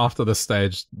hoping that after this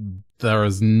stage, there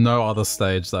is no other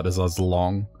stage that is as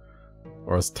long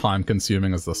or as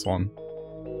time-consuming as this one.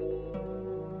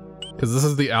 Because this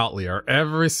is the outlier.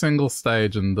 Every single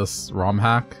stage in this ROM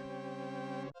hack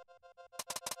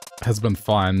has been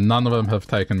fine. None of them have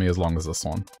taken me as long as this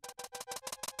one.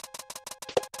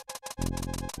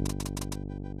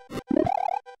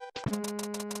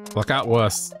 Like, at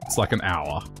worst, it's like an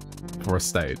hour for a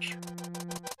stage.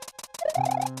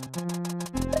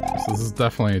 So this is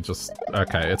definitely just...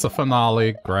 okay, it's a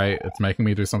finale, great. It's making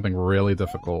me do something really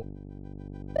difficult.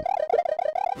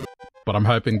 But I'm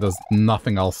hoping there's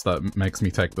nothing else that makes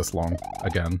me take this long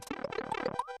again.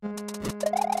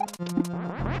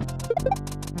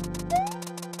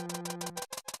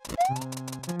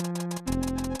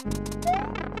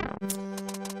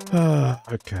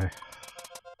 Okay.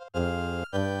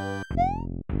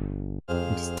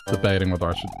 I'm just debating whether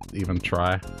I should even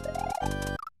try.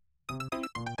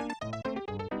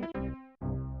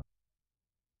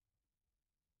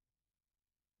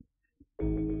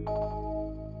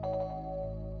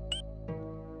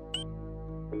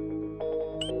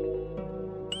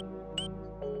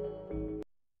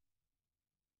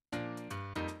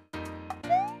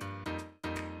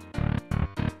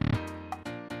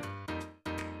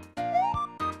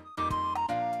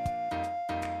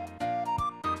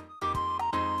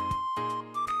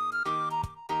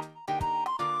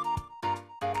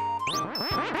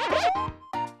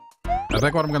 I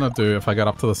think what I'm gonna do if I get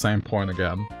up to the same point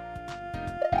again,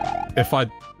 if I,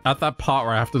 at that part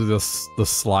where I have to do this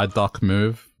slide duck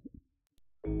move,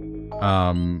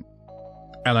 and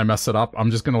I mess it up,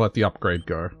 I'm just gonna let the upgrade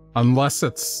go. Unless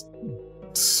it's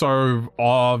so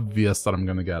obvious that I'm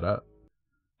gonna get it.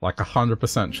 Like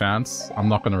 100% chance, I'm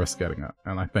not gonna risk getting it.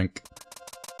 And I think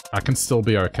I can still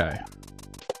be okay.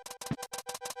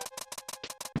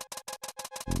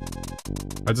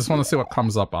 I just want to see what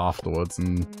comes up afterwards,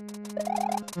 and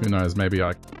who knows, maybe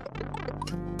I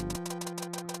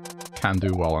can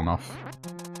do well enough.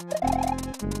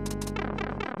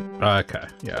 Okay,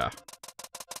 yeah.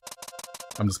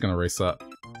 I'm just gonna reset.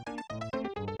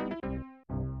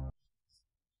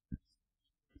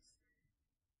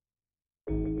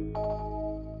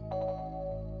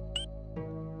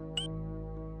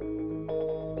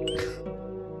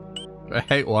 I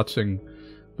hate watching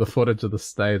the footage of the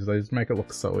stage, they just make it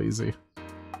look so easy.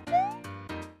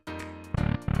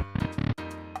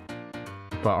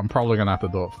 But I'm probably gonna have to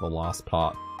do it for the last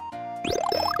part.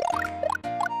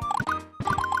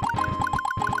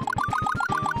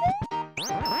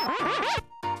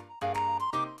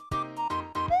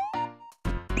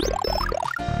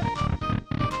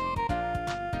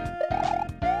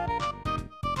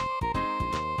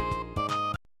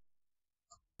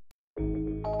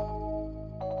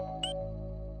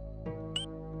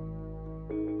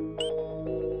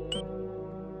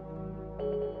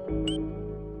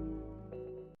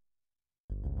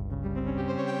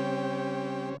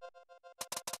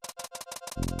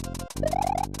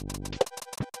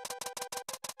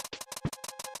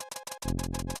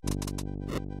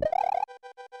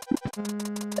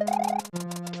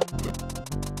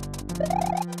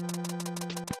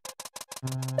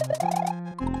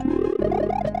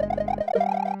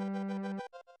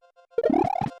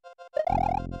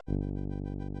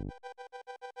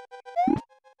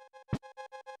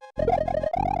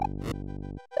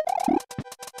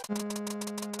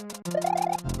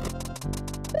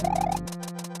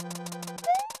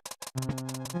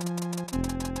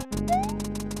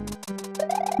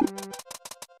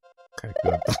 Okay,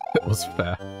 good. It was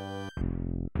fair.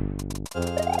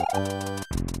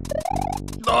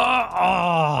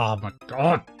 Oh my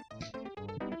god!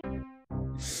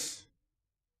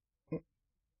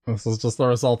 This is just the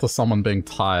result of someone being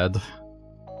tired.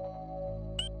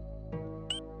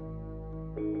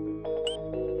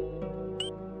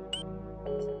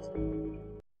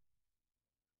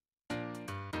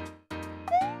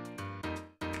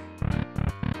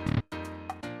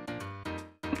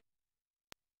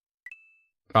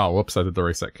 Oh, whoops, I did the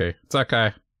reset key. It's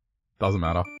okay. Doesn't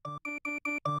matter.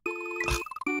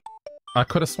 I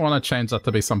could have sworn I changed that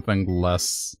to be something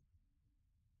less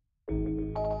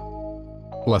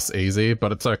easy,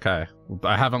 but it's okay.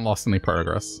 I haven't lost any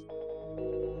progress.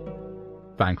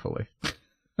 Thankfully.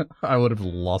 I would have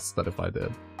lost it if I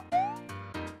did.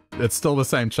 it's still the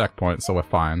same checkpoint, so we're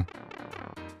fine.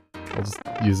 I'll just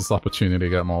use this opportunity to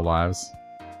get more lives.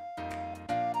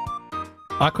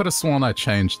 I could have sworn I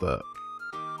changed it.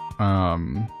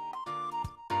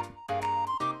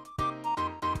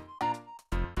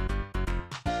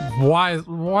 Why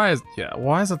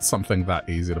is it something that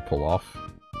easy to pull off?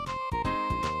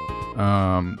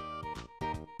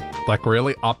 Like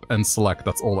really up and select,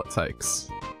 that's all it takes.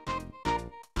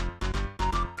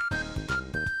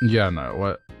 Yeah, no,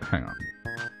 what? Hang on.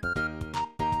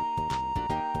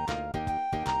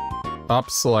 Up,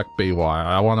 select, BY.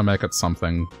 I want to make it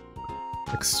something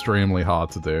extremely hard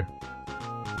to do.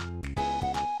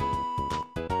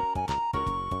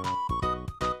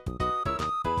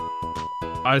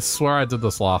 I swear I did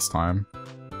this last time.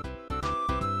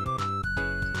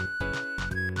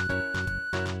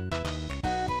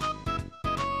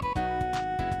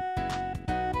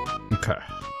 Okay.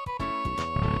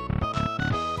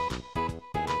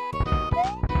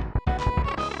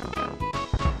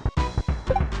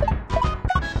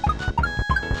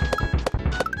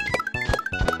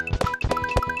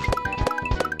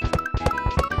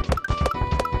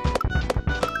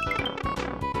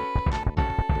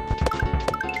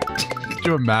 Could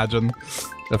you imagine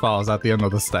if I was at the end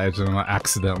of the stage and I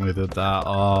accidentally did that?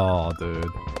 Oh, dude.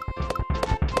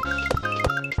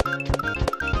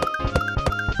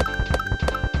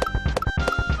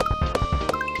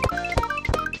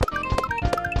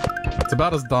 It's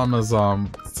about as dumb as, so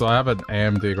I have an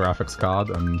AMD graphics card,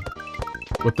 and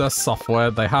with their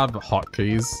software, they have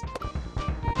hotkeys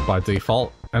by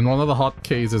default, and one of the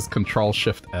hotkeys is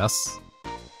Control-Shift-S,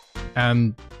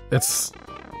 and it's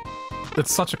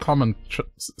such a common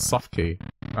soft key.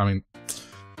 I mean,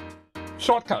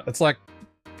 shortcut. It's like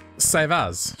save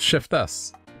as, Shift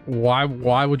S. Why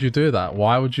would you do that?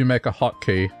 Why would you make a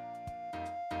hotkey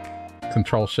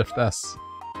Control Shift S?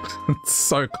 It's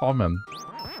so common.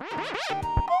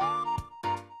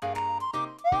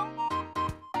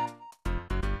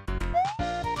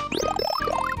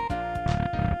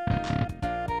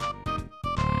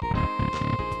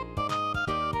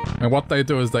 And what they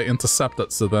do is they intercept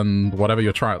it, so then whatever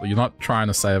you're not trying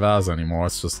to save as anymore,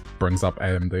 it just brings up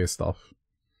AMD stuff.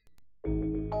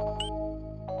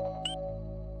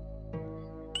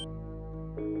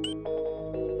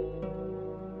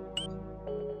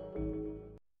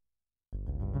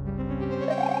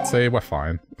 See, we're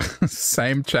fine.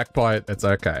 Same checkpoint, it's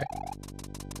okay.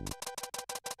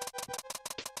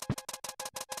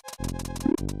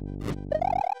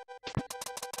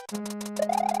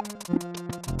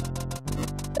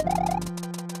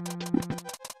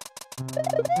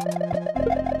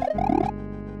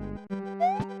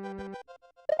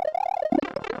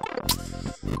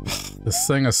 This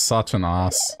thing is such an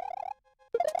ass.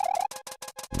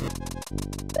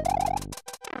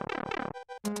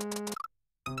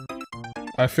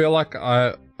 I feel like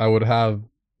I would have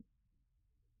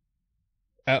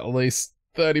at least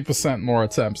 30% more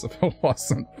attempts if it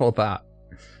wasn't for that.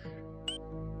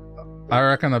 I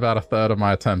reckon about a third of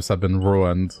my attempts have been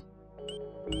ruined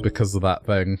because of that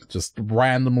thing just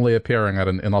randomly appearing at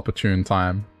an inopportune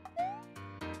time.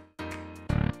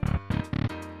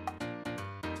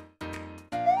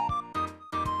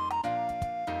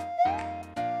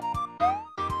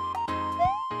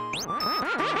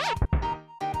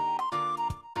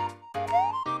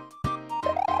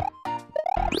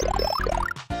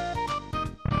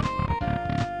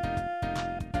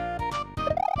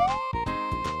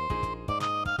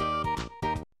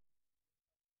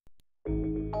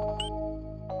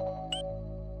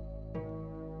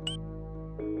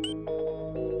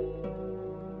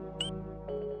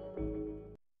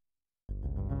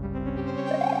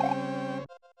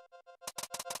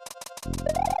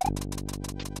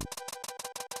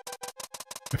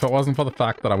 If it wasn't for the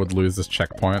fact that I would lose this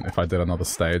checkpoint if I did another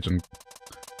stage, and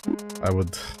I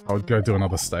would go do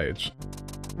another stage.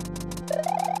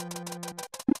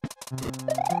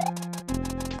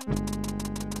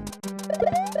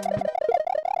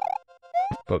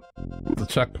 But the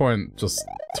checkpoint just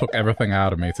took everything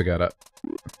out of me to get it.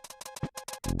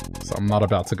 So I'm not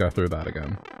about to go through that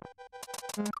again.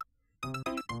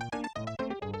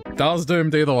 That was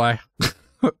doomed either way.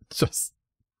 Just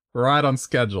right on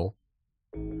schedule.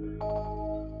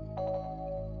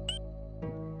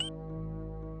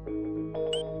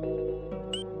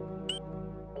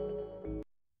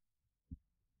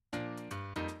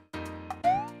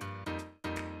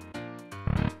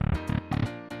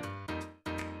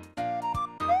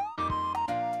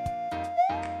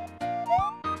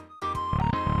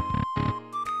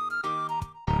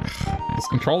 This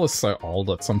controller is so old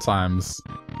that sometimes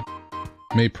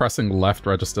me pressing left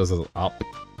registers as up,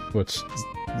 which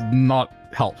Not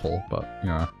helpful, but, you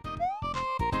know.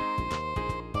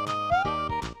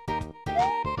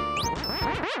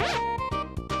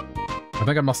 I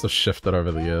think I must have shifted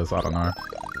over the years, I don't know.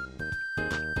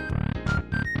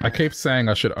 I keep saying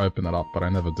I should open it up, but I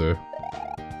never do.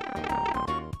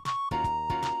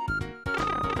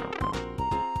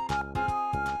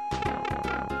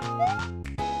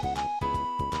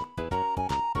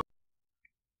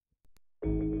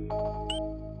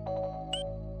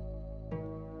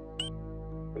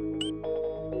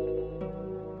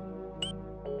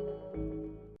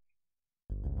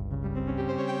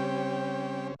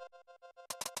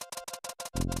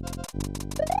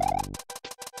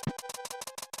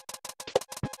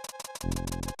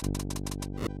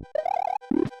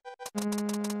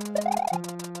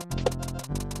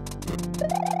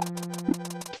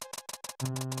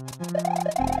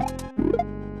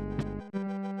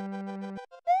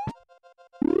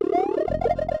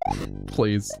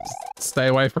 Please, just stay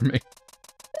away from me.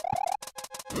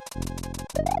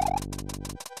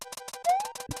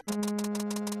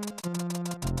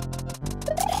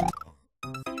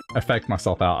 I faked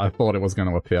myself out. I thought it was going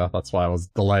to appear. That's why I was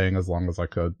delaying as long as I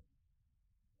could.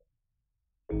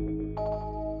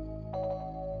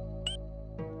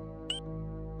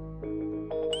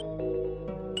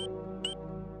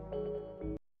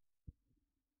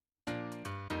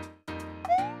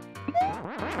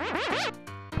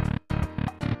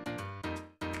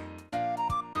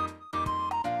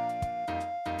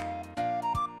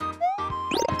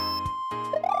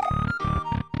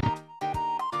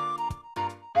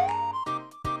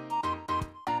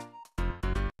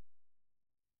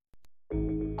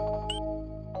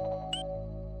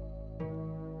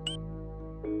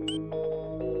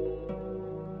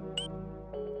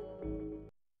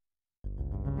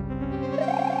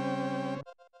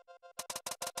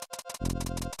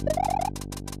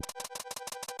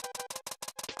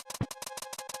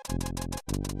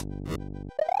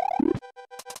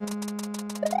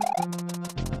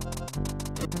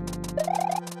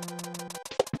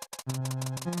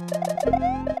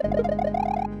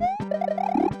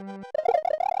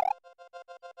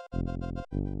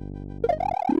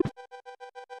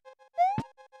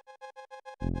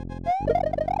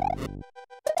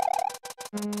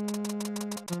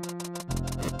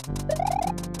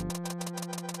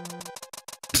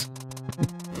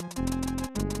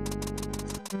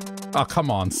 Oh,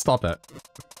 come on, stop it.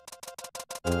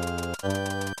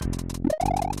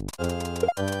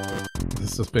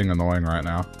 This is just being annoying right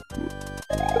now.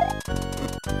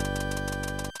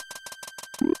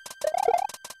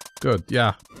 Good,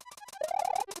 yeah.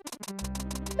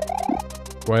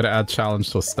 Way to add challenge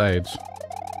to a stage.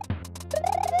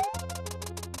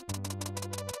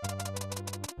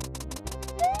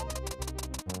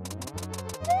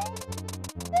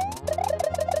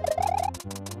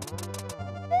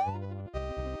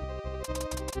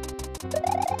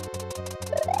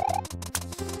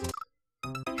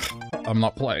 I'm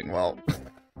not playing well.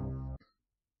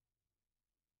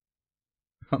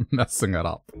 I'm messing it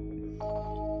up.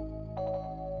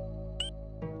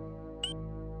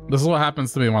 This is what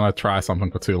happens to me when I try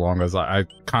something for too long, is I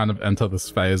kind of enter this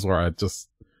phase where I just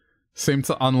seem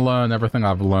to unlearn everything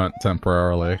I've learnt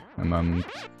temporarily, and then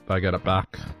I get it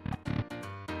back.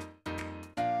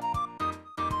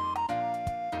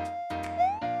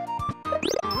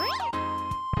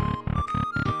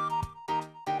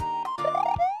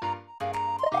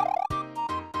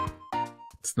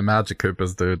 It's the Magic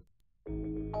Koopas, dude.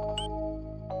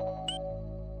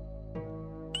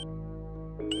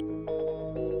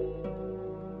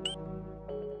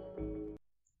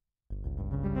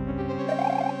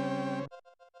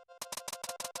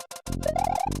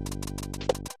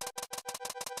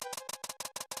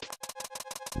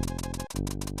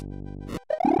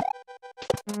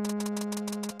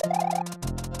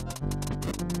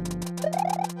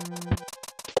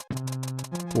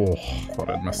 Oh, thought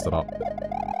I'd messed it up.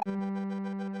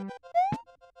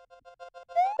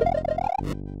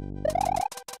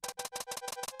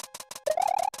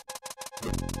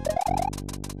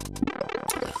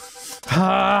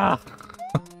 Ah!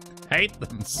 Hate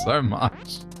them so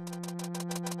much.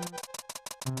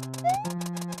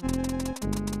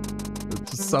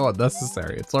 It's just so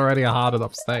unnecessary. It's already a hard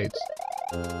enough stage.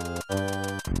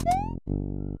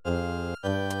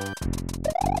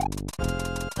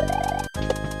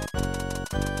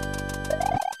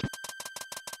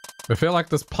 I feel like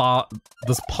this part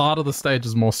of the stage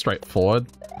is more straightforward,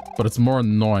 but it's more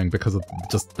annoying because of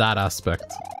just that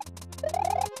aspect.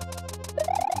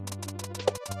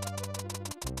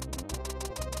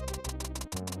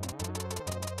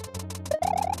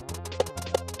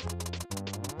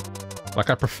 Like,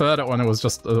 I preferred it when it was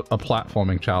just a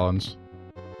platforming challenge.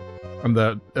 And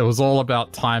it was all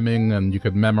about timing and you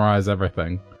could memorize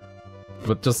everything.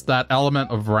 But just that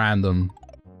element of random,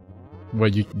 where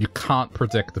you can't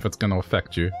predict if it's going to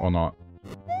affect you or not.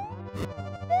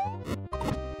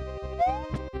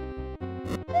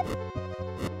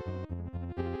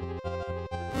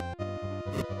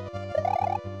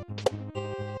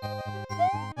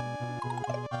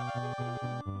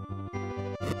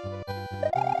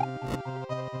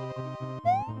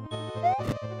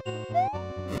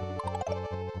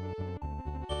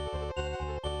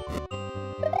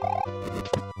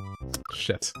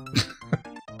 Shit.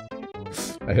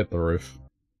 I hit the roof.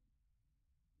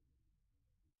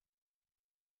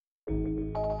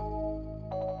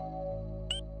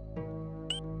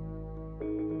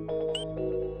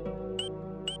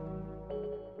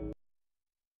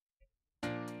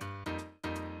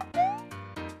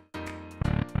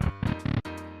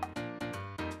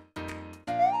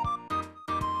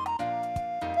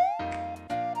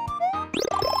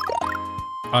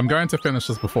 I'm going to finish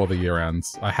this before the year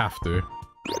ends. I have to.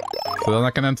 So then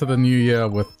I can enter the new year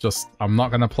with just... I'm not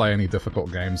going to play any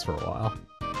difficult games for a while.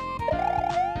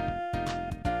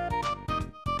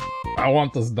 I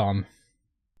want this done.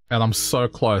 And I'm so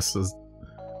close.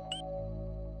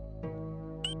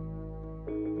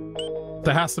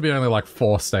 There has to be only like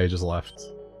 4 stages left.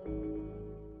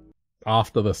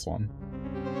 After this one.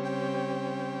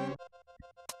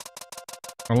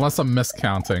 Unless I'm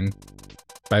miscounting.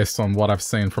 Based on what I've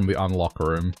seen from the unlock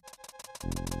room.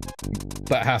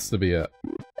 That has to be it.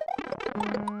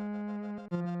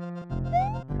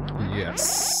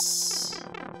 Yes.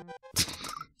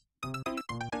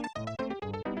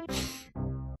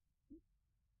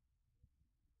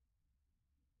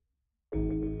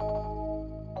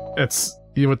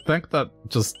 You would think that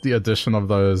just the addition of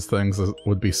those things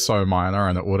would be so minor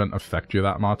and it wouldn't affect you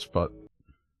that much, but...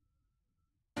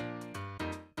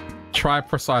 Try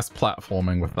precise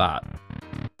platforming with that.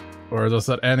 Or just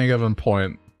at any given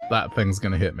point, that thing's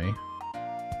gonna hit me.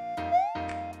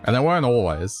 And it won't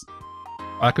always.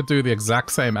 I could do the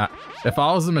exact same if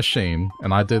I was a machine,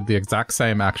 and I did the exact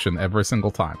same action every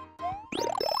single time,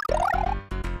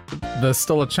 there's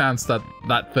still a chance that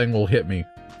that thing will hit me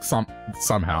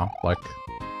somehow. Like,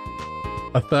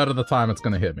 a third of the time it's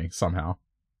gonna hit me, somehow.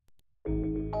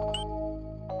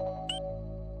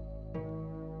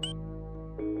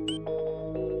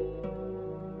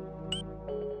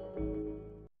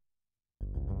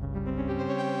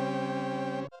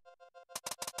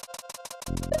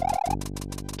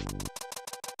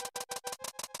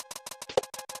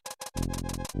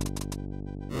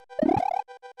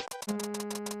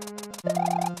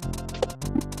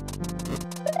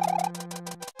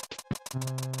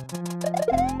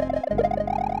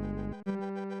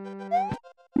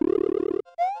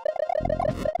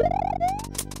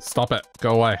 Stop it.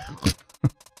 Go away.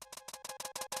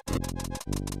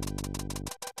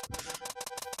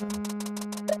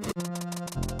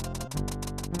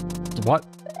 What?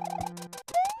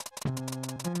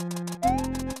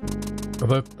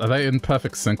 Are they in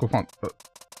perfect sync with one?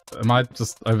 Am I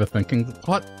just overthinking?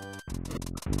 What?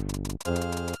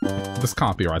 This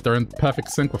can't be right. They're in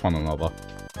perfect sync with one another.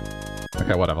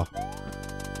 Okay, whatever.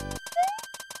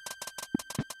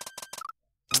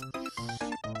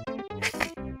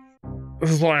 This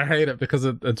is why I hate it, because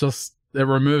it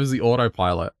removes the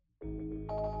autopilot.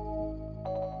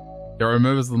 It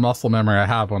removes the muscle memory I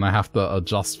have when I have to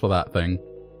adjust for that thing.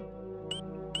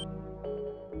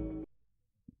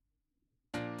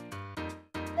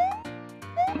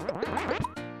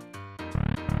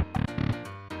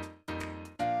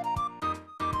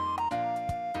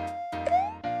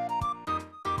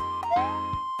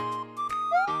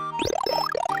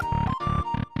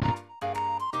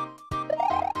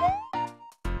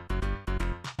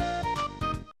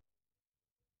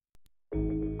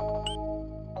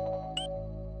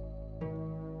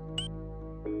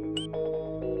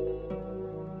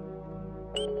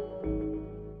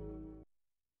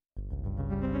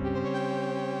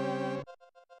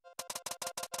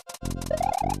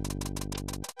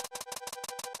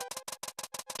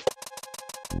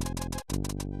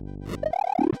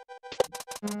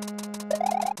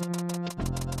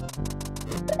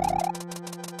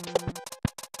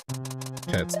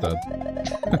 Okay, it's dead.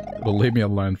 It'll leave me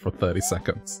alone for 30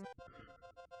 seconds.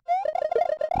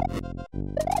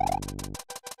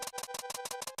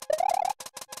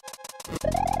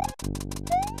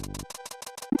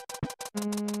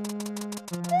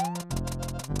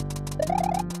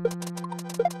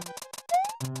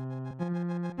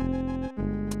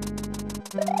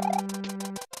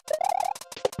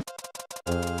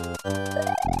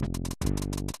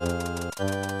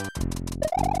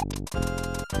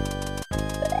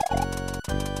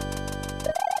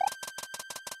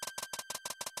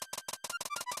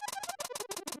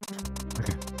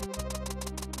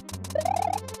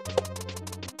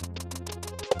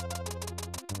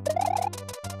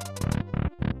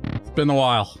 been a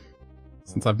while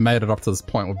since I've made it up to this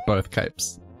point with both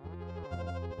capes.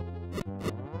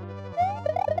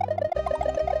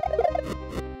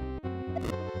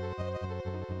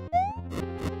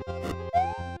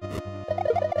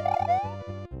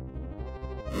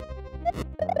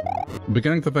 I'm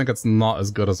beginning to think it's not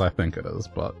as good as I think it is,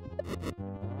 but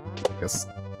I guess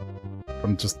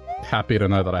I'm just happy to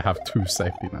know that I have 2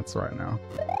 safety nets right now.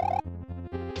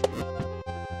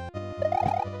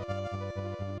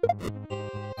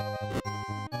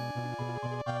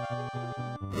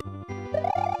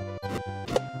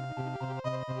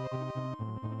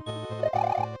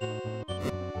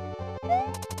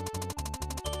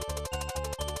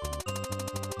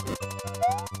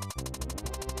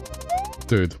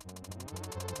 Dude.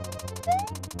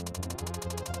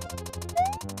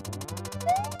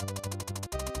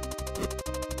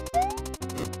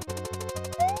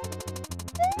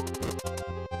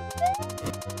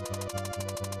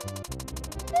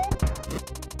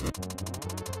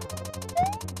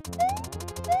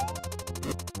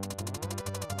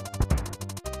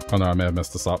 Oh no, I may have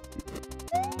messed this up.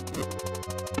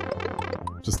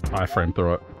 Just iframe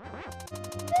through it.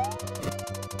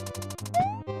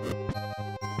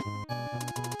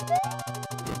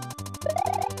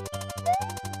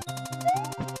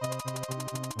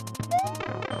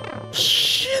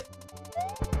 Shit!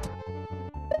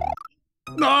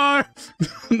 No!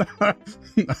 No!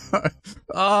 No!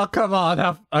 Oh, come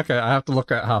on! Okay, I have to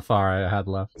look at how far I had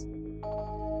left.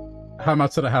 How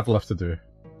much did I have left to do?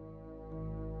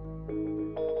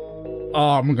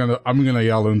 Oh, I'm gonna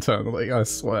yell internally, I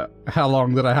swear. How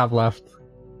long did I have left?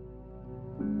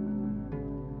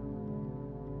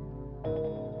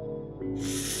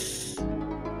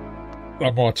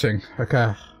 I'm watching.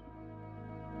 Okay.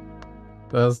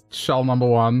 There's shell number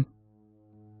 1.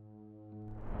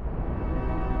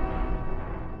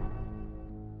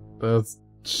 There's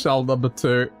shell number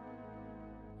 2.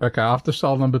 Okay, after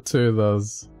shell number 2,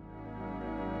 there's...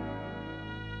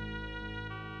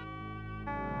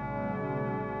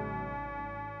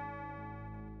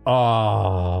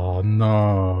 Oh,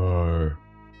 no.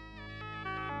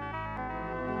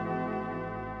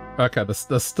 Okay,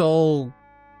 there's still...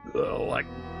 like,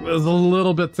 there's a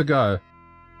little bit to go.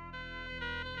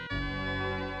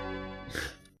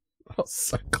 That was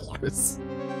so close.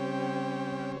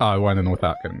 Oh, I went in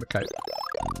without getting the cape.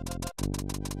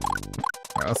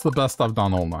 Yeah, that's the best I've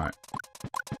done all night.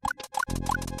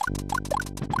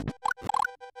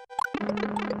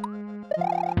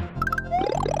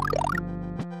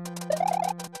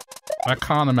 I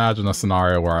can't imagine a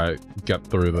scenario where I get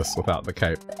through this without the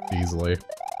cape easily.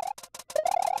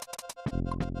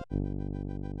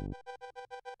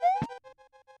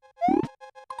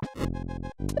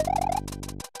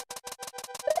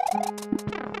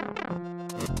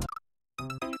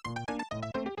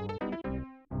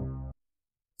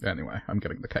 Anyway, I'm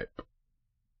getting the cape.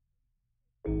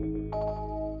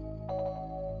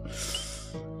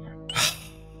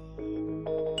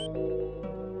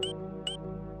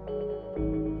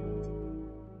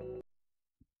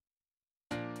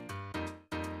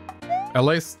 At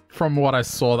least from what I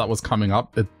saw that was coming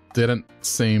up, it didn't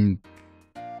seem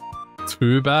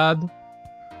too bad.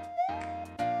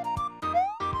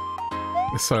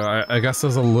 So I guess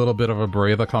there's a little bit of a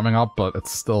breather coming up, but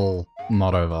it's still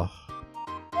not over.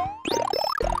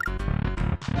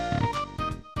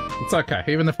 It's okay,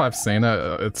 even if I've seen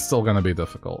it, it's still gonna be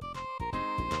difficult.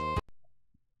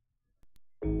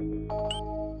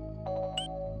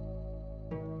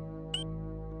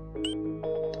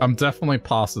 I'm definitely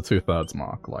past the 2/3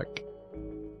 mark, like...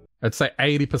 I'd say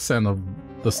 80% of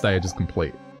the stage is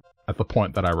complete at the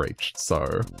point that I reached,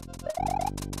 so...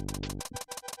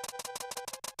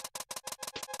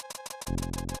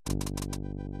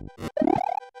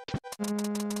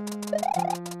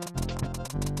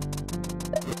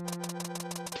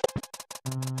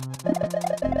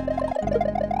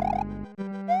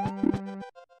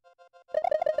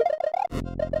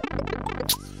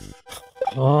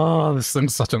 Oh, this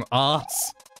thing's such an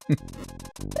ass.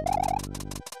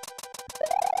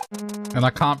 And I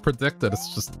can't predict it.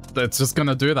 It's just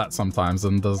gonna do that sometimes,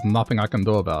 and there's nothing I can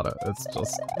do about it. It's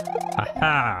just,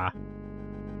 haha.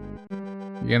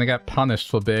 You're gonna get punished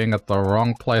for being at the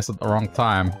wrong place at the wrong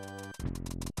time.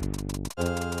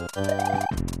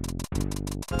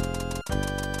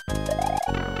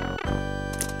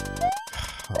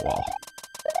 Oh well.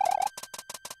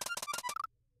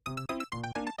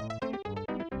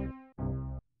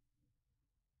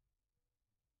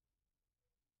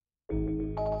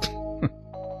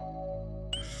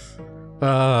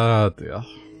 Oh dear.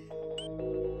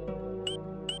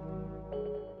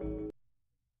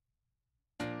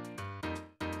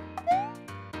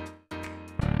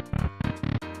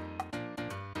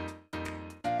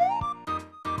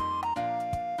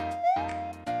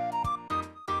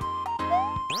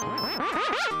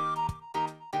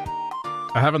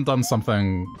 I haven't done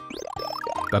something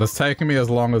that has taken me as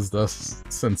long as this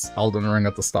since Elden Ring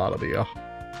at the start of the year.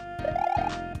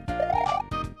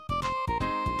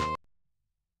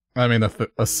 I mean,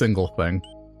 a single thing.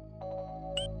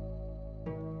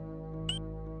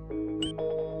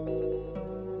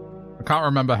 I can't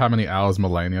remember how many hours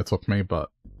Millennia took me, but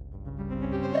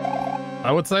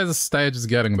I would say the stage is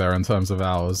getting there in terms of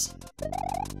hours.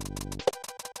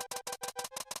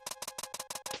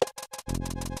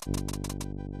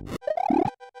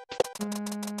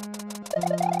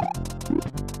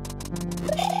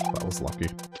 That was lucky.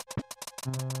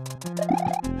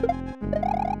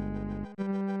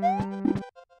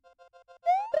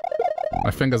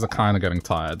 My fingers are kind of getting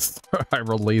tired. I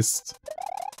released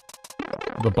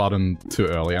the button too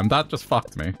early, and that just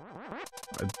fucked me.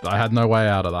 I had no way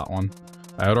out of that one.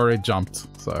 I had already jumped,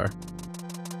 so...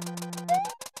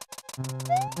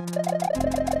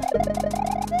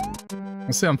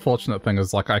 That's the unfortunate thing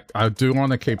is, like, I do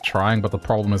want to keep trying, but the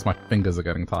problem is my fingers are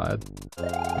getting tired.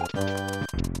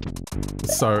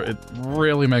 So it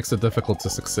really makes it difficult to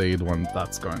succeed when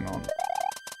that's going on.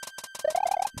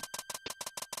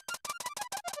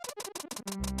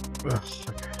 Ugh,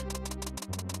 okay.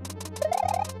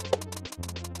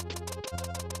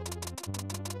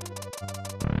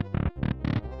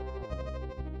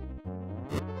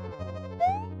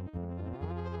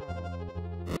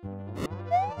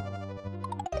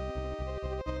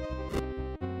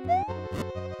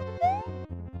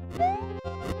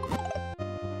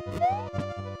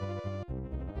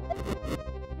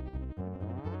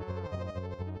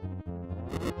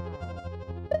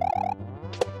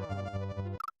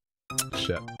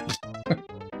 Shit.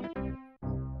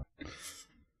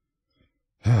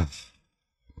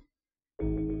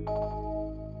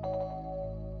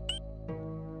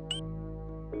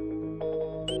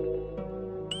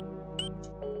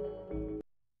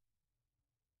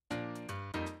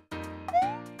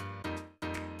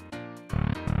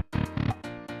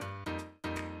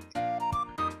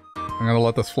 I'm gonna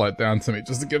let this float down to me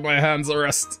just to give my hands a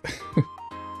rest.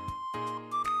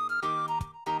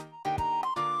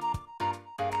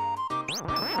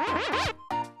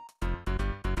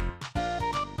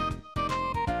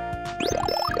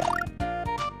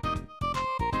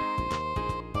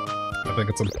 I think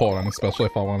it's important, especially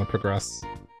if I want to progress.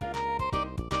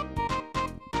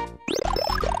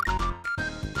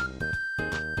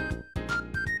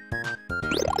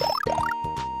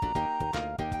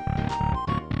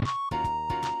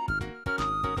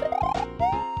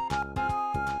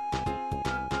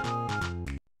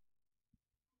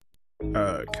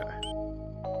 Okay.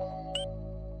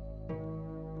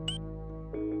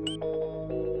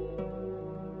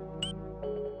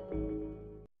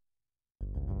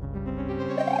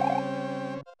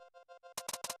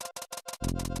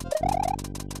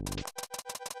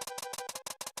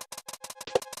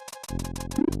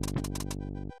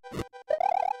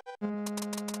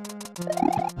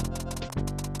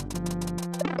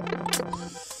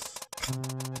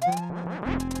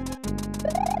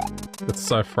 It's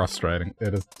so frustrating.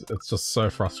 It's just so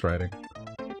frustrating.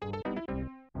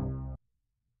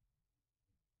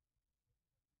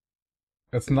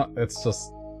 It's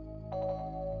just...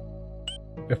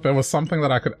 If there was something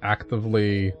that I could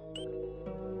actively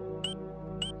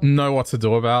know what to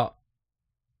do about,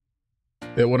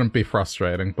 it wouldn't be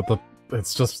frustrating, but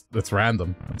it's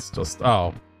random. It's just,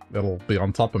 oh, it'll be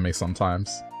on top of me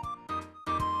sometimes.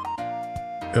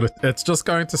 It's just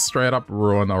going to straight up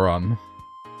ruin a run.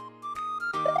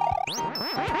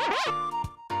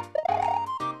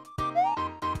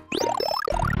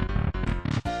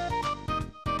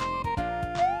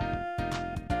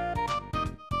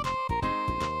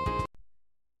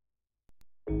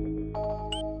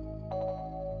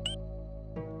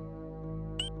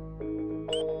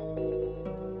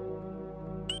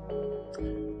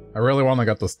 I really want to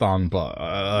get this done, but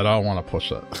I don't want to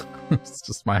push it. It's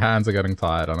just my hands are getting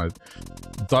tired and I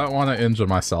don't want to injure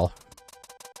myself.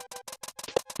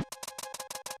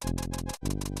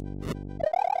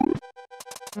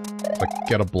 Like,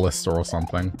 get a blister or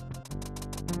something.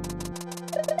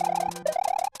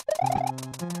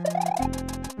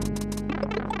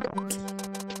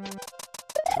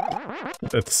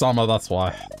 It's summer, that's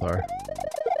why, though.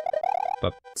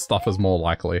 That stuff is more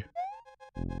likely.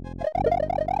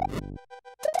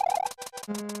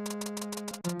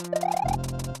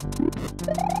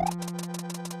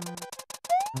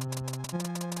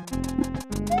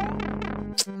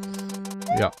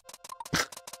 Yep.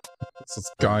 This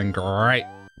is going great.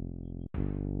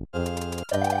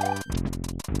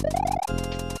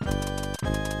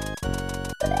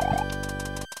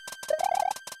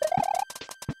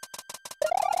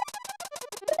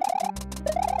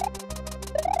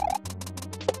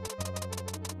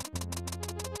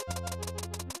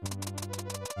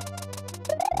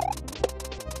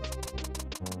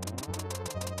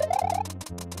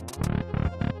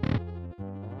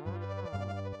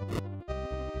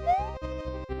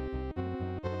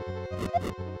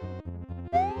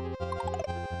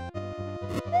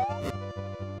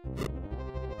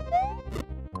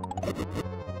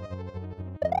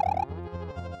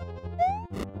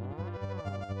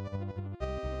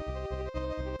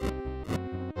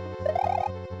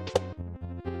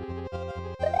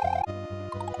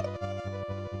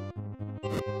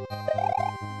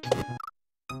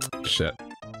 Shit.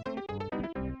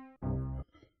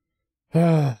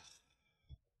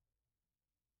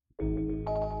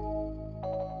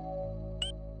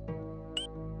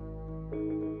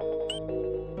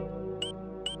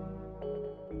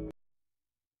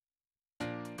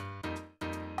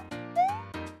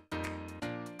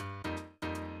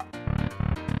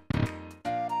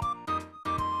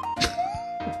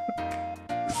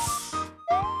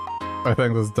 I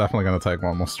think this is definitely going to take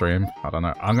one more stream. I don't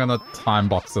know. I'm going to time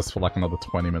box this for like another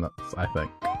 20 minutes, I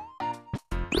think.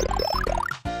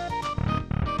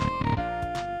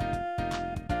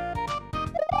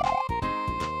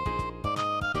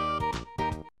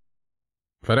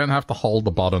 If I didn't have to hold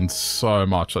the button so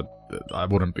much, I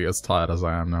wouldn't be as tired as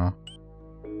I am now.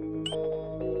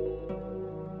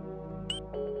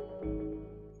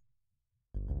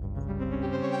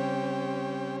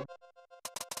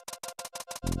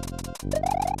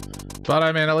 But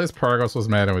I mean, at least progress was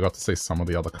made and we got to see some of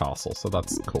the other castles, so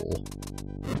that's cool.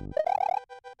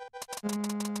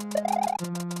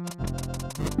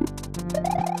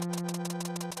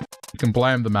 You can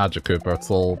blame the Magic Koopa, it's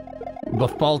all the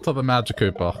fault of the Magic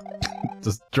Koopa.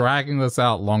 Just dragging this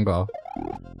out longer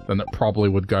than it probably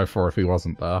would go for if he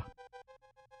wasn't there.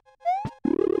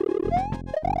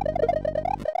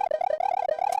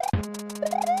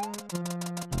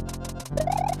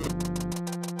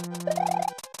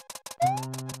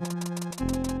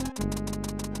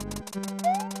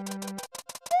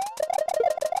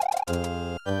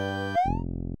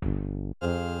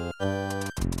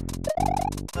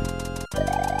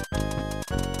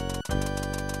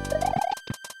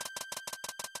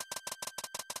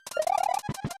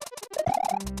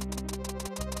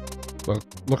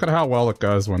 Look at how well it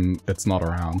goes when it's not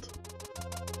around.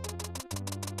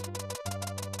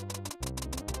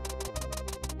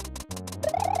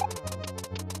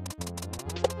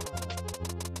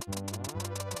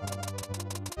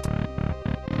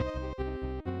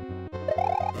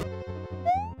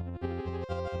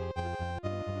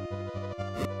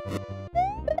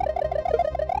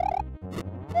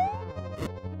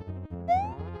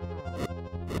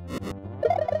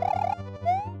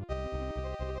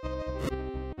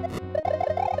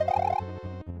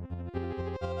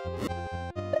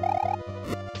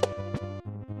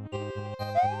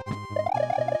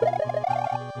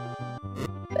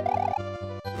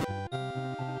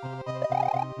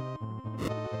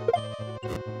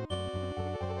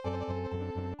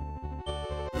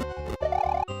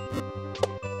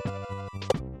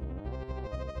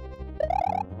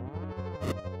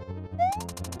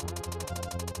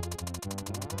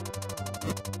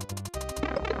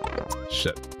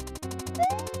 Shit.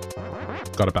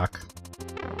 Got it back.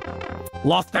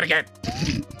 Lost it again!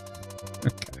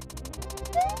 Okay.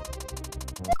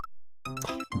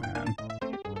 Oh, man.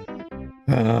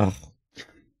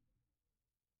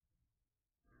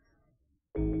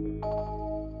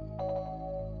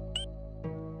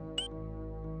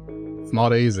 It's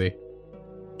not easy.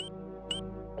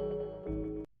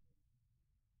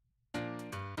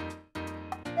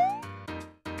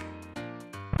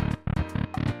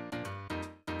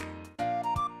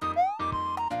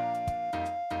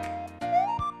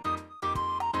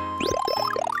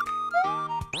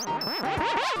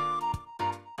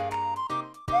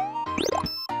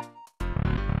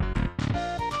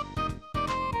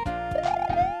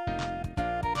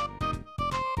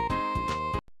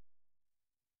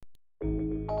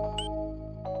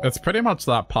 It's pretty much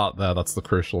that part there that's the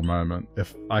crucial moment.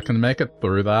 If I can make it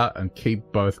through that and keep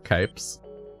both capes,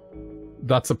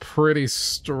 that's a pretty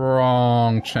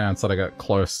strong chance that I get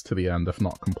close to the end, if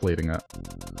not completing it.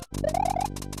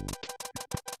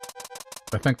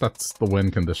 I think that's the win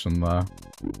condition there.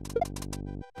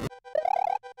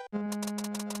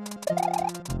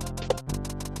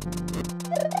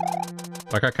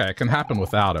 Like, okay, it can happen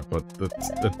without it, but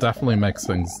it definitely makes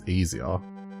things easier.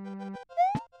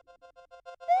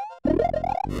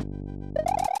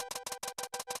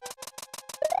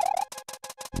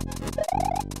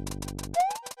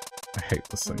 I hate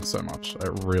this thing so much. I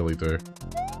really do.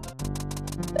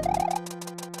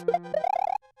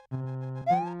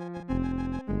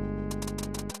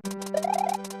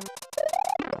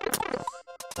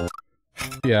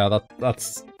 Yeah,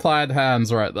 that's tied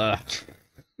hands right there.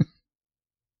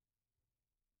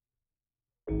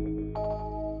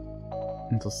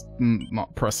 I'm just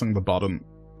not pressing the button.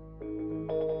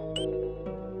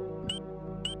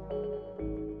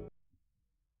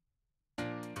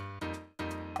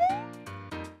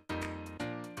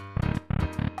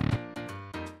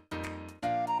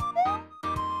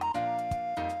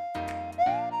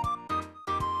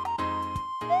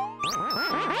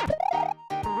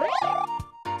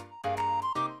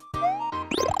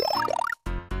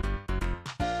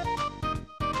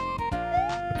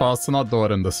 If I was to not do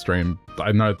it in the stream,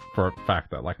 I know for a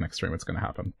fact that, like, next stream it's gonna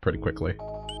happen pretty quickly.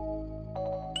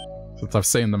 Since I've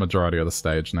seen the majority of the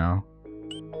stage now.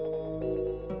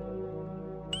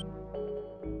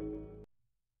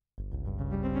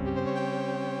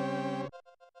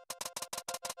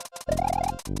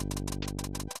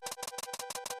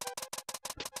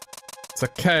 It's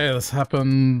okay, this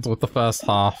happened with the first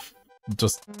half.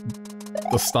 Just,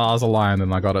 the stars aligned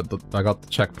and I got the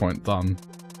checkpoint done.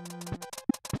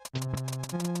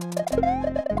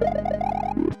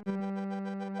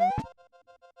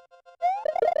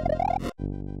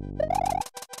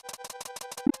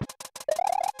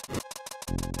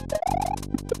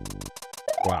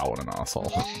 Wow, what an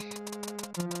asshole.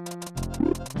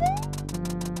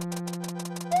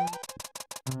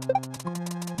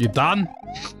 You done?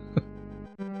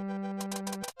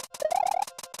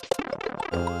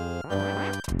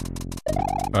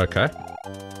 Okay.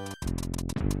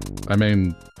 I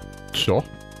mean, sure.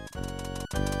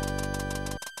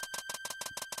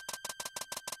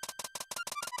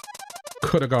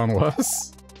 Could have gone worse.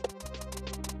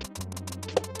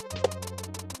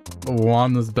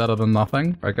 One is better than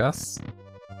nothing, I guess.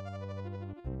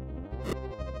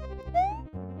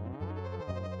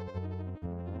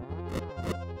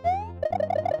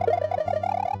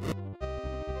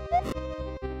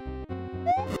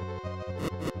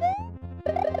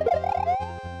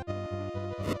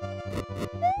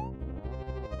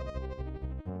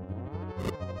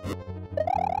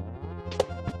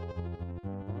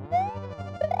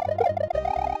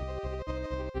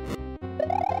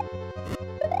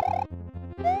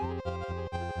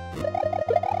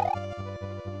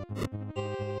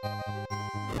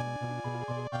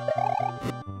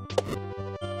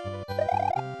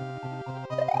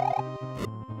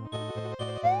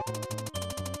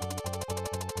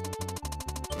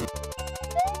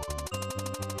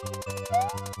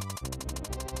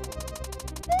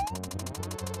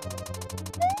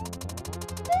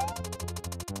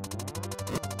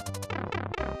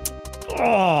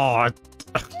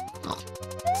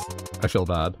 I feel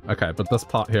bad. Okay, but this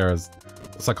part here is...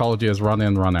 Psychology is run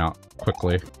in, run out.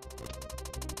 Quickly.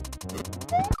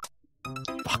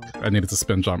 Fuck. I needed to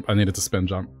spin jump. I needed to spin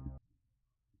jump.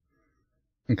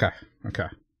 Okay, okay.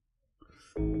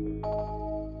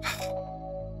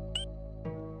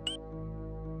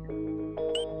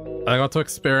 I got to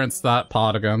experience that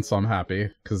part again, so I'm happy.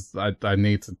 Because I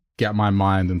need to get my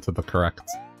mind into the correct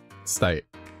state.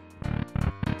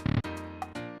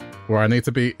 Where I need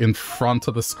to be in front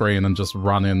of the screen and just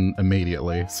run in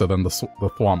immediately, so then the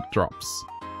thwomp drops.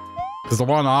 Because the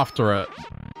one after it,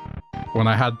 when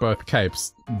I had both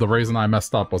capes, the reason I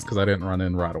messed up was because I didn't run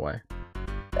in right away.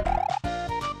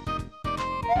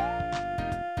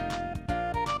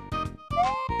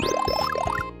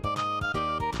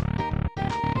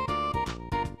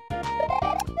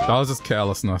 That was just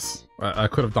carelessness. I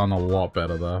could have done a lot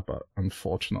better there, but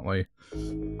unfortunately,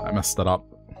 I messed it up.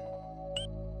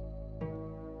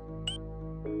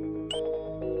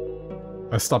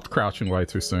 I stopped crouching way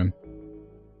too soon.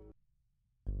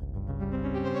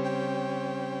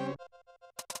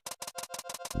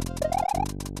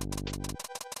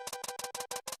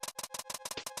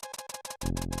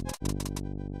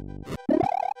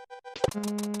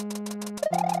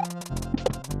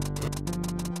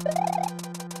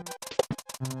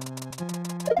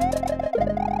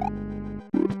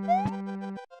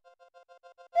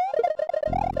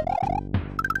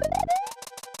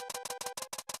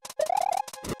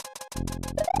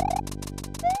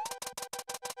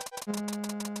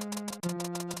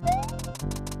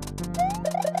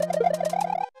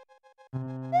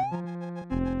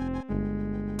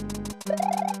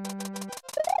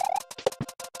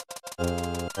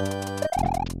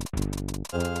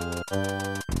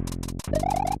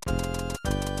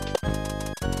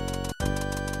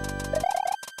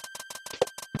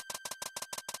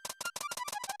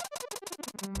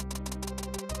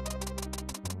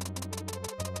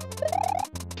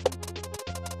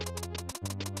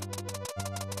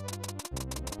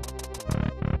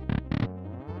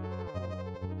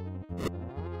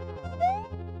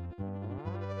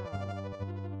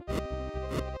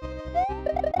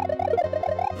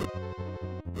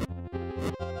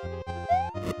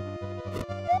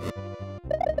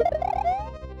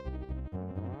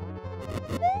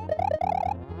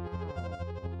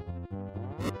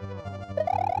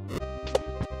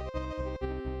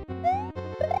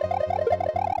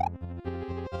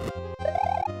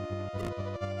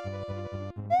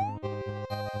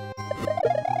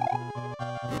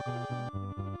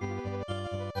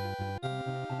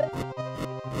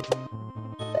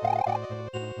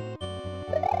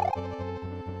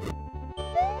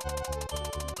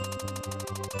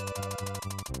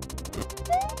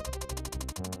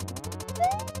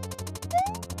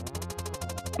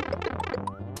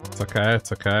 It's okay,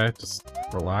 it's okay. Just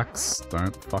relax.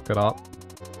 Don't fuck it up.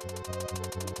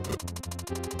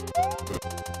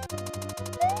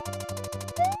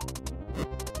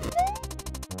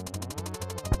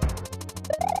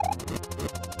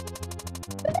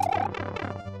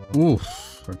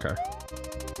 Oof. Okay.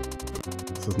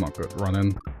 This is not good. Run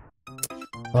in.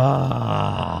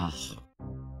 Ah.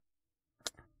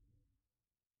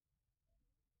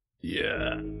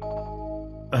 Yeah.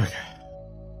 Okay.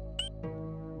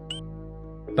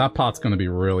 That part's gonna be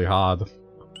really hard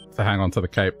to hang on to the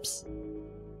capes.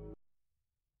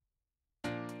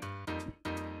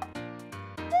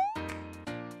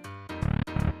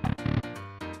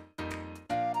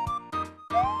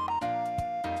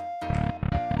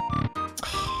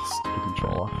 Stupid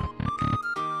controller.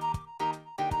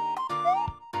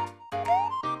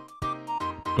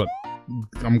 But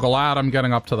I'm glad I'm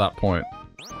getting up to that point.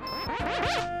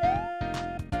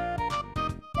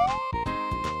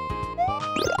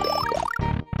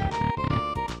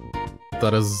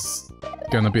 That is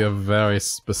gonna be a very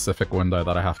specific window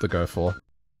that I have to go for.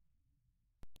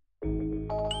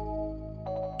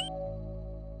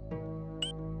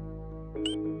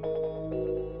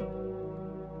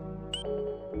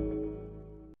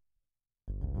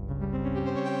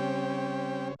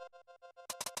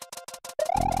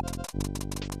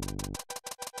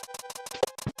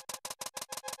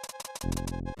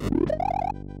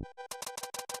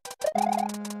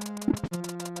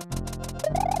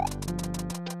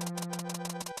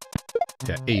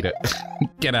 Yeah, eat it.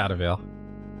 Get out of here.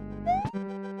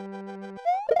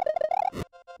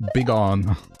 Be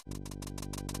gone.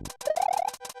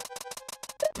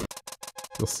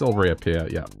 You'll still reappear,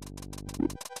 yeah.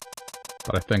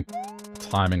 But I think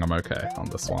timing I'm okay on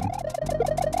this one.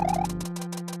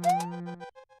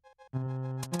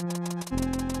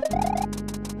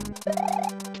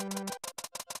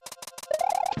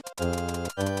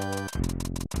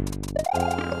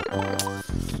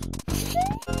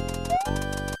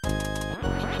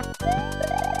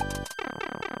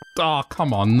 Oh,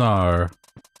 come on, no.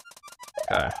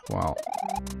 Okay, well.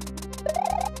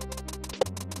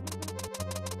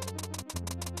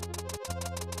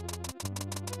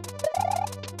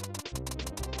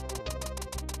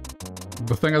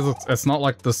 The thing is, it's not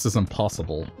like this is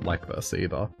impossible like this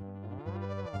either.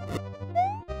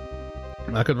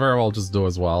 I could very well just do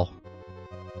as well.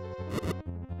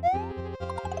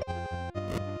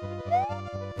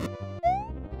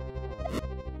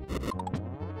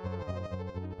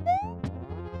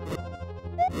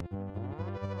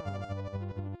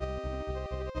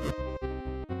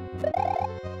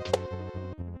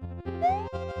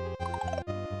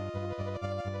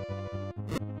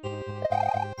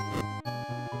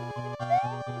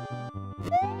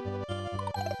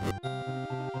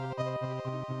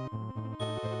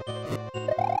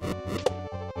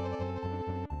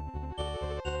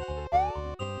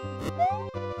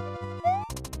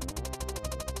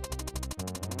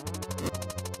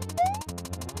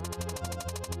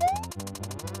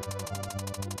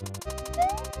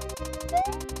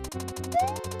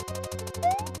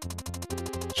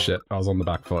 Shit, I was on the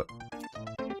back foot.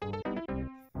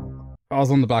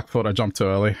 I jumped too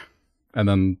early. And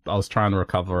then I was trying to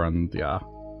recover and yeah.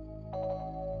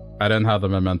 I didn't have the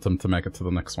momentum to make it to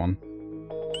the next one.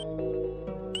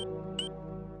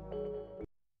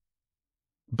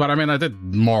 But I mean, I did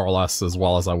more or less as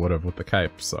well as I would have with the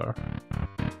cape, so...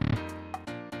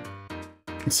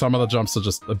 Some of the jumps are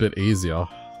just a bit easier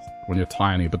when you're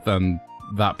tiny, but then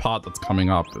that part that's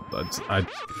coming up, I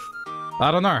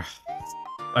don't know.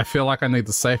 I feel like I need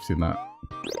the safety net.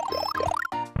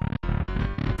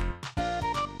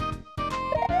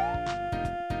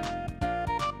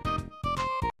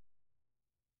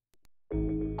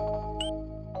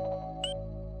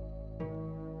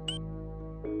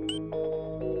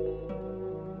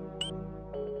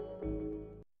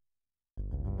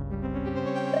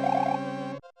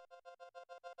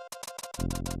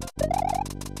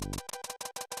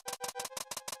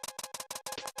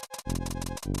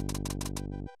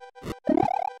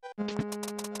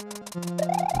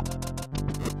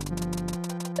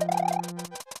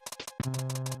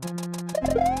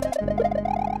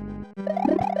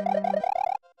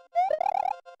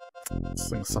 This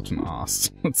thing's such an ass.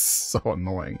 It's so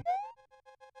annoying.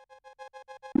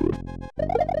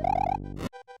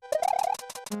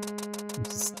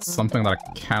 It's something that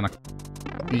I can't...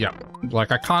 Yeah,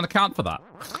 like I can't account for that.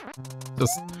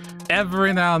 Just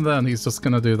every now and then he's just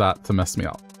gonna do that to mess me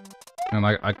up. And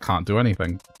I can't do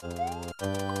anything.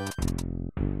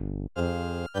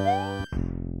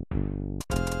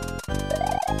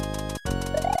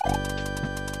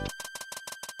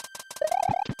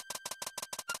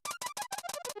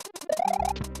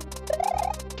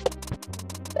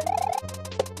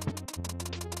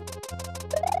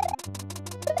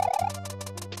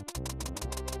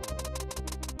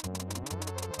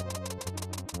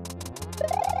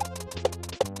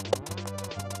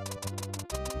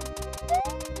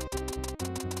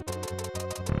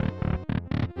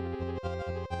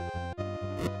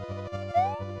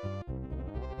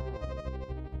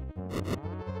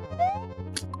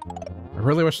 I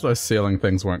really wish those ceiling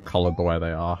things weren't colored the way they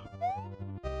are.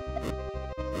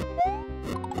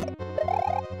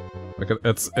 Like,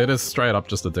 it is straight up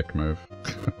just a dick move.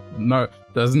 No,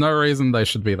 there's no reason they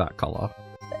should be that color.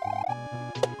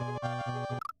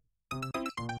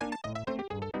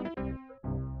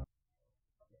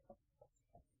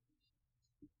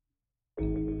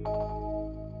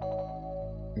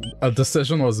 A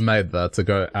decision was made there to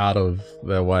go out of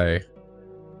their way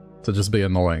to just be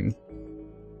annoying.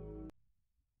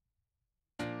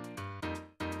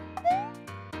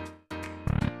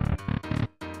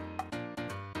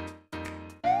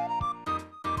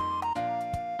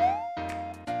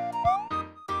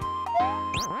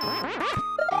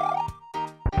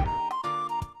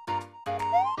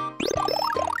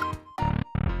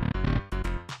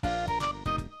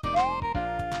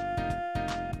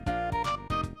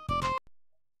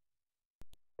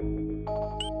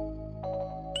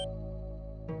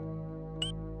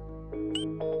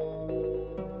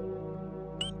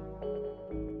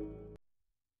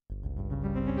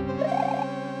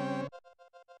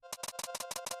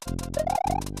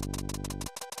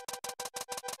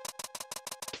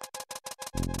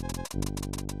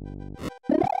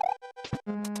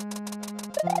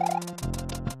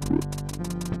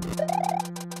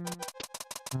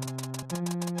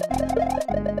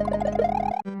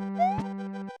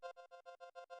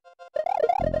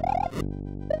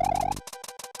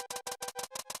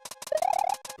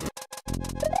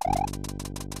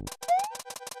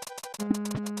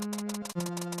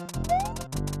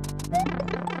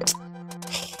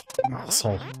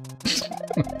 Asshole.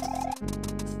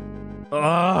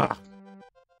 Ugh.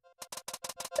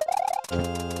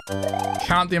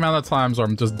 Count the amount of times where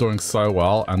I'm just doing so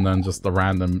well and then just the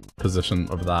random position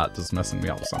of that just messing me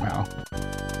up somehow.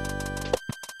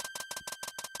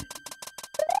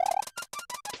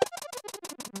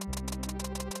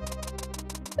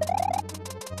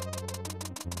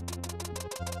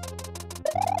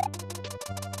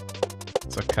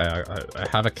 It's okay, I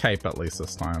have a cape at least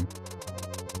this time.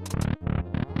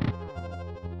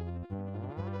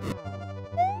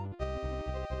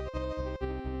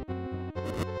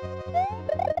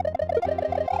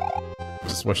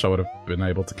 Wish I would have been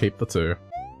able to keep the two.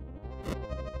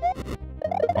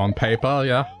 On paper,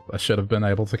 yeah, I should have been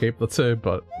able to keep the two,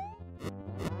 but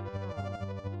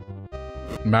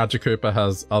Magic Cooper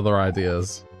has other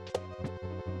ideas.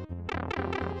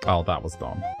 Oh, that was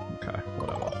dumb. Okay,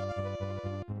 whatever.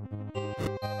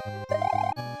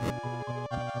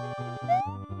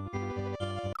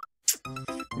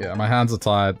 Yeah, my hands are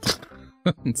tired.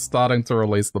 I'm starting to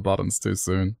release the buttons too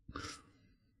soon.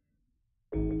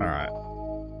 Alright.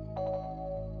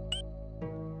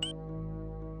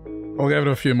 I'll give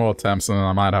it a few more attempts and then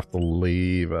I might have to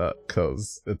leave it,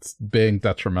 because it's being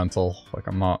detrimental. Like,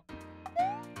 I'm not...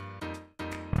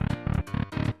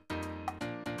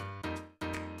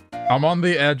 I'm on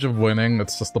the edge of winning,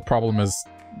 it's just the problem is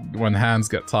when hands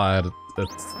get tired,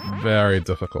 it's very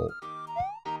difficult.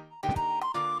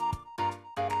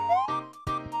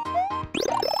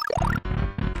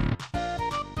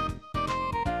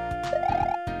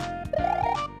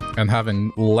 And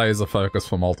having laser focus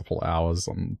for multiple hours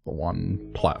on the one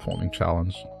platforming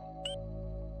challenge.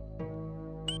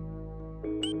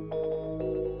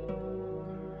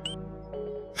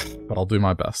 But I'll do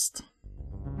my best.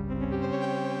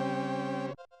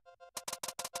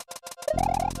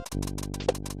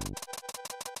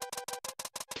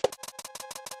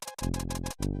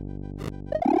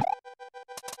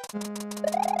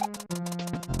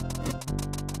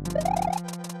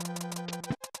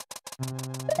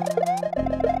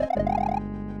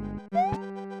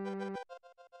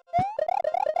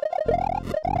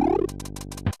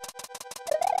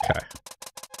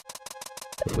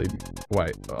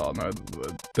 Wait, oh no,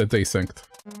 they're desynced.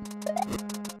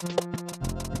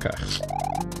 Okay.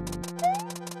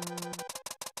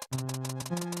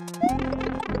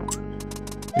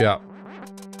 Yeah.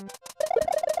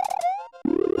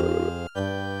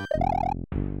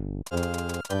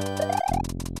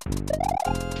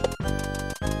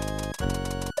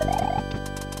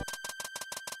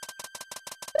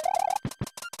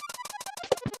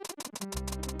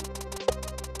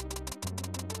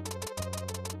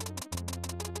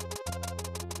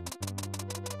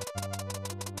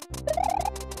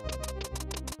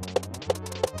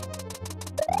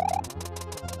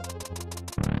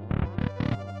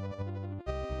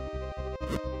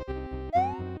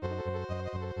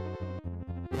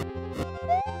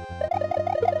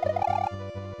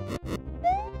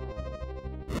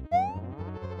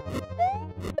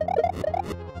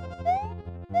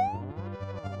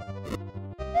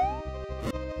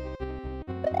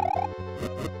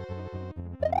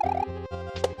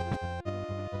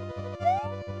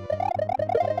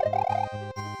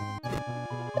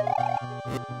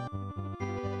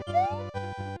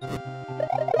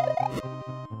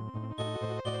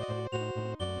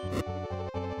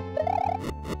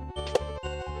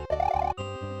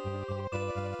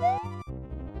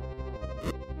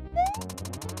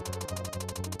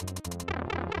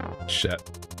 Shit.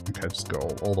 Okay, just go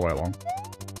all the way along.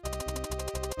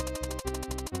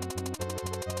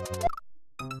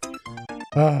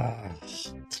 Ah.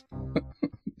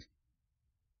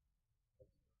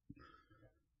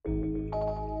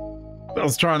 I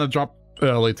was trying to drop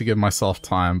early to give myself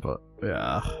time, but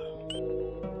yeah.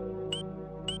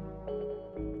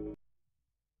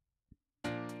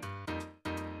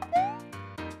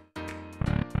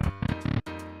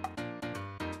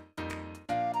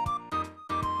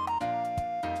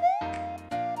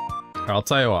 I'll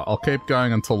tell you what, I'll keep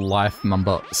going until life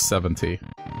number 70.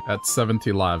 At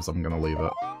 70 lives, I'm gonna leave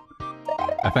it.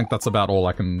 I think that's about all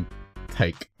I can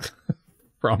take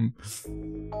from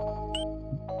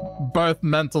both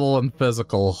mental and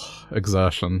physical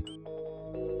exertion.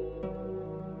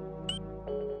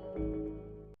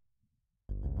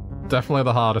 Definitely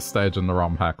the hardest stage in the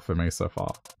ROM hack for me so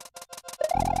far.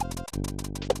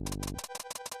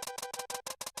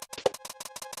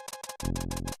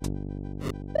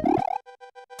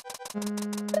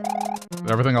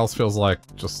 Everything else feels like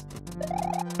just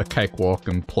a cakewalk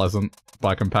and pleasant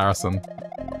by comparison.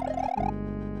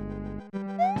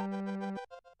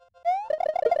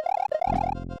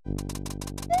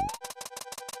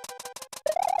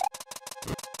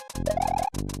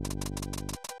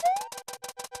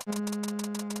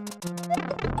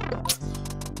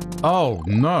 Oh,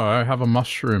 no, I have a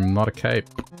mushroom, not a cape.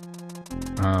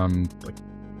 I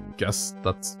guess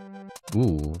that's...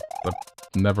 Ooh, I've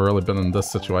never really been in this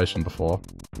situation before.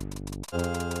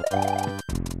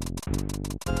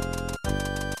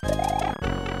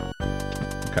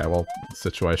 Okay, well,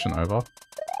 situation over.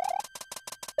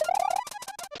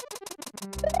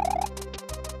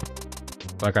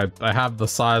 Like, I have the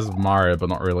size of Mario, but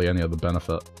not really any of the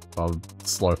benefit of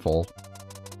slow fall.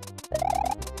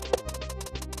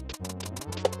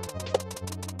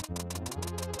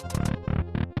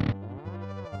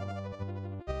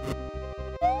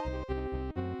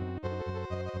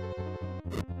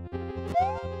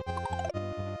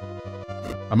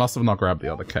 I must have not grabbed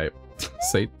the other cape.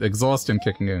 See, exhaustion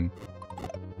kicking in.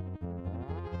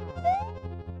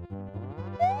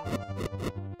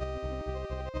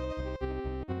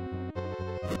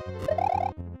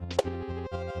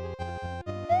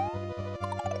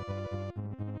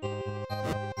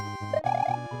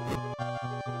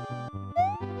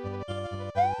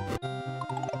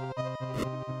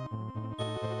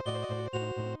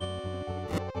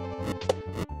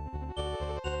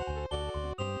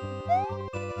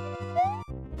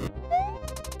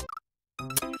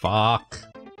 Fuck.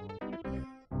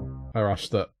 I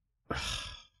rushed it.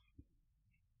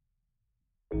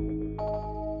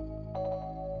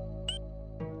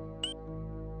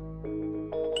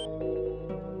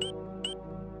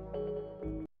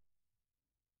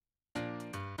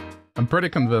 I'm pretty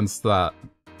convinced that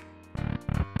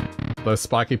those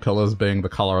spiky pillars being the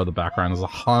color of the background is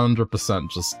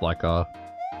 100% just like a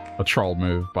troll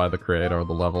move by the creator of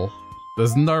the level.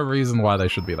 There's no reason why they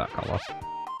should be that color.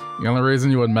 The only reason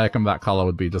you would make them that color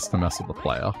would be just to mess with the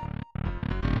player.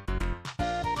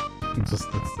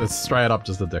 It's straight up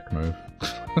just a dick move.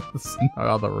 There's no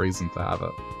other reason to have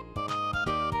it.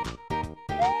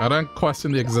 I don't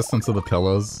question the existence of the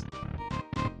pillars,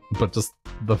 but just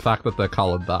the fact that they're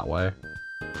colored that way.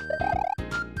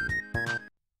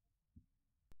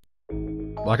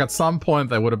 Like, at some point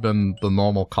they would have been the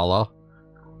normal color,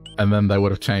 and then they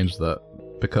would have changed it,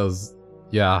 because,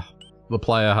 yeah, the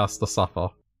player has to suffer.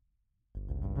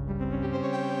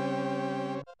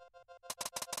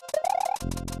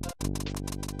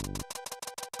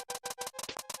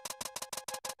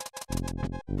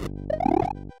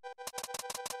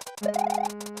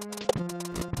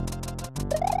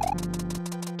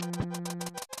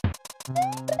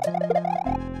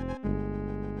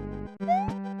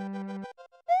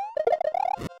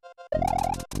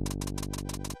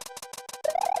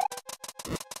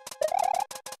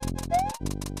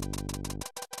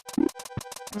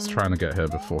 Trying to get here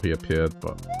before he appeared,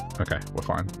 but okay, we're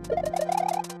fine.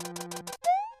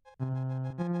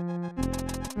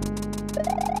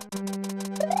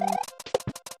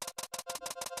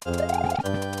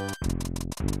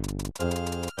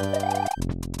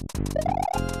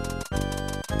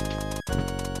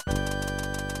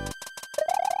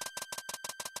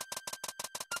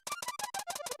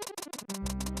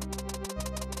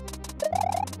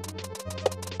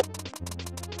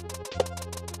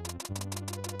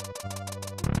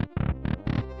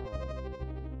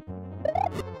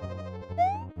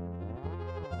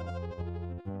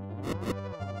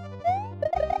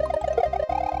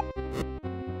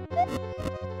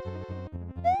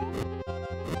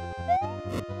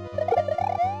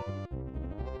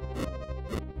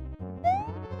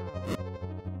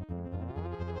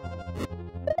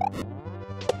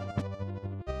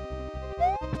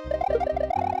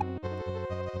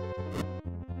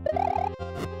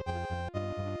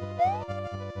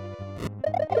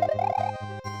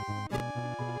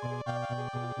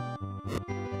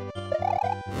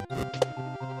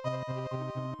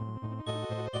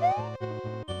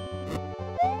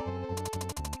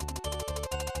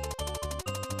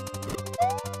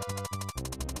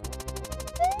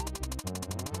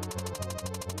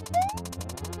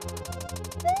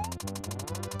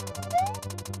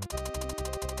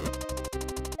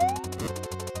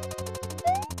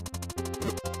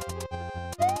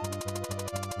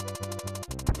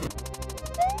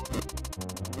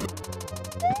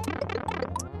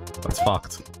 It's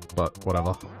fucked, but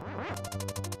whatever.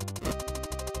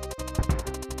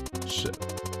 Shit.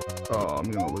 Oh,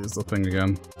 I'm gonna lose the thing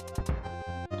again.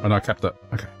 Oh no, I kept it.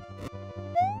 Okay.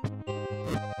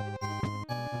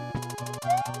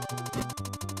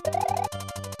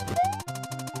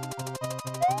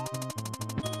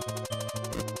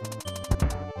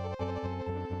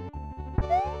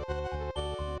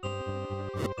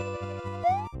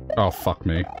 Oh, fuck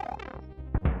me.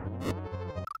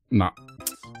 Nah.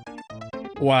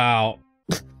 Wow.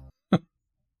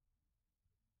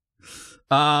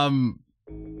 I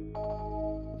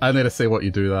need to see what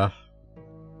you do there.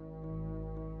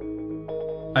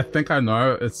 I think I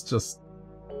know, it's just...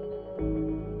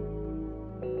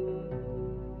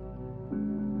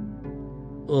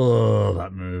 Ugh,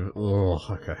 that move. Ugh,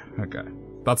 okay, okay.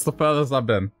 That's the furthest I've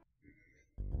been.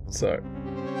 So...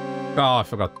 Oh, I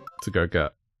forgot to go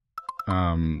get...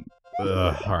 alright,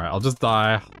 I'll just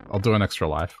die. I'll do an extra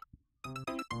life.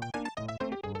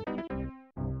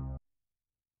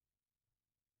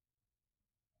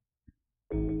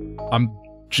 I'm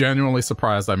genuinely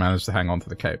surprised I managed to hang on to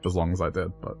the cape as long as I did,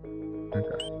 but...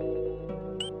 Okay.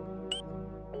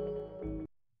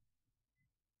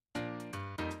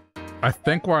 I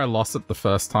think where I lost it the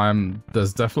first time,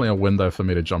 there's definitely a window for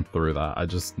me to jump through that. I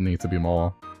just need to be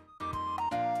more...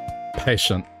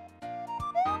 patient.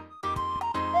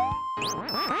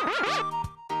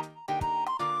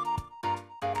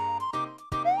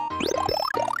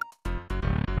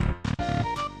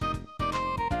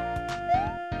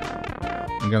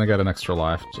 I'm gonna get an extra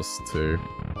life just to...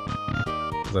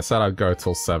 As I said, I'd go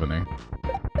till 70. There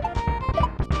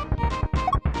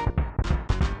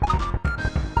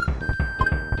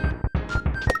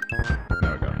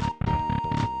we go.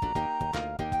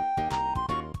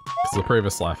 Because the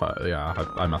previous life,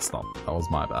 I messed up. That was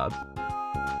my bad.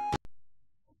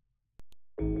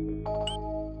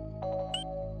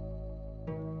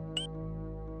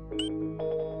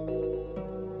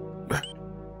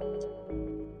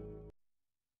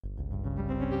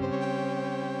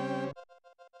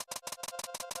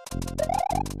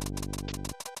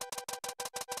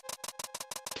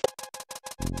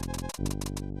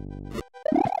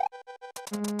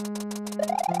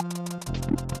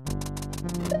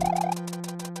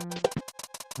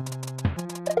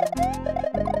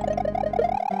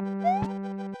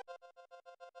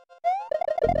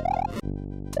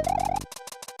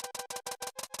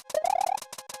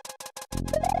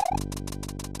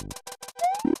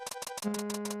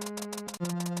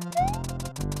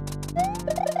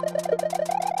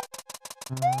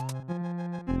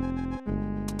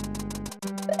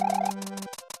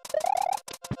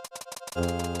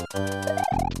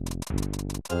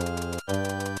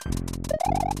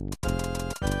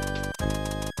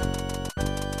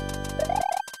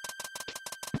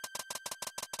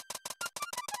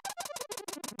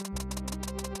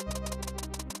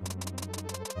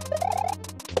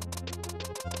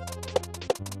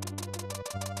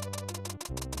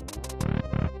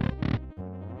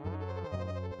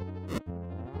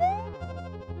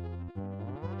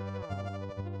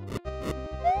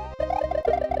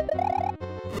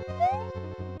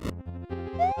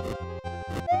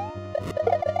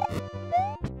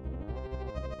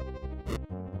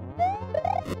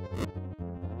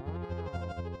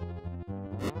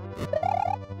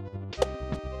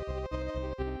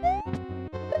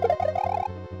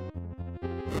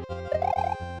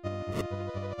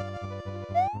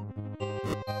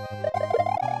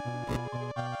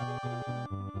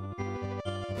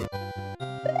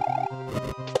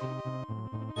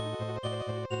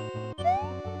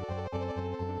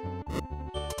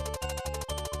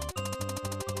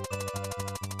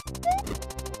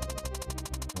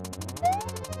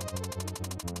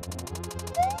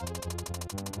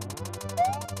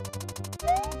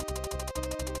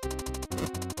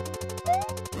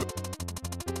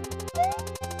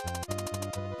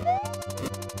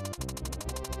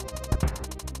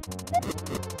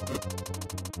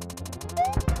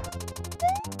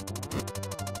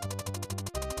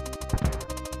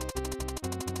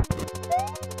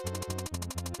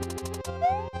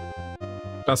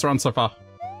 Best run so far.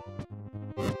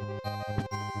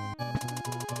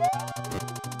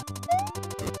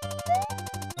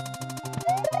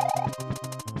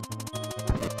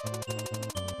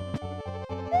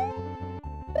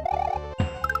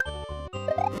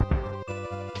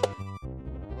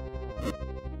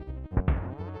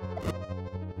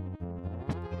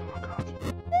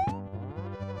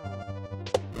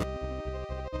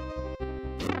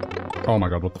 Oh my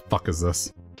god, what the fuck is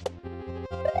this?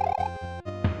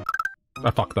 I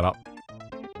fucked that up.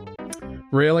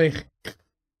 Really?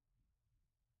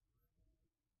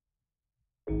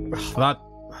 That...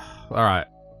 Alright.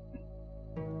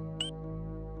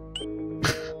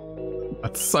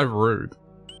 That's so rude.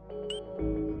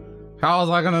 How was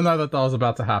I gonna know that that was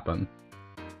about to happen?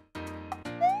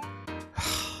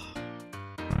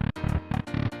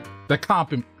 There can't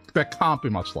be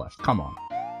much left. Come on.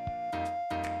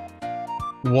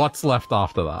 What's left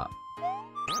after that?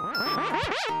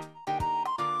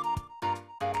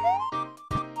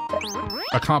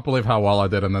 I can't believe how well I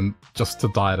did, and then just to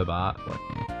die to that. Like,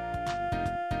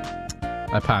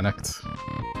 I panicked.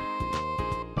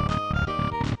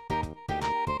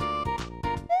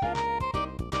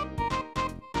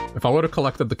 If I would have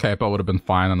collected the cape, I would have been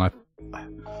fine, and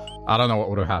I don't know what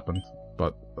would have happened,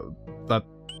 but that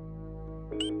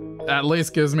at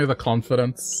least gives me the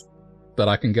confidence that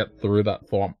I can get through that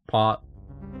thorn part.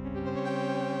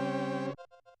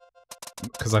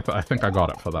 Because I think I got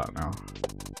it for that now.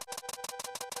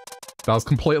 That was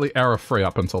completely error-free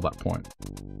up until that point.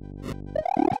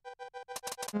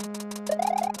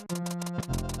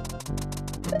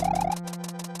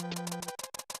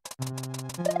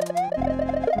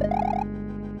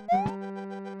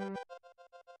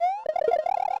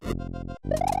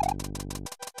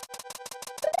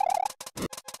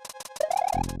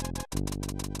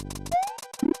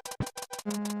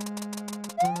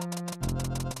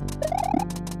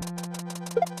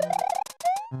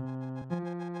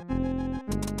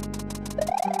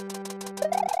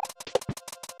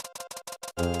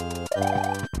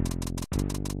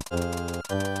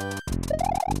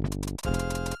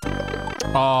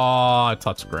 Oh, I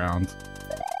touched ground.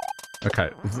 Okay,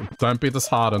 don't be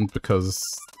disheartened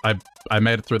because I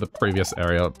made it through the previous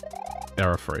area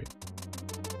error-free.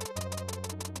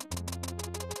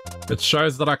 It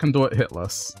shows that I can do it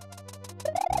hitless.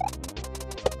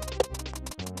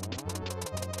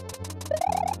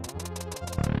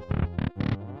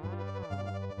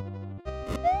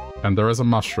 And there is a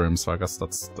mushroom, so I guess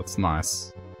that's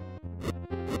nice.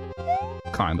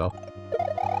 Kinda.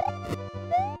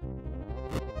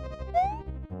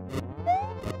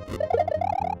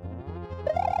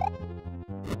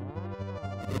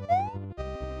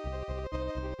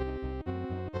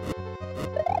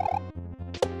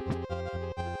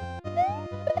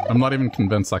 I'm not even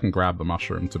convinced I can grab the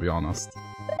mushroom, to be honest.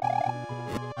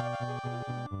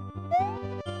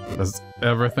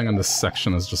 Everything in this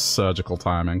section is just surgical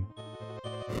timing.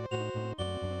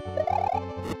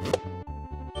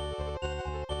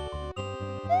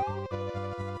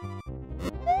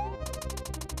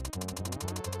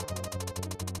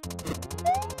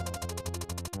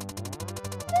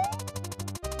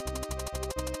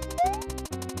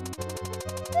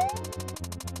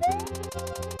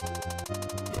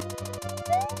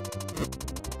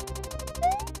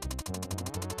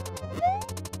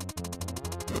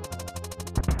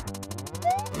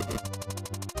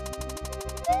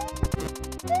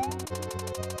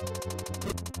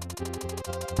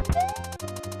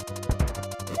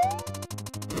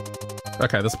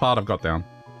 Okay, this part I've got down.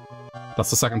 That's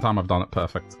the second time I've done it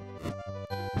perfect.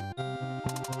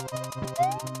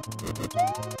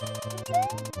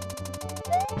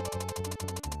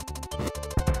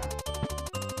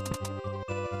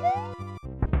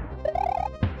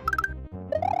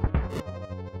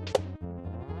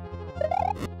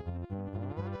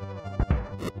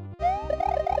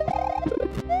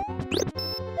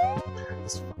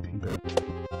 This fucking bit.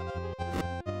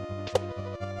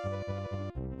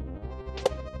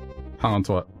 Hang on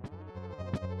to it.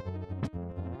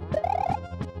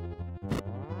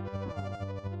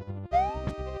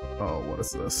 Oh, what is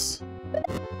this?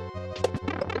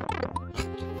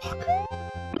 Fuck.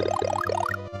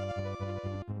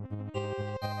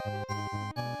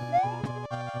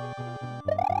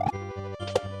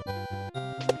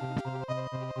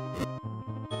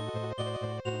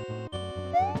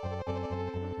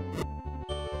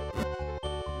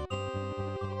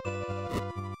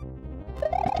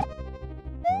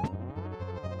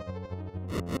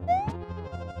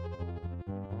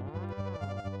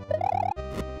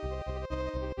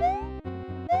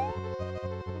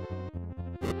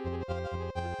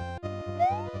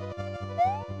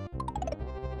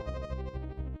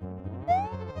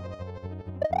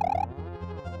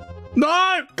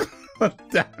 No!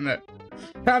 Damn it.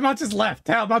 How much is left?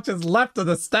 How much is left of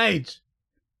the stage?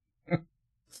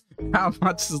 How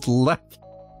much is left?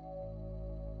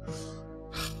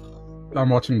 I'm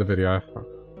watching the video.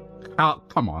 Oh,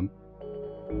 come on.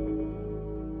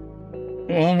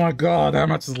 Oh my god, how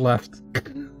much is left?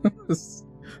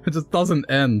 It just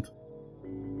doesn't end.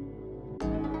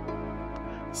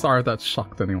 Sorry if that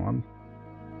shocked anyone.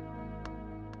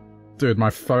 Dude, my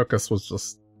focus was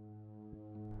just...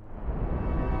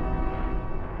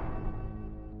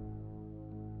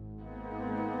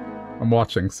 I'm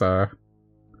watching, so...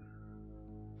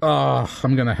 Oh,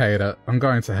 I'm gonna hate it. I'm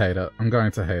going to hate it. I'm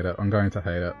going to hate it. I'm going to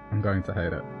hate it. I'm going to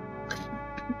hate it.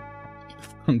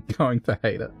 I'm going to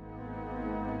hate it.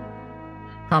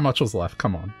 How much was left?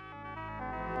 Come on.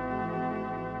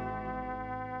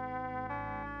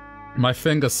 My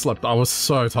finger slipped. I was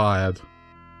so tired.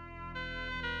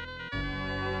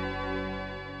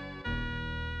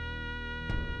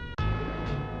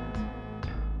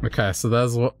 Okay, so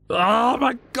there's what... Oh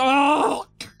my god!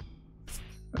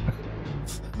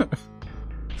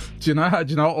 Do you know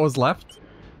what was left?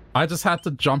 I just had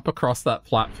to jump across that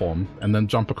platform and then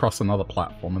jump across another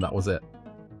platform, and that was it.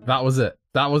 That was it.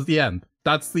 That was the end.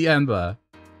 That's the end there.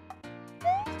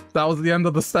 That was the end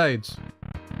of the stage.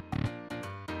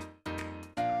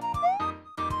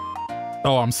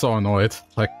 Oh, I'm so annoyed.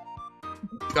 Like,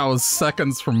 I was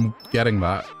seconds from getting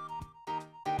that.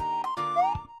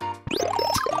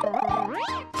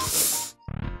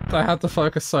 I had to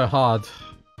focus so hard.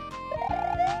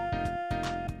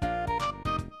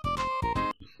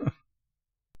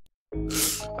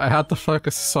 I had to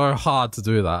focus so hard to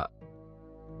do that.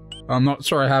 I'm not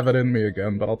sure I have it in me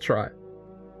again, but I'll try.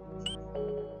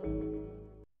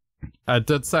 I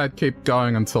did say I'd keep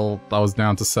going until I was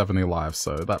down to 70 lives,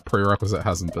 so that prerequisite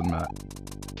hasn't been met.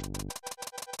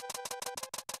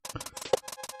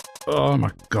 Oh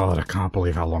my god, I can't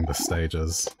believe how long this stage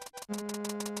is.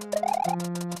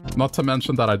 Not to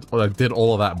mention that I did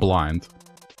all of that blind.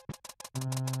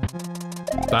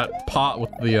 That part with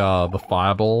the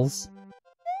fireballs.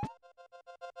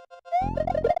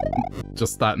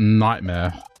 Just that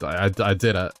nightmare. I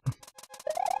did it.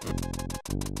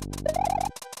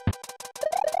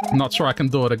 I'm not sure I can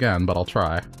do it again, but I'll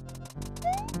try.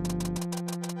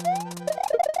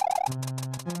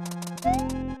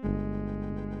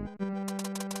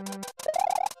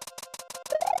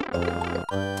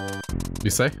 You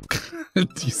see? Do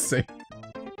you see?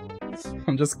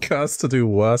 I'm just cursed to do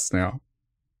worse now.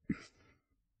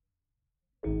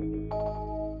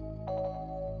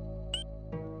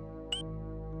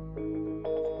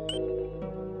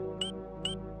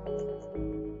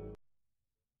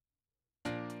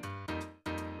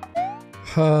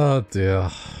 Oh dear.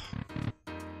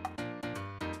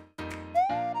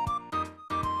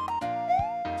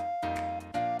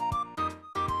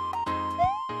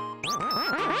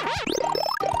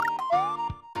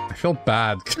 I feel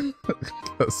bad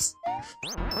because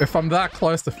if I'm that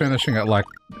close to finishing it, like,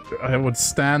 I would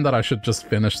stand that I should just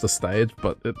finish the stage,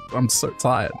 but I'm so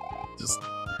tired.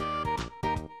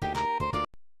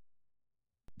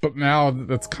 But now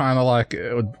it's kind of like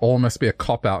it would almost be a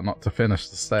cop-out not to finish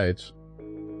the stage.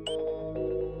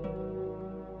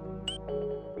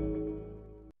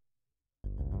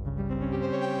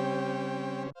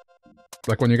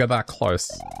 Like when you get that close.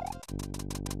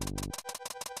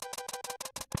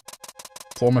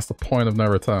 It's almost the point of no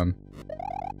return.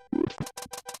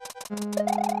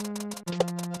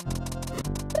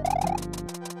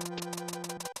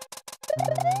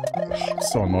 I'm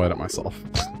so annoyed at myself.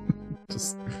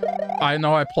 I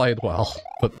know I played well,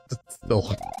 but it's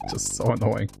still just so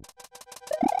annoying.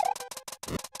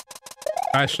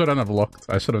 I shouldn't have looked.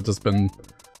 I should have just been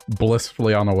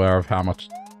blissfully unaware of how much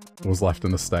was left in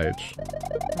the stage.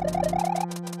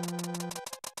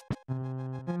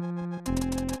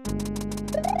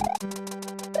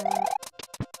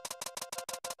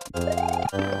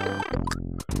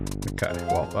 Okay,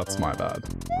 well, that's my bad.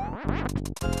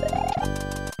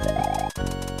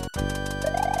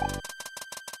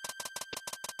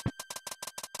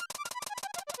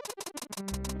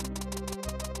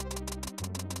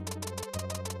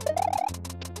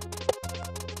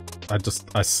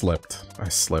 I slipped. I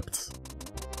slipped.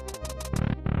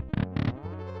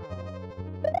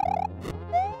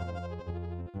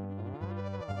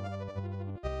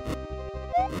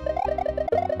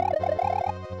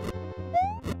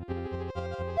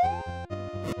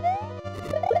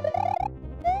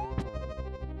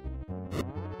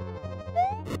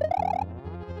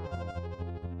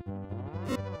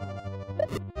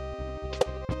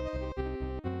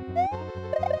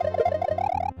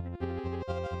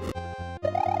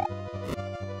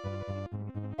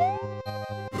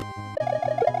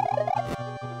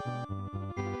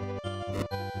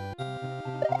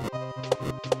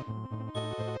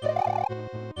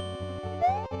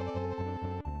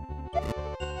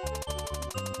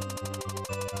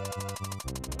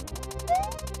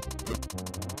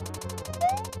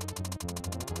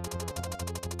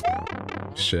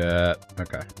 Shit.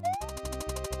 Okay.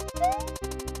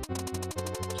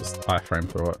 Just iframe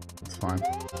through it. It's fine.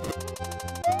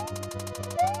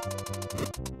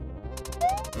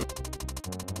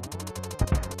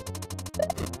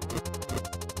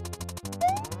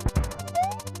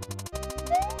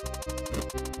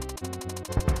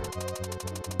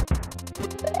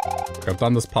 I've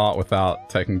done this part without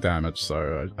taking damage,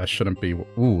 so I shouldn't be...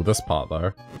 Ooh, this part,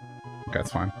 though. Okay,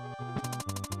 it's fine.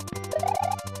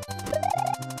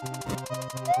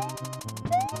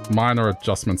 Minor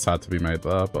adjustments had to be made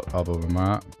there, but other than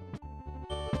that...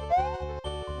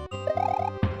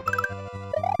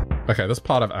 Okay, this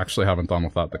part I actually haven't done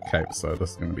without the cape, so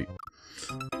this is going to be...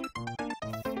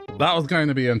 That was going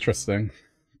to be interesting.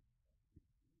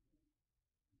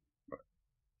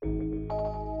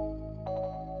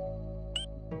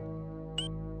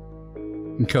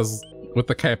 Because with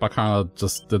the cape, I kind of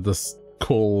just did this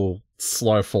cool,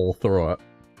 slow fall through it.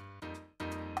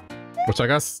 Which I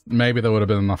guess maybe there would have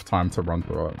been enough time to run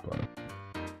through it, but...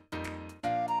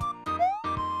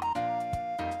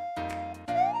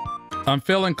 I'm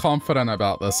feeling confident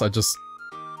about this, I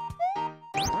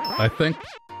think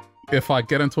if I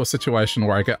get into a situation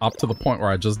where I get up to the point where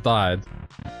I just died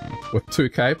with 2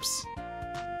 capes,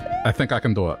 I think I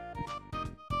can do it.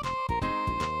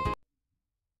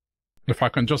 If I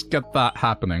can just get that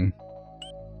happening,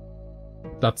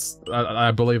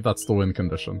 I believe that's the win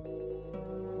condition.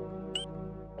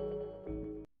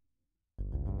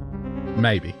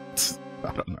 Maybe.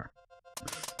 I don't know.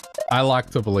 I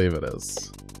like to believe it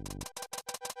is.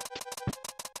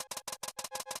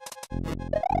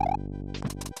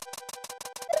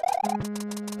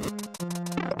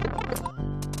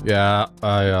 Yeah,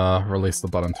 I released the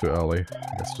button too early.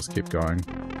 I guess just keep going.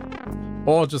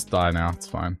 Or just die now, it's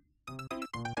fine.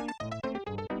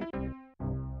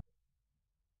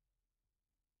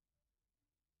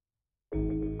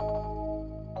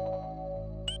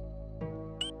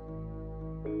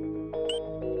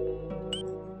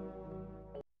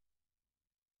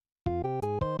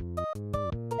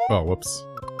 Oh, whoops.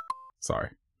 Sorry.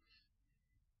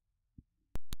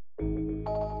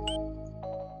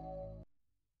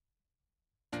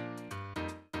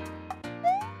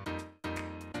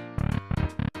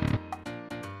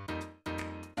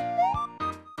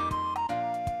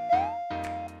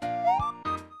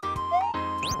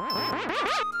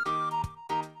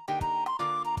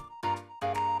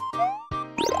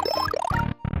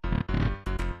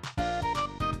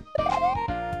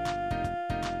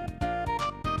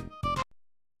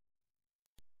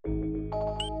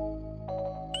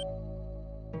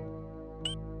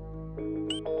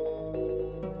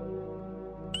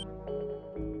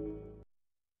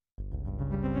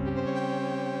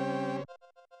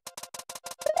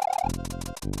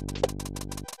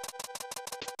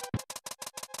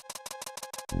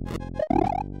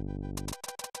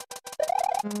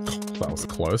 That was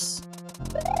close.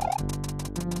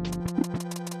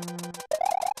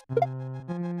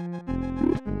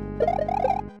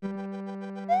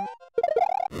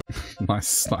 Nice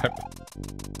snipe.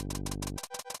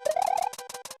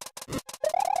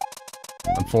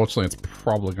 Unfortunately, it's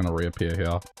probably going to reappear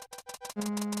here.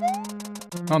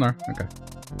 Oh no, okay.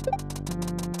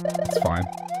 It's fine.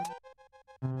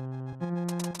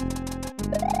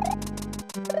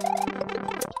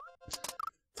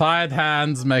 Tired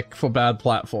hands make for bad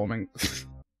platforming.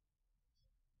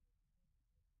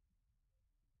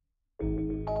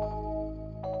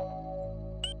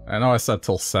 I know I said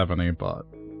till 70, but...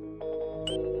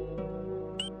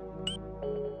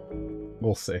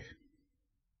 we'll see.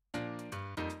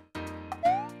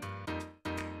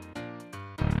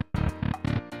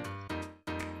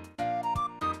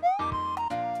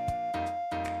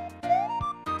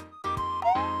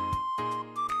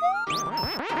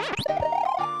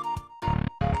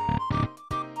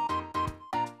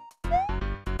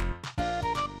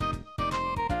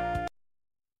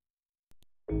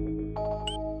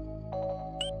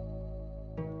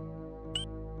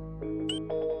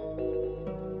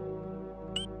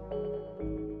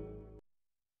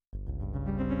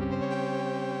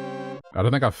 I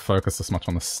don't think I've focused this much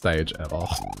on the stage ever.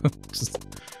 Just,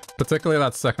 particularly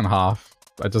that second half.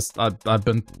 I've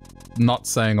been not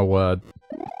saying a word.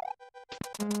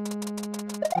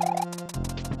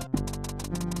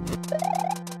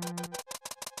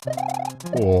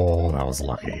 Oh, that was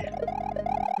lucky.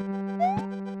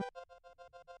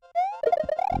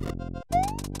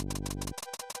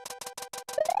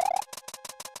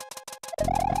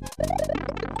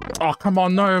 Oh, come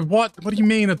on, no, what? What do you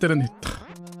mean it didn't hit?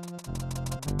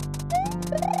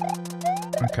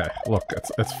 Okay, look,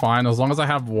 it's fine as long as I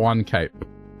have one cape.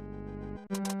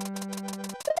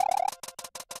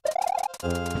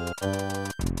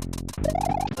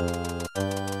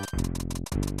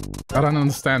 I don't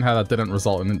understand how that didn't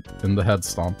result in the head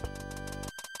stomp.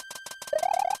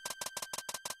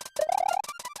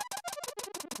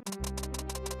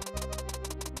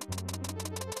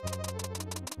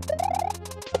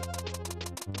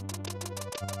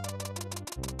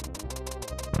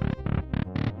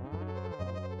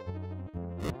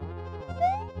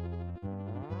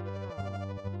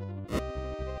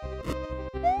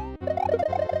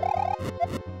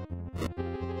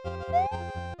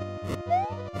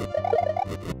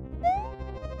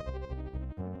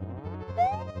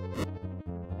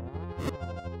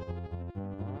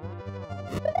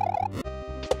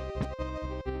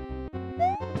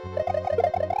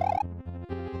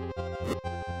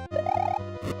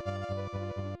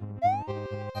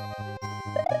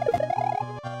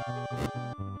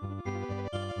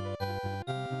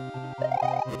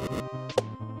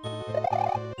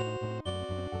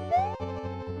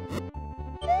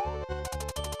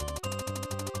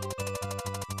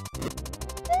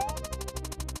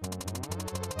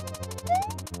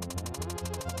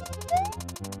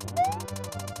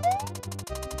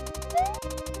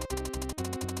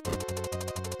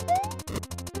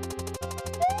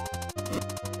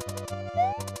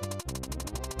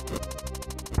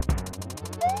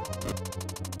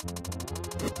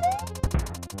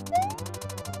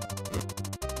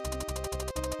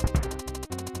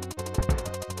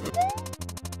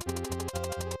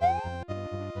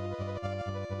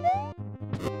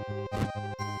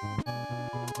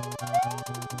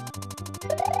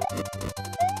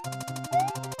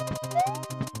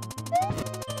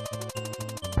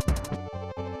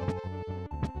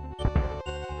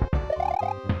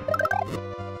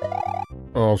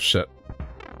 Oh shit.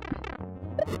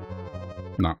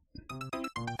 No.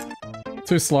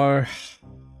 Too slow.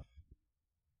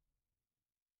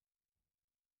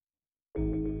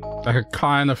 I could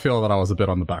kind of feel that I was a bit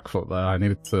on the back foot there. I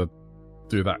needed to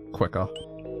do that quicker.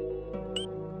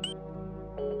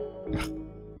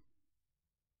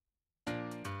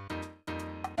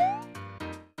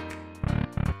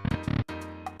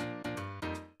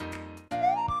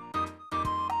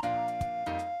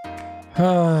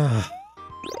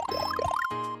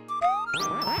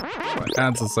 My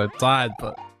hands are so tired,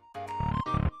 but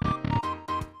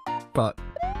I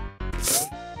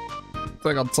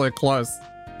think I'm so close.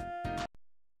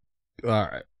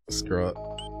 Alright, screw it.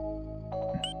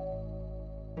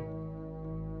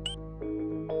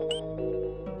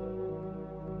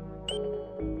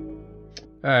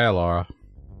 Hey, Laura.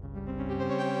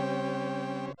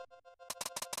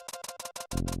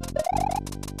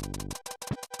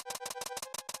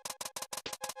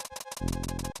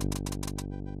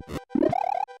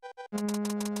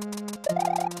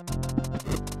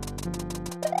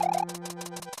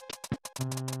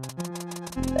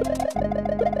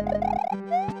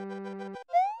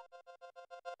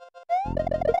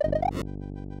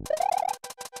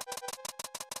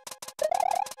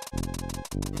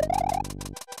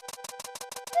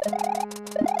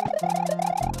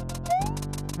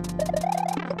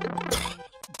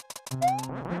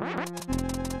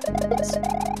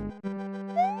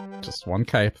 Just one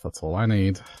cape, that's all I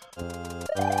need.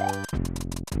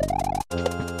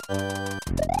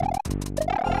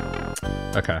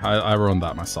 Okay, I ruined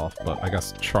that myself, but I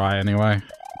guess try anyway.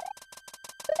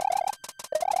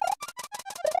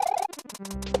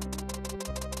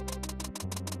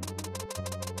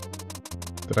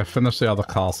 Did I finish the other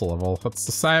castle level? It's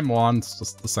the same one, it's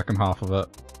just the second half of it.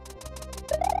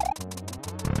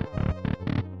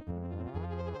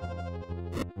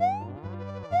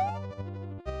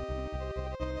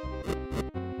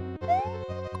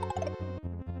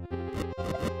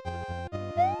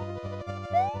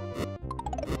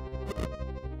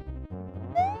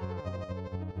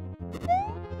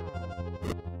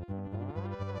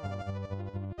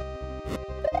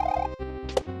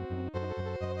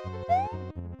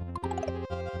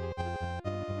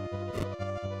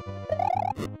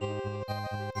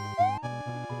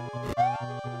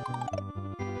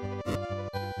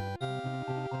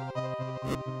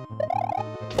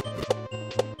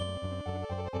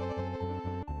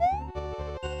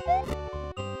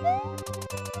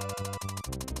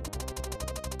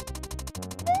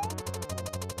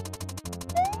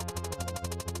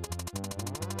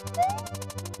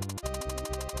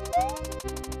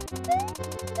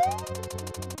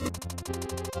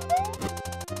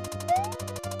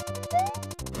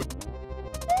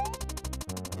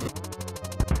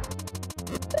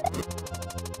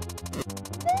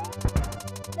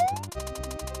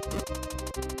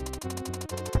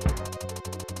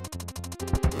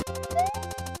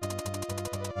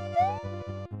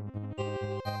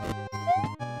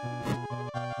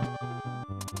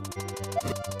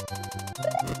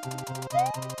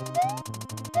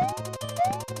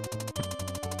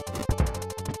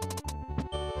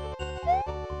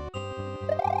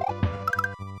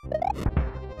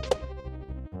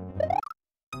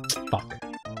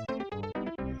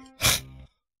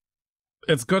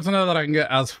 It's good to know that I can get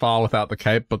as far without the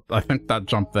cape, but I think that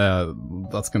jump there,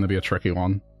 that's going to be a tricky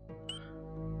one.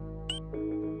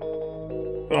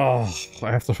 Oh, I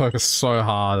have to focus so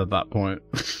hard at that point.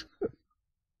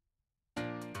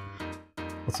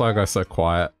 That's why I go so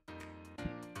quiet.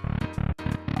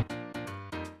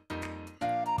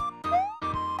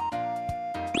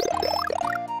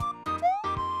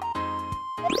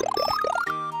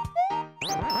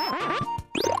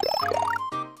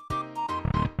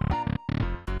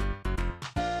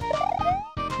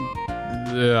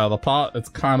 Yeah, the part, it's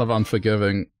kind of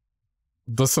unforgiving.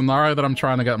 The scenario that I'm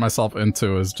trying to get myself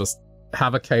into is just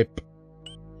have a cape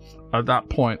at that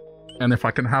point, and if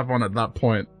I can have one at that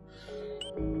point,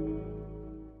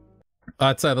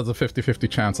 I'd say there's a 50-50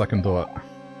 chance I can do it.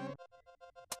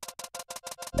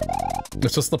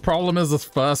 It's just the problem is this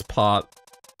first part,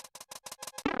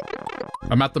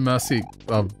 I'm at the mercy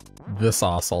of this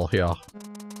arsehole here.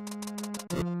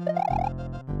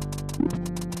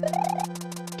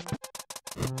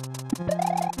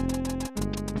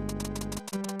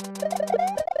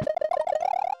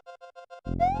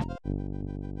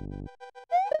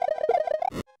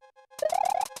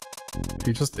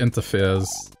 He just interferes.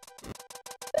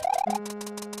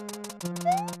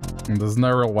 And there's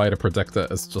no real way to predict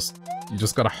it, it's just... you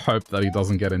just gotta hope that he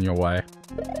doesn't get in your way.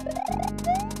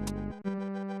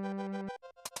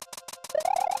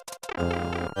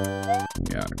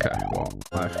 Yeah, okay, well,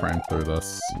 I framed through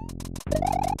this.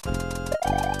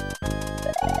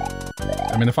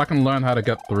 I mean, if I can learn how to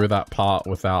get through that part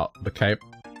without the cape,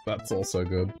 that's also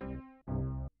good.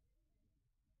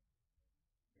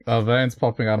 Veins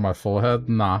popping out of my forehead?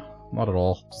 Nah, not at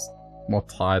all. Just more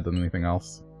tired than anything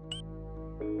else.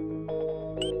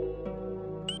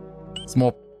 It's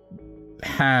more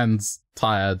hands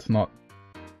tired, not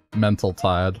mental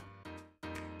tired.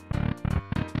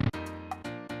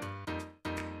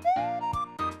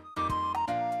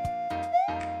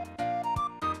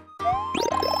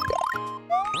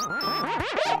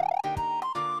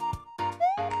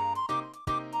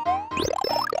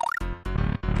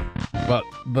 But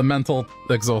the mental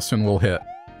exhaustion will hit.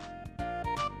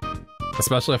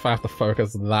 Especially if I have to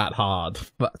focus that hard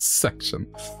for that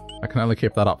section. I can only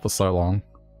keep that up for so long.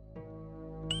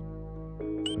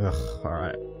 Ugh,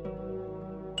 alright.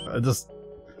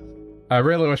 I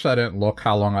really wish I didn't look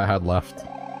how long I had left.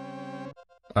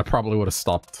 I probably would have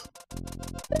stopped.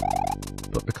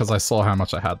 But because I saw how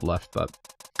much I had left, that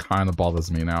kind of bothers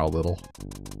me now a little.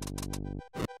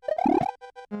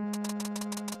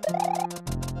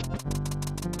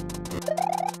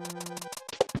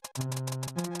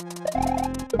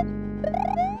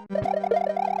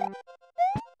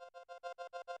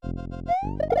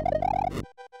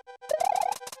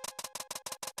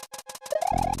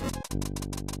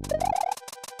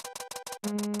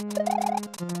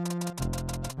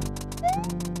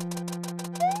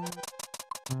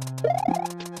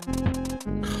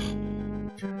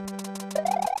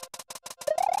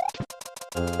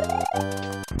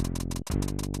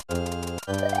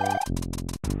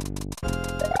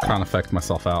 Faked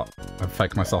myself out. I've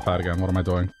faked myself out again. What am I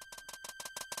doing?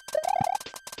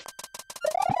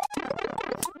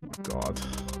 Oh, God.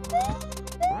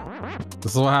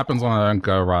 This is what happens when I don't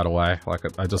go right away. Like,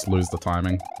 I just lose the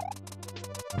timing.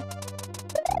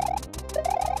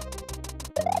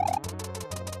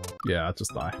 Yeah,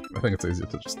 just die. I think it's easier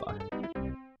to just die.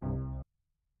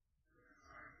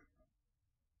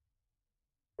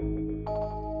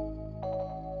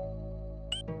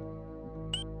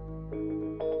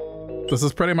 This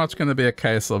is pretty much going to be a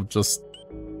case of just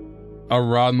a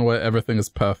run where everything is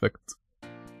perfect.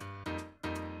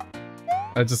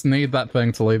 I just need that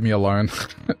thing to leave me alone.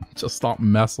 Just stop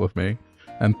mess with me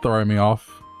and throw me off.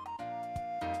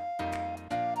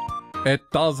 It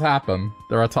does happen.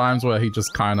 There are times where he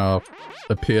just kind of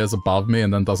appears above me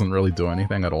and then doesn't really do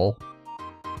anything at all.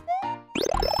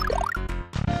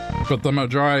 But the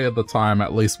majority of the time,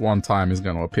 at least one time, he's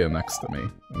going to appear next to me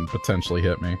and potentially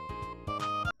hit me.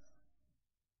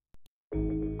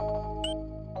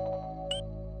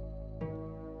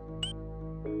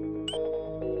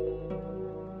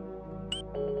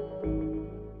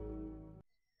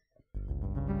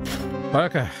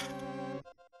 Okay.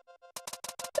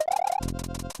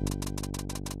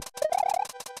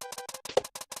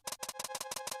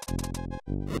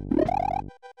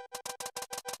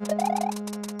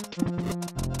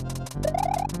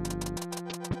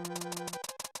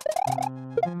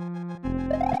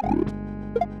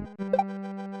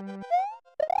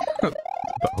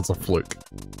 That was a fluke.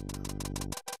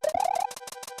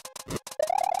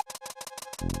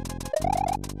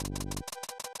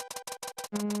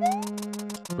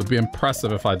 It would be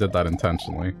impressive if I did that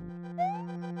intentionally.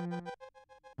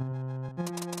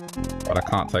 But I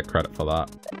can't take credit for that.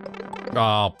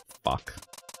 Oh, fuck.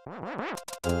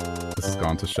 This has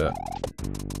gone to shit.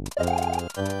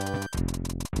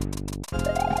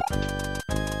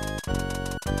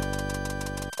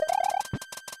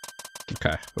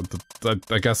 Okay,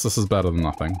 I guess this is better than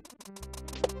nothing.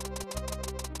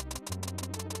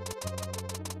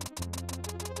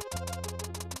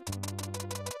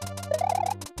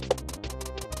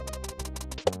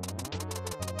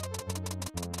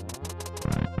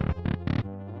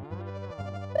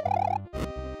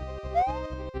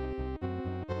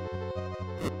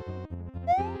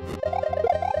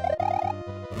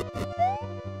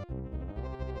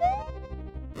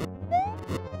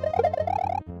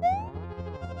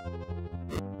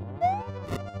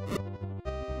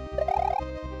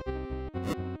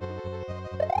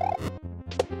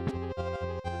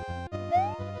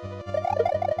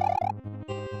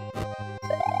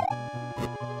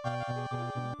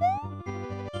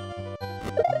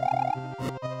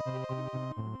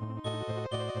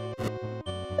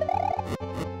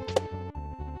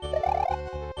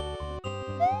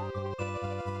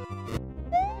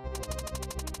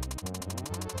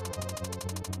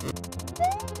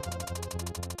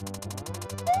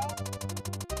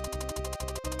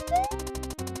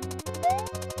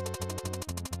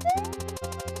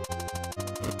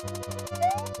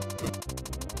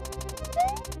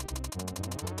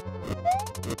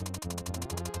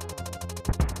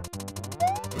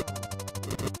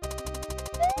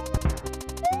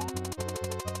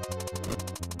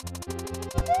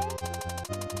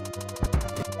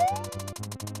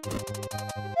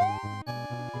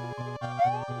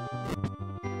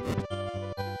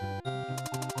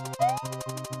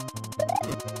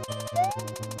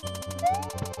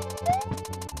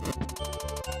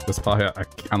 This part here, I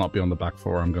cannot be on the back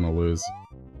four, I'm gonna lose.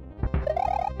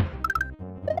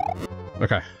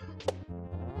 Okay.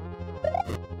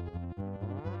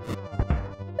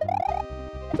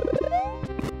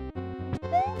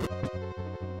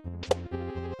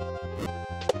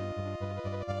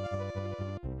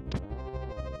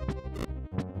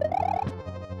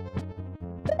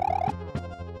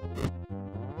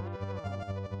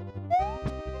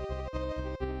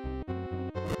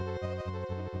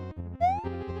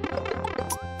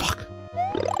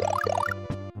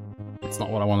 Not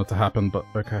what I wanted to happen, but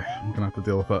okay, I'm gonna have to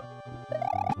deal with it.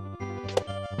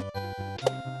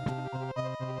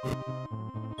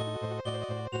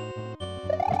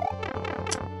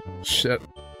 Shit.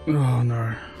 Oh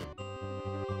no.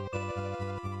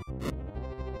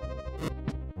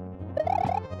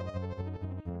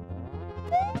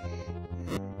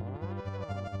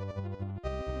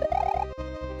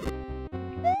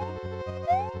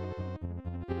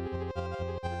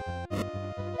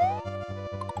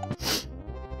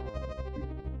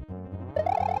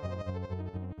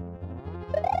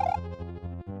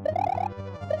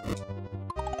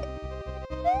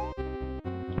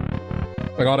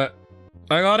 I got it.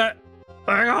 I got it.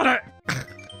 I got it.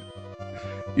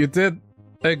 You did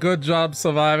a good job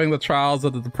surviving the trials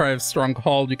of the depraved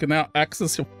stronghold. You can now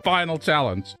access your final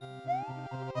challenge.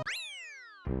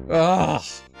 Ugh.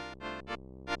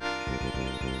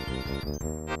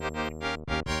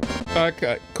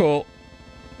 Okay, cool.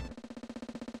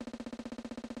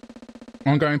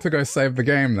 I'm going to go save the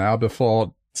game now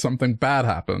before something bad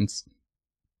happens.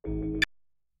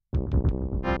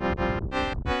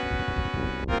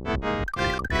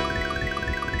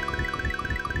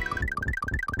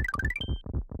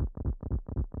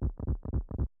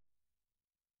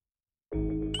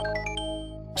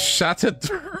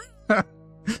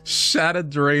 Shattered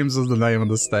Dreams is the name of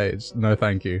the stage. No,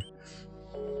 thank you.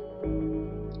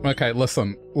 Okay,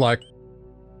 listen, like,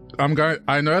 I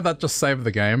know that just saved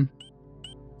the game.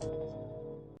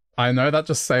 I know that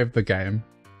just saved the game.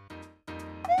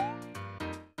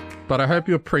 But I hope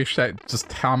you appreciate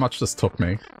just how much this took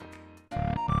me.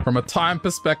 From a time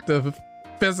perspective,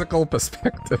 physical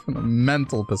perspective, and a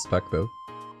mental perspective.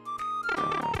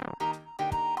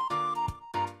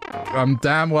 I'm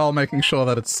damn well making sure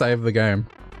that it saved the game.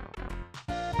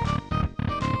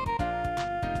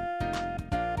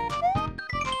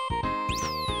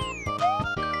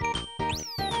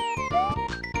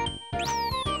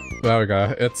 There we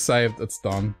go. It's saved. It's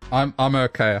done. I'm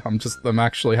okay. I'm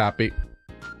actually happy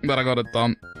that I got it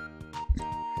done.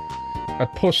 I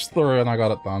pushed through and I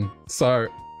got it done. So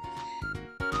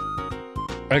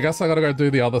I guess I gotta go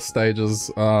do the other stages,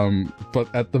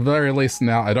 but at the very least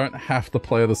now, I don't have to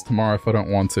play this tomorrow if I don't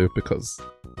want to, because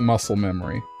muscle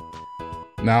memory.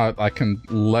 Now I can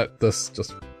let this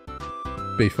just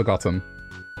be forgotten.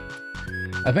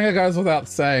 I think it goes without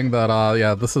saying that,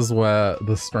 yeah, this is where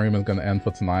the stream is gonna end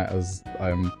for tonight, as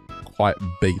I'm quite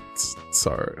beat,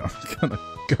 so I'm gonna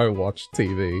go watch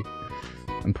TV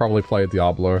and probably play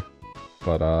Diablo,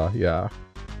 but, yeah.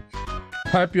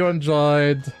 Hope you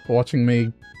enjoyed watching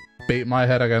me beat my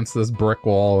head against this brick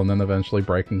wall and then eventually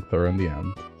breaking through in the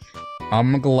end.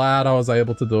 I'm glad I was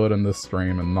able to do it in this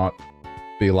stream and not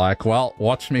be like, well,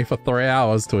 watch me for 3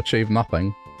 hours to achieve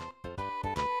nothing.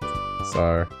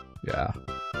 So, yeah.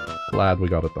 Glad we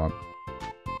got it done.